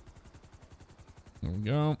 There we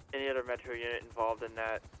go. Any other Metro unit involved in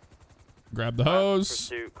that? Grab the hose.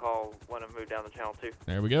 Pursuit call. Want to move down the channel 2.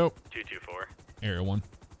 There we go. 224. Area 1.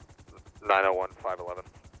 901 511.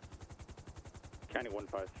 County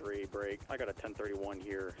 153 break. I got a 1031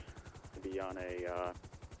 here to be on a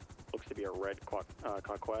looks to be a red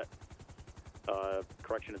Coquette.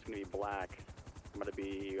 Correction, it's going to be black. I'm going to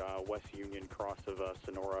be West Union cross of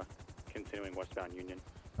Sonora, continuing westbound Union.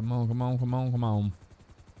 Come on, come on, come on, come on.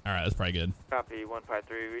 All right, that's probably good. Copy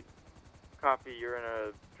 153. Copy. You're in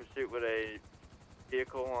a pursuit with a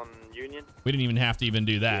vehicle on Union. We didn't even have to even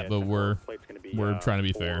do that, but we're trying to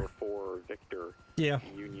be fair. 4 Victor. Yeah.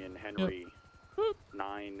 Union Henry.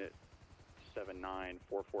 979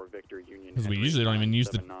 44 Victor Union. Because we usually don't even use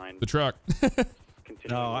the truck.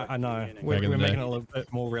 No, I know. We're making it a little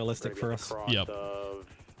bit more realistic for us. Yep.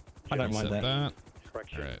 I don't mind that.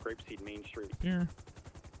 Correction. Right. Grapeseed Main Street. Here.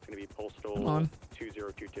 It's going to be postal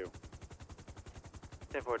 2022.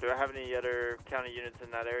 10-4. Do I have any other county units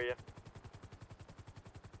in that area?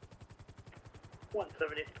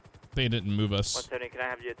 170. They didn't move us. 170, can I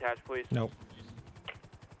have you attached, please? Nope.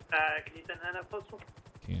 Can you send that up, Postal?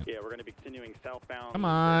 Can't. Yeah, we're going to be continuing southbound. Come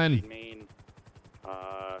on. Main.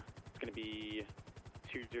 It's going to be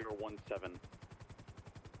 2017.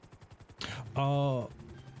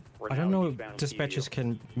 I don't know if dispatchers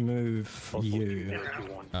can move you.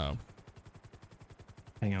 Oh.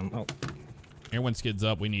 Hang on. Oh. Everyone skids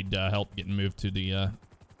up. We need help getting moved to the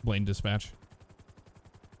Blaine dispatch.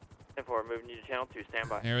 10-4, moving you to channel 2, stand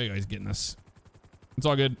by. There we go. He's getting us. It's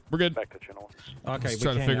all good. We're good. Back to channel 1. Okay, let's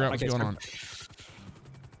try to figure out what's going on.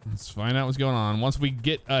 Let's find out what's going on. Once we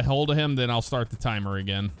get a hold of him, then I'll start the timer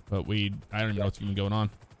again. But I don't even know what's even going on.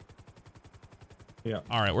 Yeah.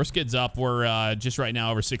 All right, we're skids up. We're just right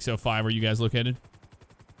now over 605. Where are you guys located?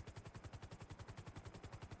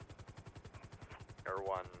 Air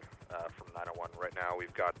 1 from 901. Right now,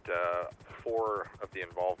 we've got 4 of the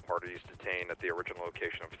involved parties detained at the original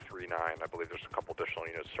location of 39. I believe there's a couple additional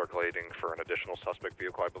units circulating for an additional suspect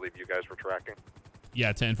vehicle I believe you guys were tracking.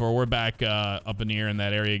 Yeah, 10-4. We're back up in the air in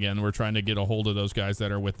that area again. We're trying to get a hold of those guys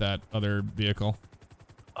that are with that other vehicle.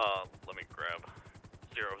 Let me grab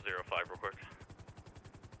 005 real quick.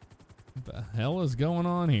 What the hell is going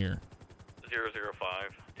on here? 005,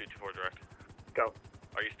 224 direct. Go.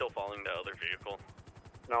 Are you still following the other vehicle?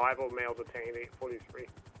 No, I have a male detained, 843.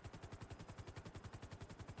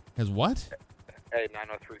 Has what? Hey,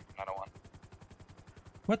 903, 901.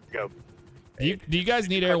 What? Go. Do you guys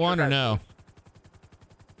need Air 1 or no?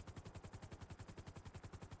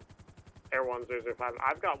 Air 1005.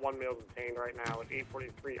 I've got 1 male detained right now at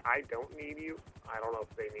 843. I don't need you. I don't know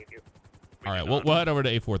if they need you. All right, we'll head over to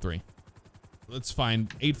 843. Let's find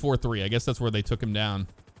 843. I guess that's where they took him down.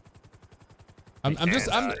 I'm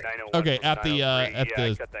okay. At the I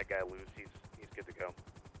got that guy loose. He's good to go.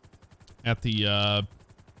 At the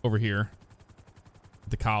over here,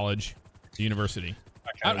 the college, the university.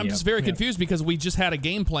 Okay, I'm just very confused because we just had a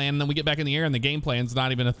game plan, and then we get back in the air, and the game plan's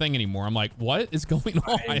not even a thing anymore. I'm like, what is going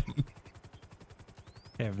on?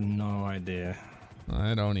 I have no idea.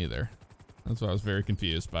 I don't either. That's why I was very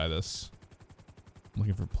confused by this. I'm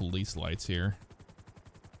looking for police lights here.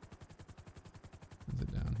 Is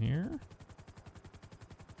it down here?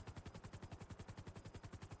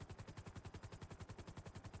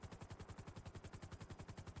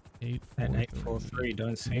 At 843,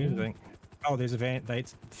 don't see anything. Oh, there's a van.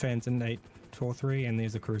 Fans in 843, and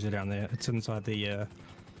there's a cruiser down there. It's inside the.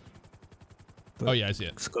 Oh yeah, I see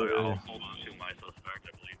it. I'll hold on to my suspect.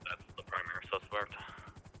 I believe that's the primary suspect.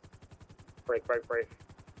 Break.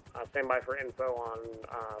 Stand by for info on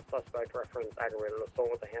suspect reference aggravated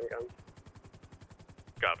assault with a handgun.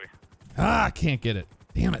 Copy. Ah, I can't get it.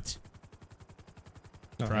 Damn it.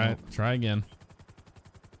 Try again.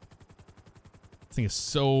 This thing is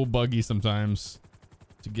so buggy sometimes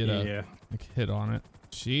to get a hit on it.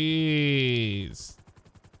 Jeez.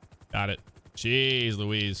 Got it. Jeez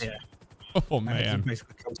Louise. Yeah. Oh man. It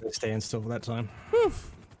basically comes to a standstill that time. Whew.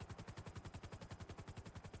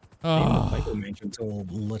 Oh. The mansion's all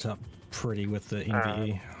lit up pretty with the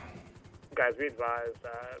NVE. Guys, be advised,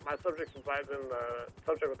 my subject's advising the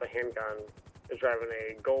subject with the handgun is driving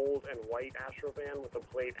a gold and white Astro van with a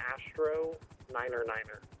plate Astro 9er.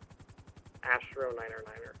 Astro 9er.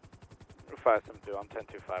 572, I'm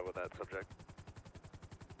 1025 with that subject.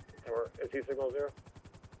 Is he signal 0?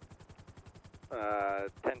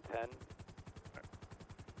 1010.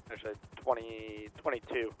 Actually,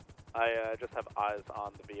 2022. I just have eyes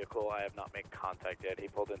on the vehicle. I have not made contact yet. He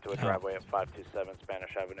pulled into a driveway at 527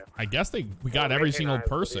 Spanish Avenue. I guess we got every single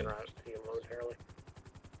person.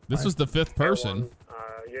 This was the 5th person.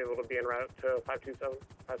 You able to be en route to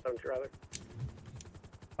 572 rather?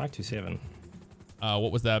 527.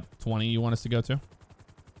 What was that 20 you want us to go to?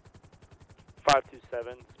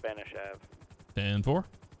 527 Spanish Ave. 10-4.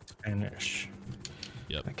 Spanish.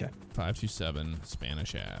 Yep. Okay. 527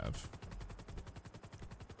 Spanish Ave.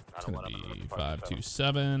 It's gonna be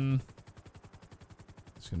 527.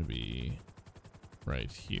 It's gonna be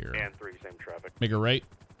right here. And 3, same traffic. Make a right.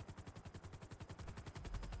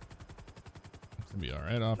 It's gonna be all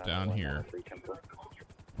right off down here.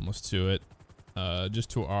 Almost to it.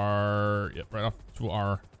 Just to our, right off to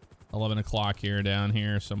our 11 o'clock here, down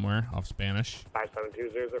here somewhere off Spanish.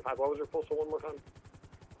 572-005. What was your postal one more time?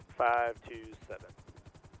 527.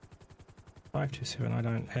 527. I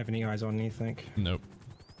don't have any eyes on anything. Nope.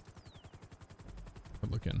 We're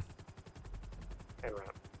looking. En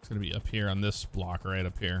route. It's gonna be up here on this block, right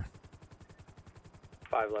up here.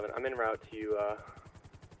 511. I'm en route to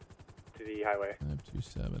the highway.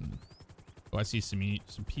 527. Oh, I see some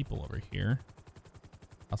people over here.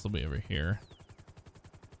 Possibly over here.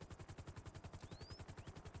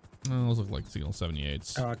 those look like signal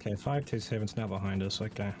 78s. Oh, okay, 527's now behind us.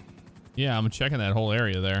 Okay. Yeah, I'm checking that whole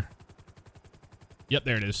area there. Yep,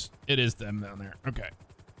 there it is. It is them down there. Okay.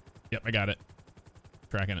 Yep, I got it.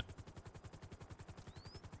 Tracking it.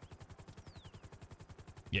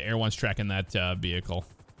 Yeah, Air One's tracking that vehicle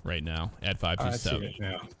right now at 527. I see it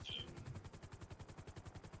now.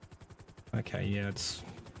 Okay, yeah,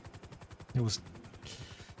 it was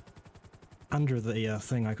under the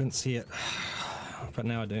thing. I couldn't see it, but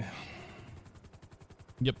now I do.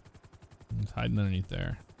 Yep. It's hiding underneath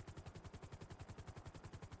there.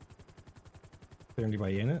 Is there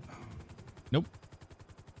anybody in it? Nope.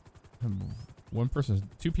 One person,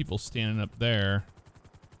 two people standing up there.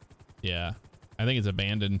 Yeah. I think it's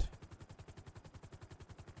abandoned.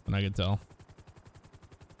 And I can tell.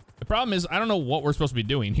 The problem is, I don't know what we're supposed to be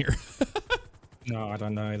doing here. No, I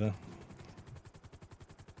don't know either.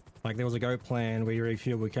 Like, there was a go plan. We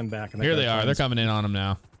refuel, we come back. And here they are. They're coming in on them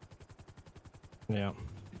now. Yeah.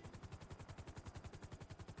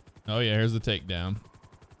 Oh, yeah. Here's the takedown.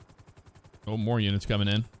 Oh, more units coming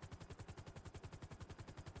in.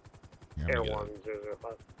 Air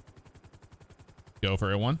 1005. Go for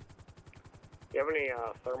Air 1. Do you have any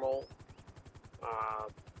thermal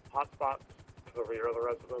hotspots to the rear of the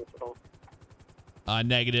residence at all?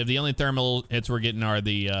 Negative. The only thermal hits we're getting are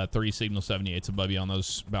the 3 signal 78s above you on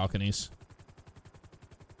those balconies.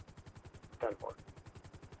 10-4.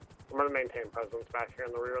 I'm going to maintain presence back here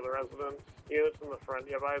in the rear of the residence. Units in the front,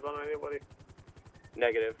 do you have eyes on anybody?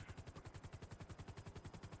 Negative.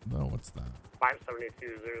 Oh, what's that?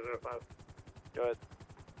 572-005. Go ahead.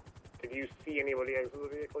 Did you see anybody exit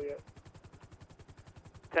the vehicle yet?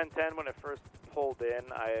 1010, when it first pulled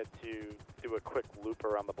in, I had to do a quick loop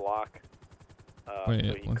around the block. Wait,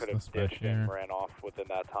 so he could have ditched and ran off within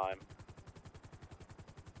that time.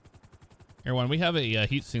 Air 1, we have a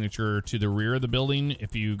heat signature to the rear of the building.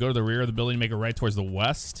 If you go to the rear of the building, make a right towards the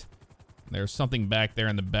west. There's something back there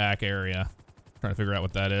in the back area. Trying to figure out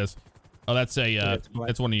what that is. Oh, that's a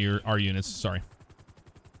that's one of our units. Sorry.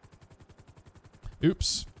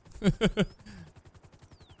 Oops.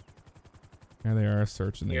 There they are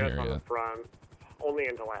searching the area. On the front, only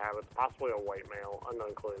until I have it's possibly a white male,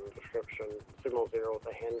 unknown clue in the description. Signal 0 with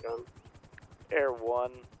a handgun. Air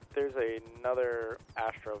 1, there's another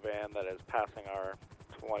Astro van that is passing our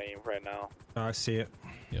 20 right now. Oh, I see it.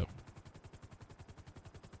 Yep.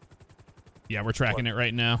 Yeah, we're tracking it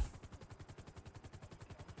right now.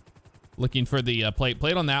 Looking for the plate.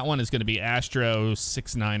 Plate on that one is going to be Astro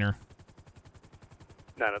 69er.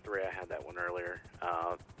 903, I had that one earlier.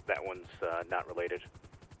 That one's not related.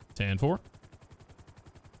 10-4.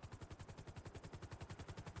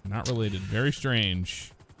 Not related. Very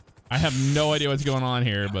strange. I have no idea what's going on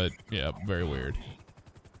here, but yeah, very weird.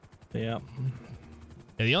 Yeah.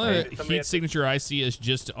 And the only heat signature I see is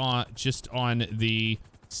just on the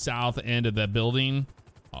south end of the building,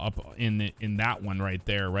 up in that one right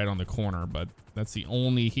there, right on the corner. But that's the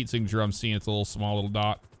only heat signature I'm seeing. It's a small little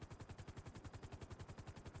dot.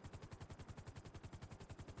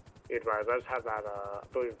 Advise, I just have that, I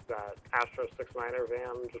believe that Astro 69er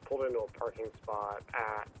van just pulled into a parking spot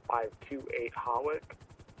at 528 Hawick,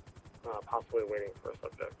 possibly waiting for a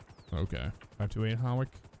subject. Okay. 528 Hawick?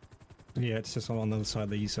 Yeah, it's just on the other side of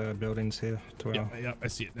these buildings here. Yeah, I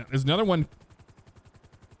see it now. There's another one.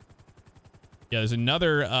 Yeah, there's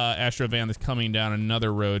another Astro van that's coming down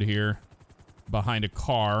another road here behind a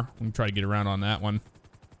car. We can try to get around on that one.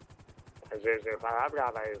 005, I've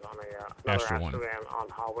got eyes on another Astro van on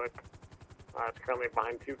Hawick. It's currently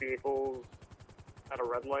behind two vehicles at a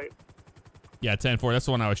red light. Yeah, 10-4. That's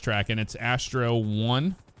the one I was tracking. It's Astro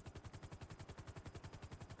 1.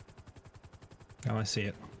 Oh, I see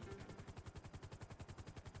it.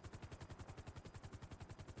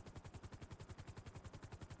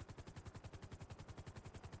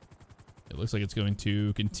 It looks like it's going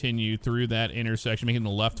to continue through that intersection, making the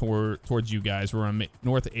left towards you guys. We're on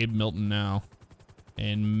North Abe Milton now.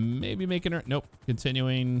 And maybe making her... Nope.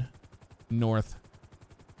 Continuing north.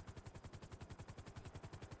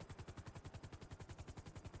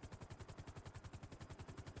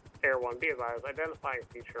 Air 1, be advised, identifying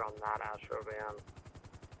feature on that Astro van.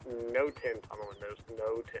 No tint on the windows.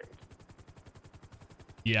 No tint.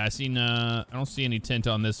 Yeah, I don't see any tint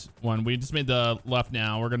on this one. We just made the left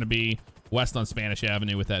now. We're going to be west on Spanish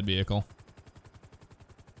Avenue with that vehicle.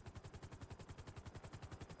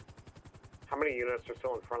 How many units are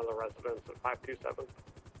still in front of the residence at 527?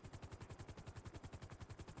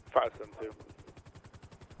 572.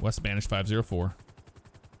 West Spanish 504.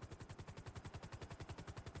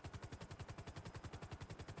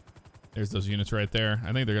 There's those units right there.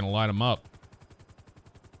 I think they're going to light them up.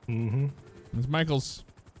 Mm-hmm. There's Michaels.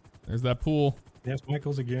 There's that pool. Yes,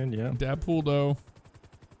 Michael's again. Yeah. That pool, though.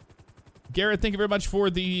 Garrett, thank you very much for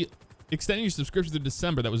the extending your subscription to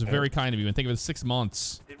December. That was very kind of you. And think of it as 6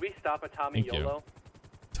 months. Did we stop at Tommy Thank you. YOLO?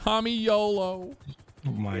 Tommy YOLO.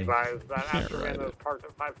 Oh my. Advise that after man that was parked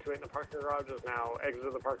at 528 in the parking garage is now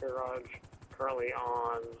exited the parking garage, currently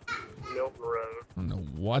on Milton Road. I don't know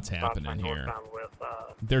what's happening here. Northbound with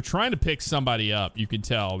They're trying to pick somebody up. You can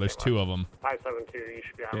tell. There's two of them. 572. You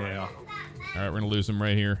should be on right on them. All right, we're going to lose him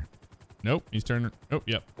right here. Nope, he's turning. Oh,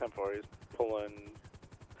 yep. 10-4, he's pulling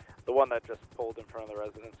the one that just pulled in front of the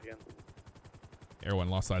residence again. Everyone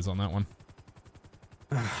lost eyes on that one.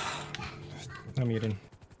 I'm muting.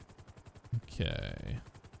 Okay.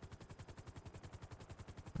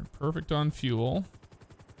 We're perfect on fuel.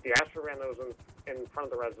 The Astro van that was in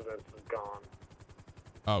front of the residence is gone.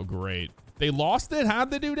 Oh, great. They lost it?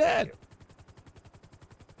 How'd they do that?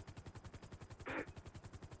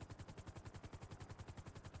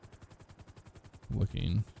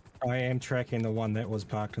 Looking. I am tracking the one that was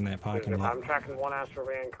parked in that parking lot. I'm tracking one Astro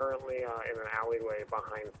van currently in an alleyway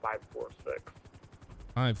behind 546.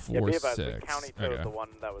 546. Yeah, the county towed Okay. the one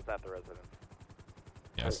that was at the residence.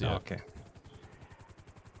 Yeah, I see it. Okay.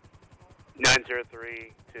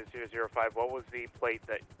 903-2005. What was the plate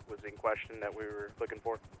that was in question that we were looking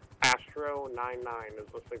for? Astro 99 is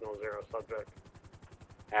the signal 0 subject.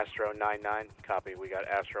 Astro 99. Copy. We got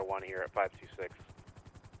Astro 1 here at 526.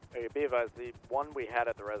 Okay, be advised, the one we had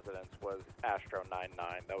at the residence was Astro 99.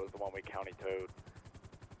 That was the one we county towed.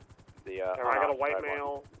 The I got a white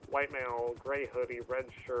male, gray hoodie,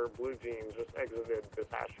 red shirt, blue jeans, just exited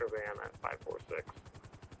this Astro van at 546.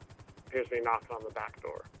 Appears to be knocking on the back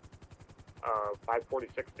door.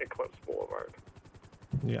 546 Eclipse Boulevard.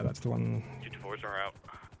 Yeah, that's the one. 224s are out.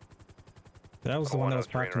 That was the one that was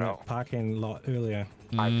parked in that parking lot earlier.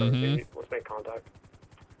 Let's make contact.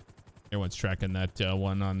 Everyone's tracking that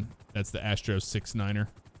one on. That's the Astro 69er.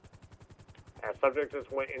 Subject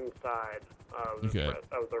just went inside of the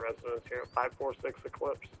residence here at 546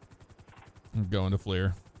 Eclipse. I'm going to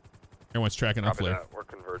FLIR. Everyone's tracking on Copy FLIR. that. We're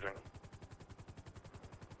converging.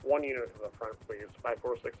 One unit to the front, please.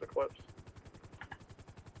 546 Eclipse.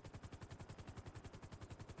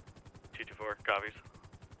 224, copies.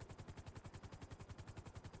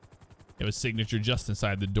 It was signature just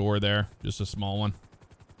inside the door there. Just a small one.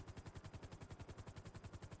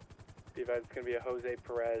 Be advised, it's going to be a Jose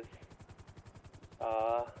Perez.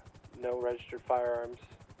 No registered firearms,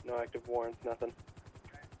 no active warrants, nothing.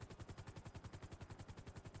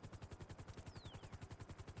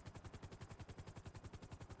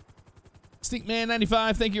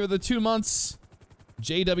 Sneakman95, thank you for the 2 months.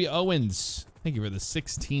 JW Owens, thank you for the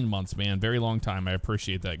 16 months, man. Very long time. I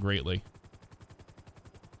appreciate that greatly.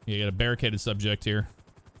 You got a barricaded subject here.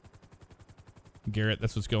 Garrett,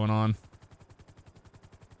 that's what's going on.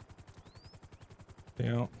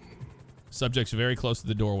 Yeah. Subject's very close to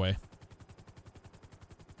the doorway.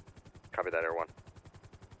 Copy that, everyone.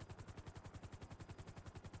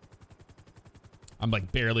 I'm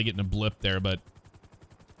like barely getting a blip there, but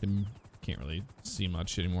can't really see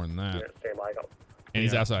much any more than that. Yeah, stay by, go. And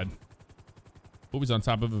he's outside. Oh, he's on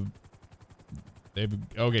top of a...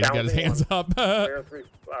 Okay, he's got his hands up.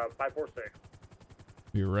 546.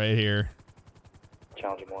 You're right here.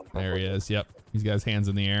 Challenge 1. There he is. Yep. He's got his hands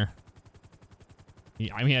in the air. He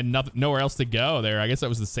had nowhere else to go there. I guess that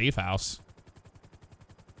was the safe house.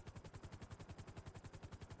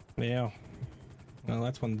 Yeah. Well,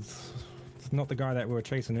 that's one's... It's not the guy that we were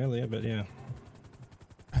chasing earlier, but yeah.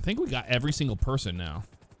 I think we got every single person now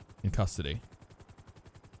in custody.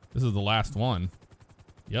 This is the last one.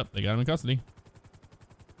 Yep, they got him in custody.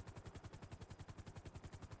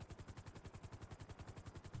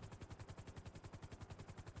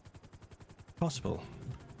 Possible.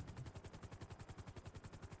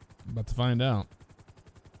 About to find out.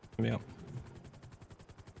 Yeah.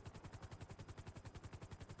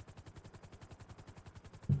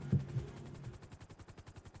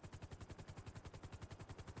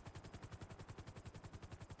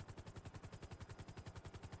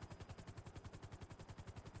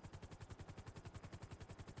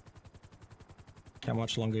 How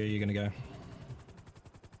much longer are you going to go?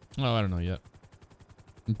 Oh, I don't know yet.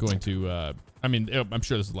 I'm going to, I mean, I'm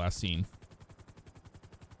sure this is the last scene.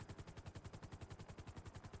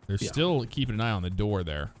 They're still keeping an eye on the door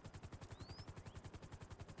there.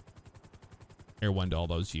 Air one to all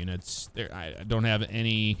those units. There, I don't have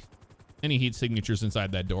any heat signatures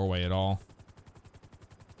inside that doorway at all.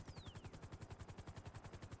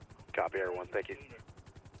 Copy, everyone. Thank you.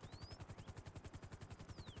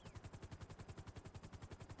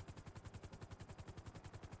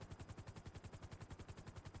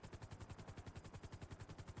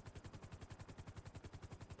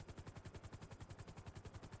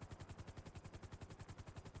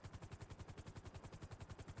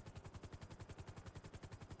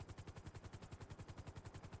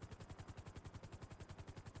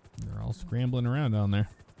 They're all scrambling around down there.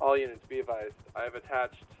 All units, be advised. I have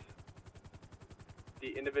attached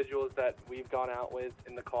the individuals that we've gone out with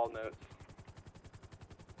in the call notes.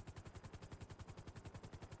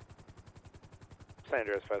 San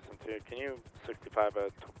Andreas 572, can you 65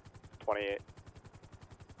 28?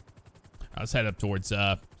 Let's head up towards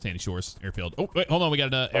Sandy Shores Airfield. Oh, wait, hold on. We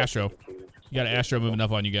got an Astro. You got an Astro moving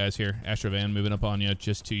up on you guys here. Astro van moving up on you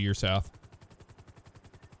just to your south.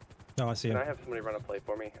 Oh, I see him. Can I have somebody run a plate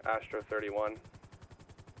for me? Astro 31.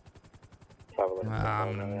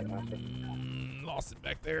 Lost it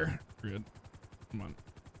back there. Good. Come on.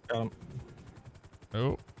 Got him.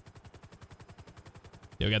 Oh.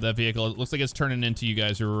 Yeah, we got that vehicle. It looks like it's turning into you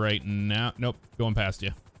guys right now. Nope. Going past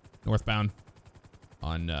you. Northbound.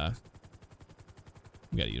 On,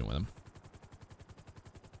 we got a unit with him.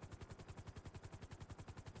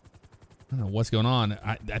 I don't know what's going on.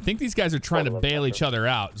 I think these guys are trying to bail each other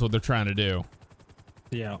out is what they're trying to do.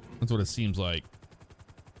 Yeah. That's what it seems like.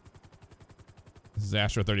 This is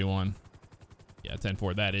Astro 31. Yeah,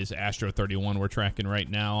 10-4. That is Astro 31 we're tracking right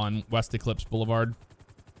now on West Eclipse Boulevard.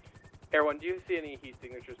 Air 1, do you see any heat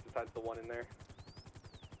signatures besides the one in there?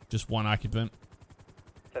 Just one occupant.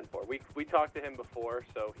 10-4. We talked to him before,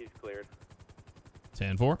 so he's cleared.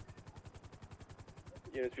 10-4.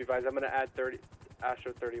 Units be advised, I'm going to add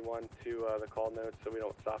Astro 31 to the call notes so we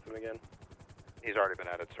don't stop him again. He's already been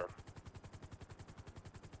added, sir.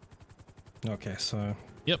 Okay, so...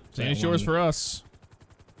 Yep, Sandy Shores for us.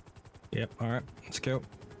 Yep, all right, let's go.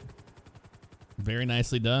 Very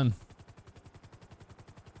nicely done.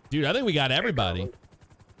 Dude, I think we got everybody.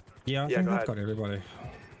 Yeah, I think we've got everybody.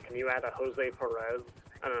 Can you add a Jose Perez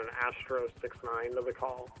and an Astro 69 to the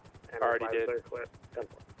call? And Already did.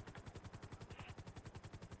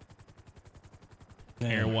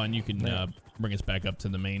 Air 1, you can bring us back up to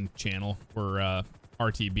the main channel. We're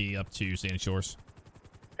RTB up to Sandy Shores.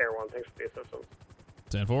 Air 1, thanks for the assistance.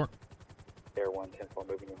 10-4. Air 1, 10-4,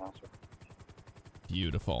 moving your mouse.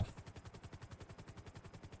 Beautiful.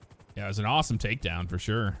 Yeah, it was an awesome takedown for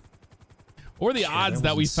sure. Or the odds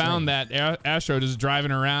that we found that Astro just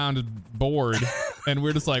driving around bored, and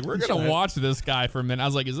we're just like, we're gonna watch this guy for a minute. I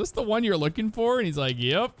was like, is this the one you're looking for? And he's like,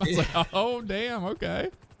 yep. I was like, oh damn, okay.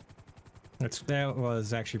 That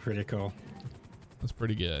was actually pretty cool. That's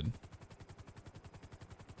pretty good.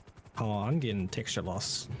 Oh, I'm getting texture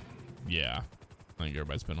loss. Yeah, I think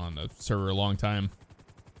everybody's been on the server a long time.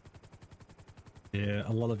 Yeah,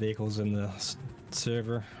 a lot of vehicles in the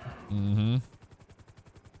server. Mm-hmm.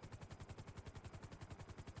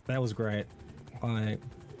 That was great. I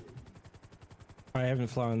haven't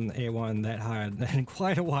flown Air 1 that hard in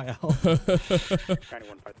quite a while.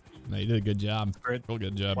 No, you did a good job. Real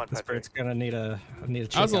good job. The Spirit's gonna need a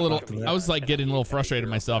check. I was like getting a little frustrated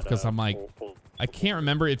myself because I'm like, I can't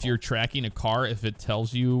remember if you're tracking a car if it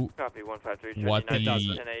tells you what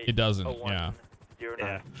it doesn't. Yeah.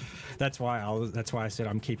 Yeah. That's why I said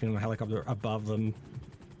I'm keeping the helicopter above them,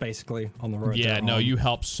 basically on the road. Yeah, no, you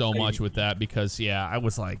help so much with that because yeah, I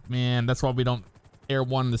was like, man, that's why we don't Air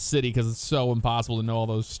 1 in the city because it's so impossible to know all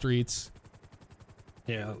those streets.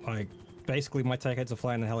 Yeah, like basically my ticket to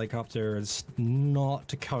flying the helicopter is not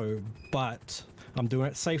to code, but I'm doing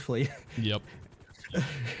it safely. Yep.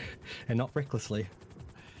 And not recklessly.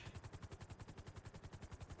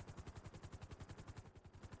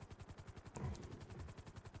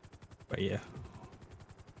 But yeah,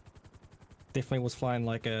 definitely was flying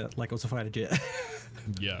like it was a fighter jet.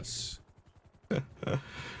 Yes.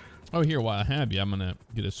 Oh, here, while I have you, I'm gonna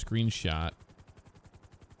get a screenshot.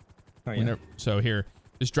 Oh, yeah. So here,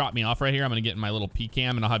 just drop me off right here. I'm gonna get in my little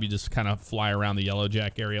PCam, and I'll have you just kind of fly around the Yellow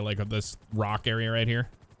Jack area, like this rock area right here.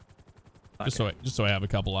 Okay. Just so I have a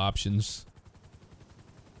couple options.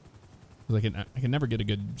 'Cause I can never get a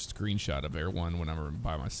good screenshot of Air 1 when I'm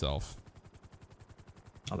by myself.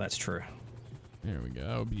 Oh, that's true. There we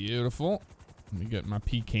go. Beautiful. Let me get my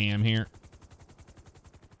PCam here.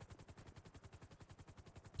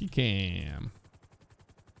 PCam.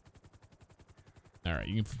 All right,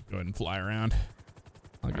 you can go ahead and fly around.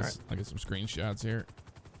 I'll get some screenshots here.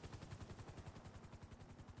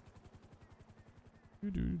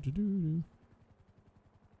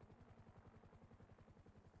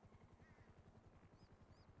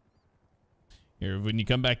 Here, when you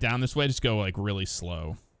come back down this way, just go like really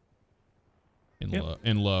slow.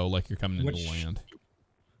 And low, like you're coming into land.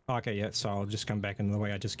 Okay, yeah, so I'll just come back in the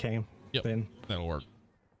way I just came. Yep, then. That'll work.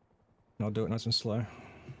 And I'll do it nice and slow.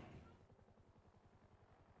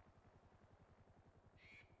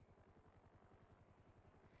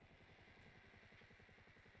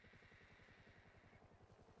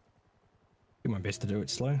 Do my best to do it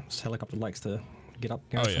slow. This helicopter likes to get up.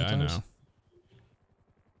 Oh yeah, sometimes. I know.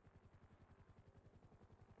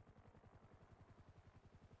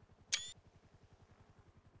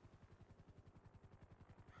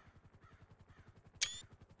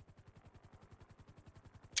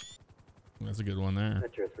 That's a good one there.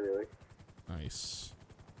 That's your 308. Nice.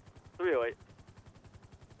 308.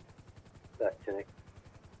 That 10-8.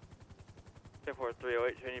 10-4,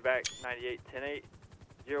 308, turn you back, 98, 10-8,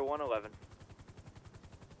 0111.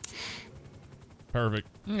 Perfect.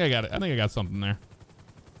 I think I got it. I think I got something there.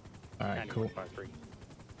 All right, cool. 153.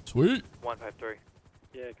 Sweet. 153.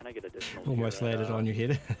 Yeah, can I get additional? Almost landed on your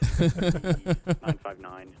head.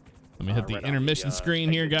 959. Let me hit the intermission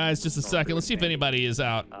screen here, guys. Just a second. Let's see if anybody is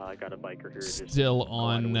out I got a biker here. still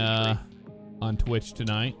on Twitch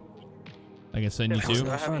tonight. I can send you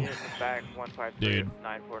to. Dude,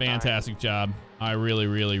 fantastic job. I really,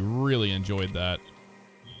 really, really enjoyed that.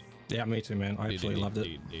 Yeah, me too, man. I absolutely loved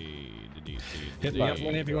it. Hit me up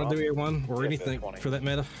whenever you want to do your one or anything for that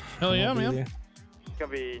matter. Hell yeah, man. It's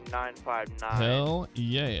gonna be 959. Hell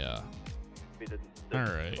yeah. Be the all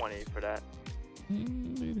right. 20 for that.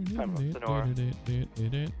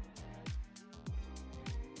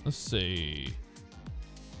 Let's see.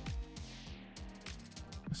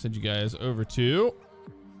 I send you guys over to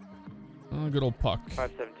good old Puck.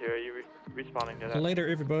 572. Are you responding to that? Later,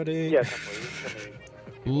 everybody. Yes.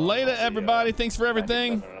 Later, everybody. Thanks for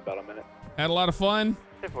everything. About a minute. Had a lot of fun.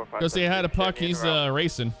 Go say hi to Puck. He's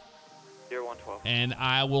racing. 0112. And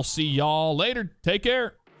I will see y'all later. Take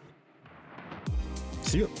care.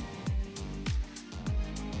 See you.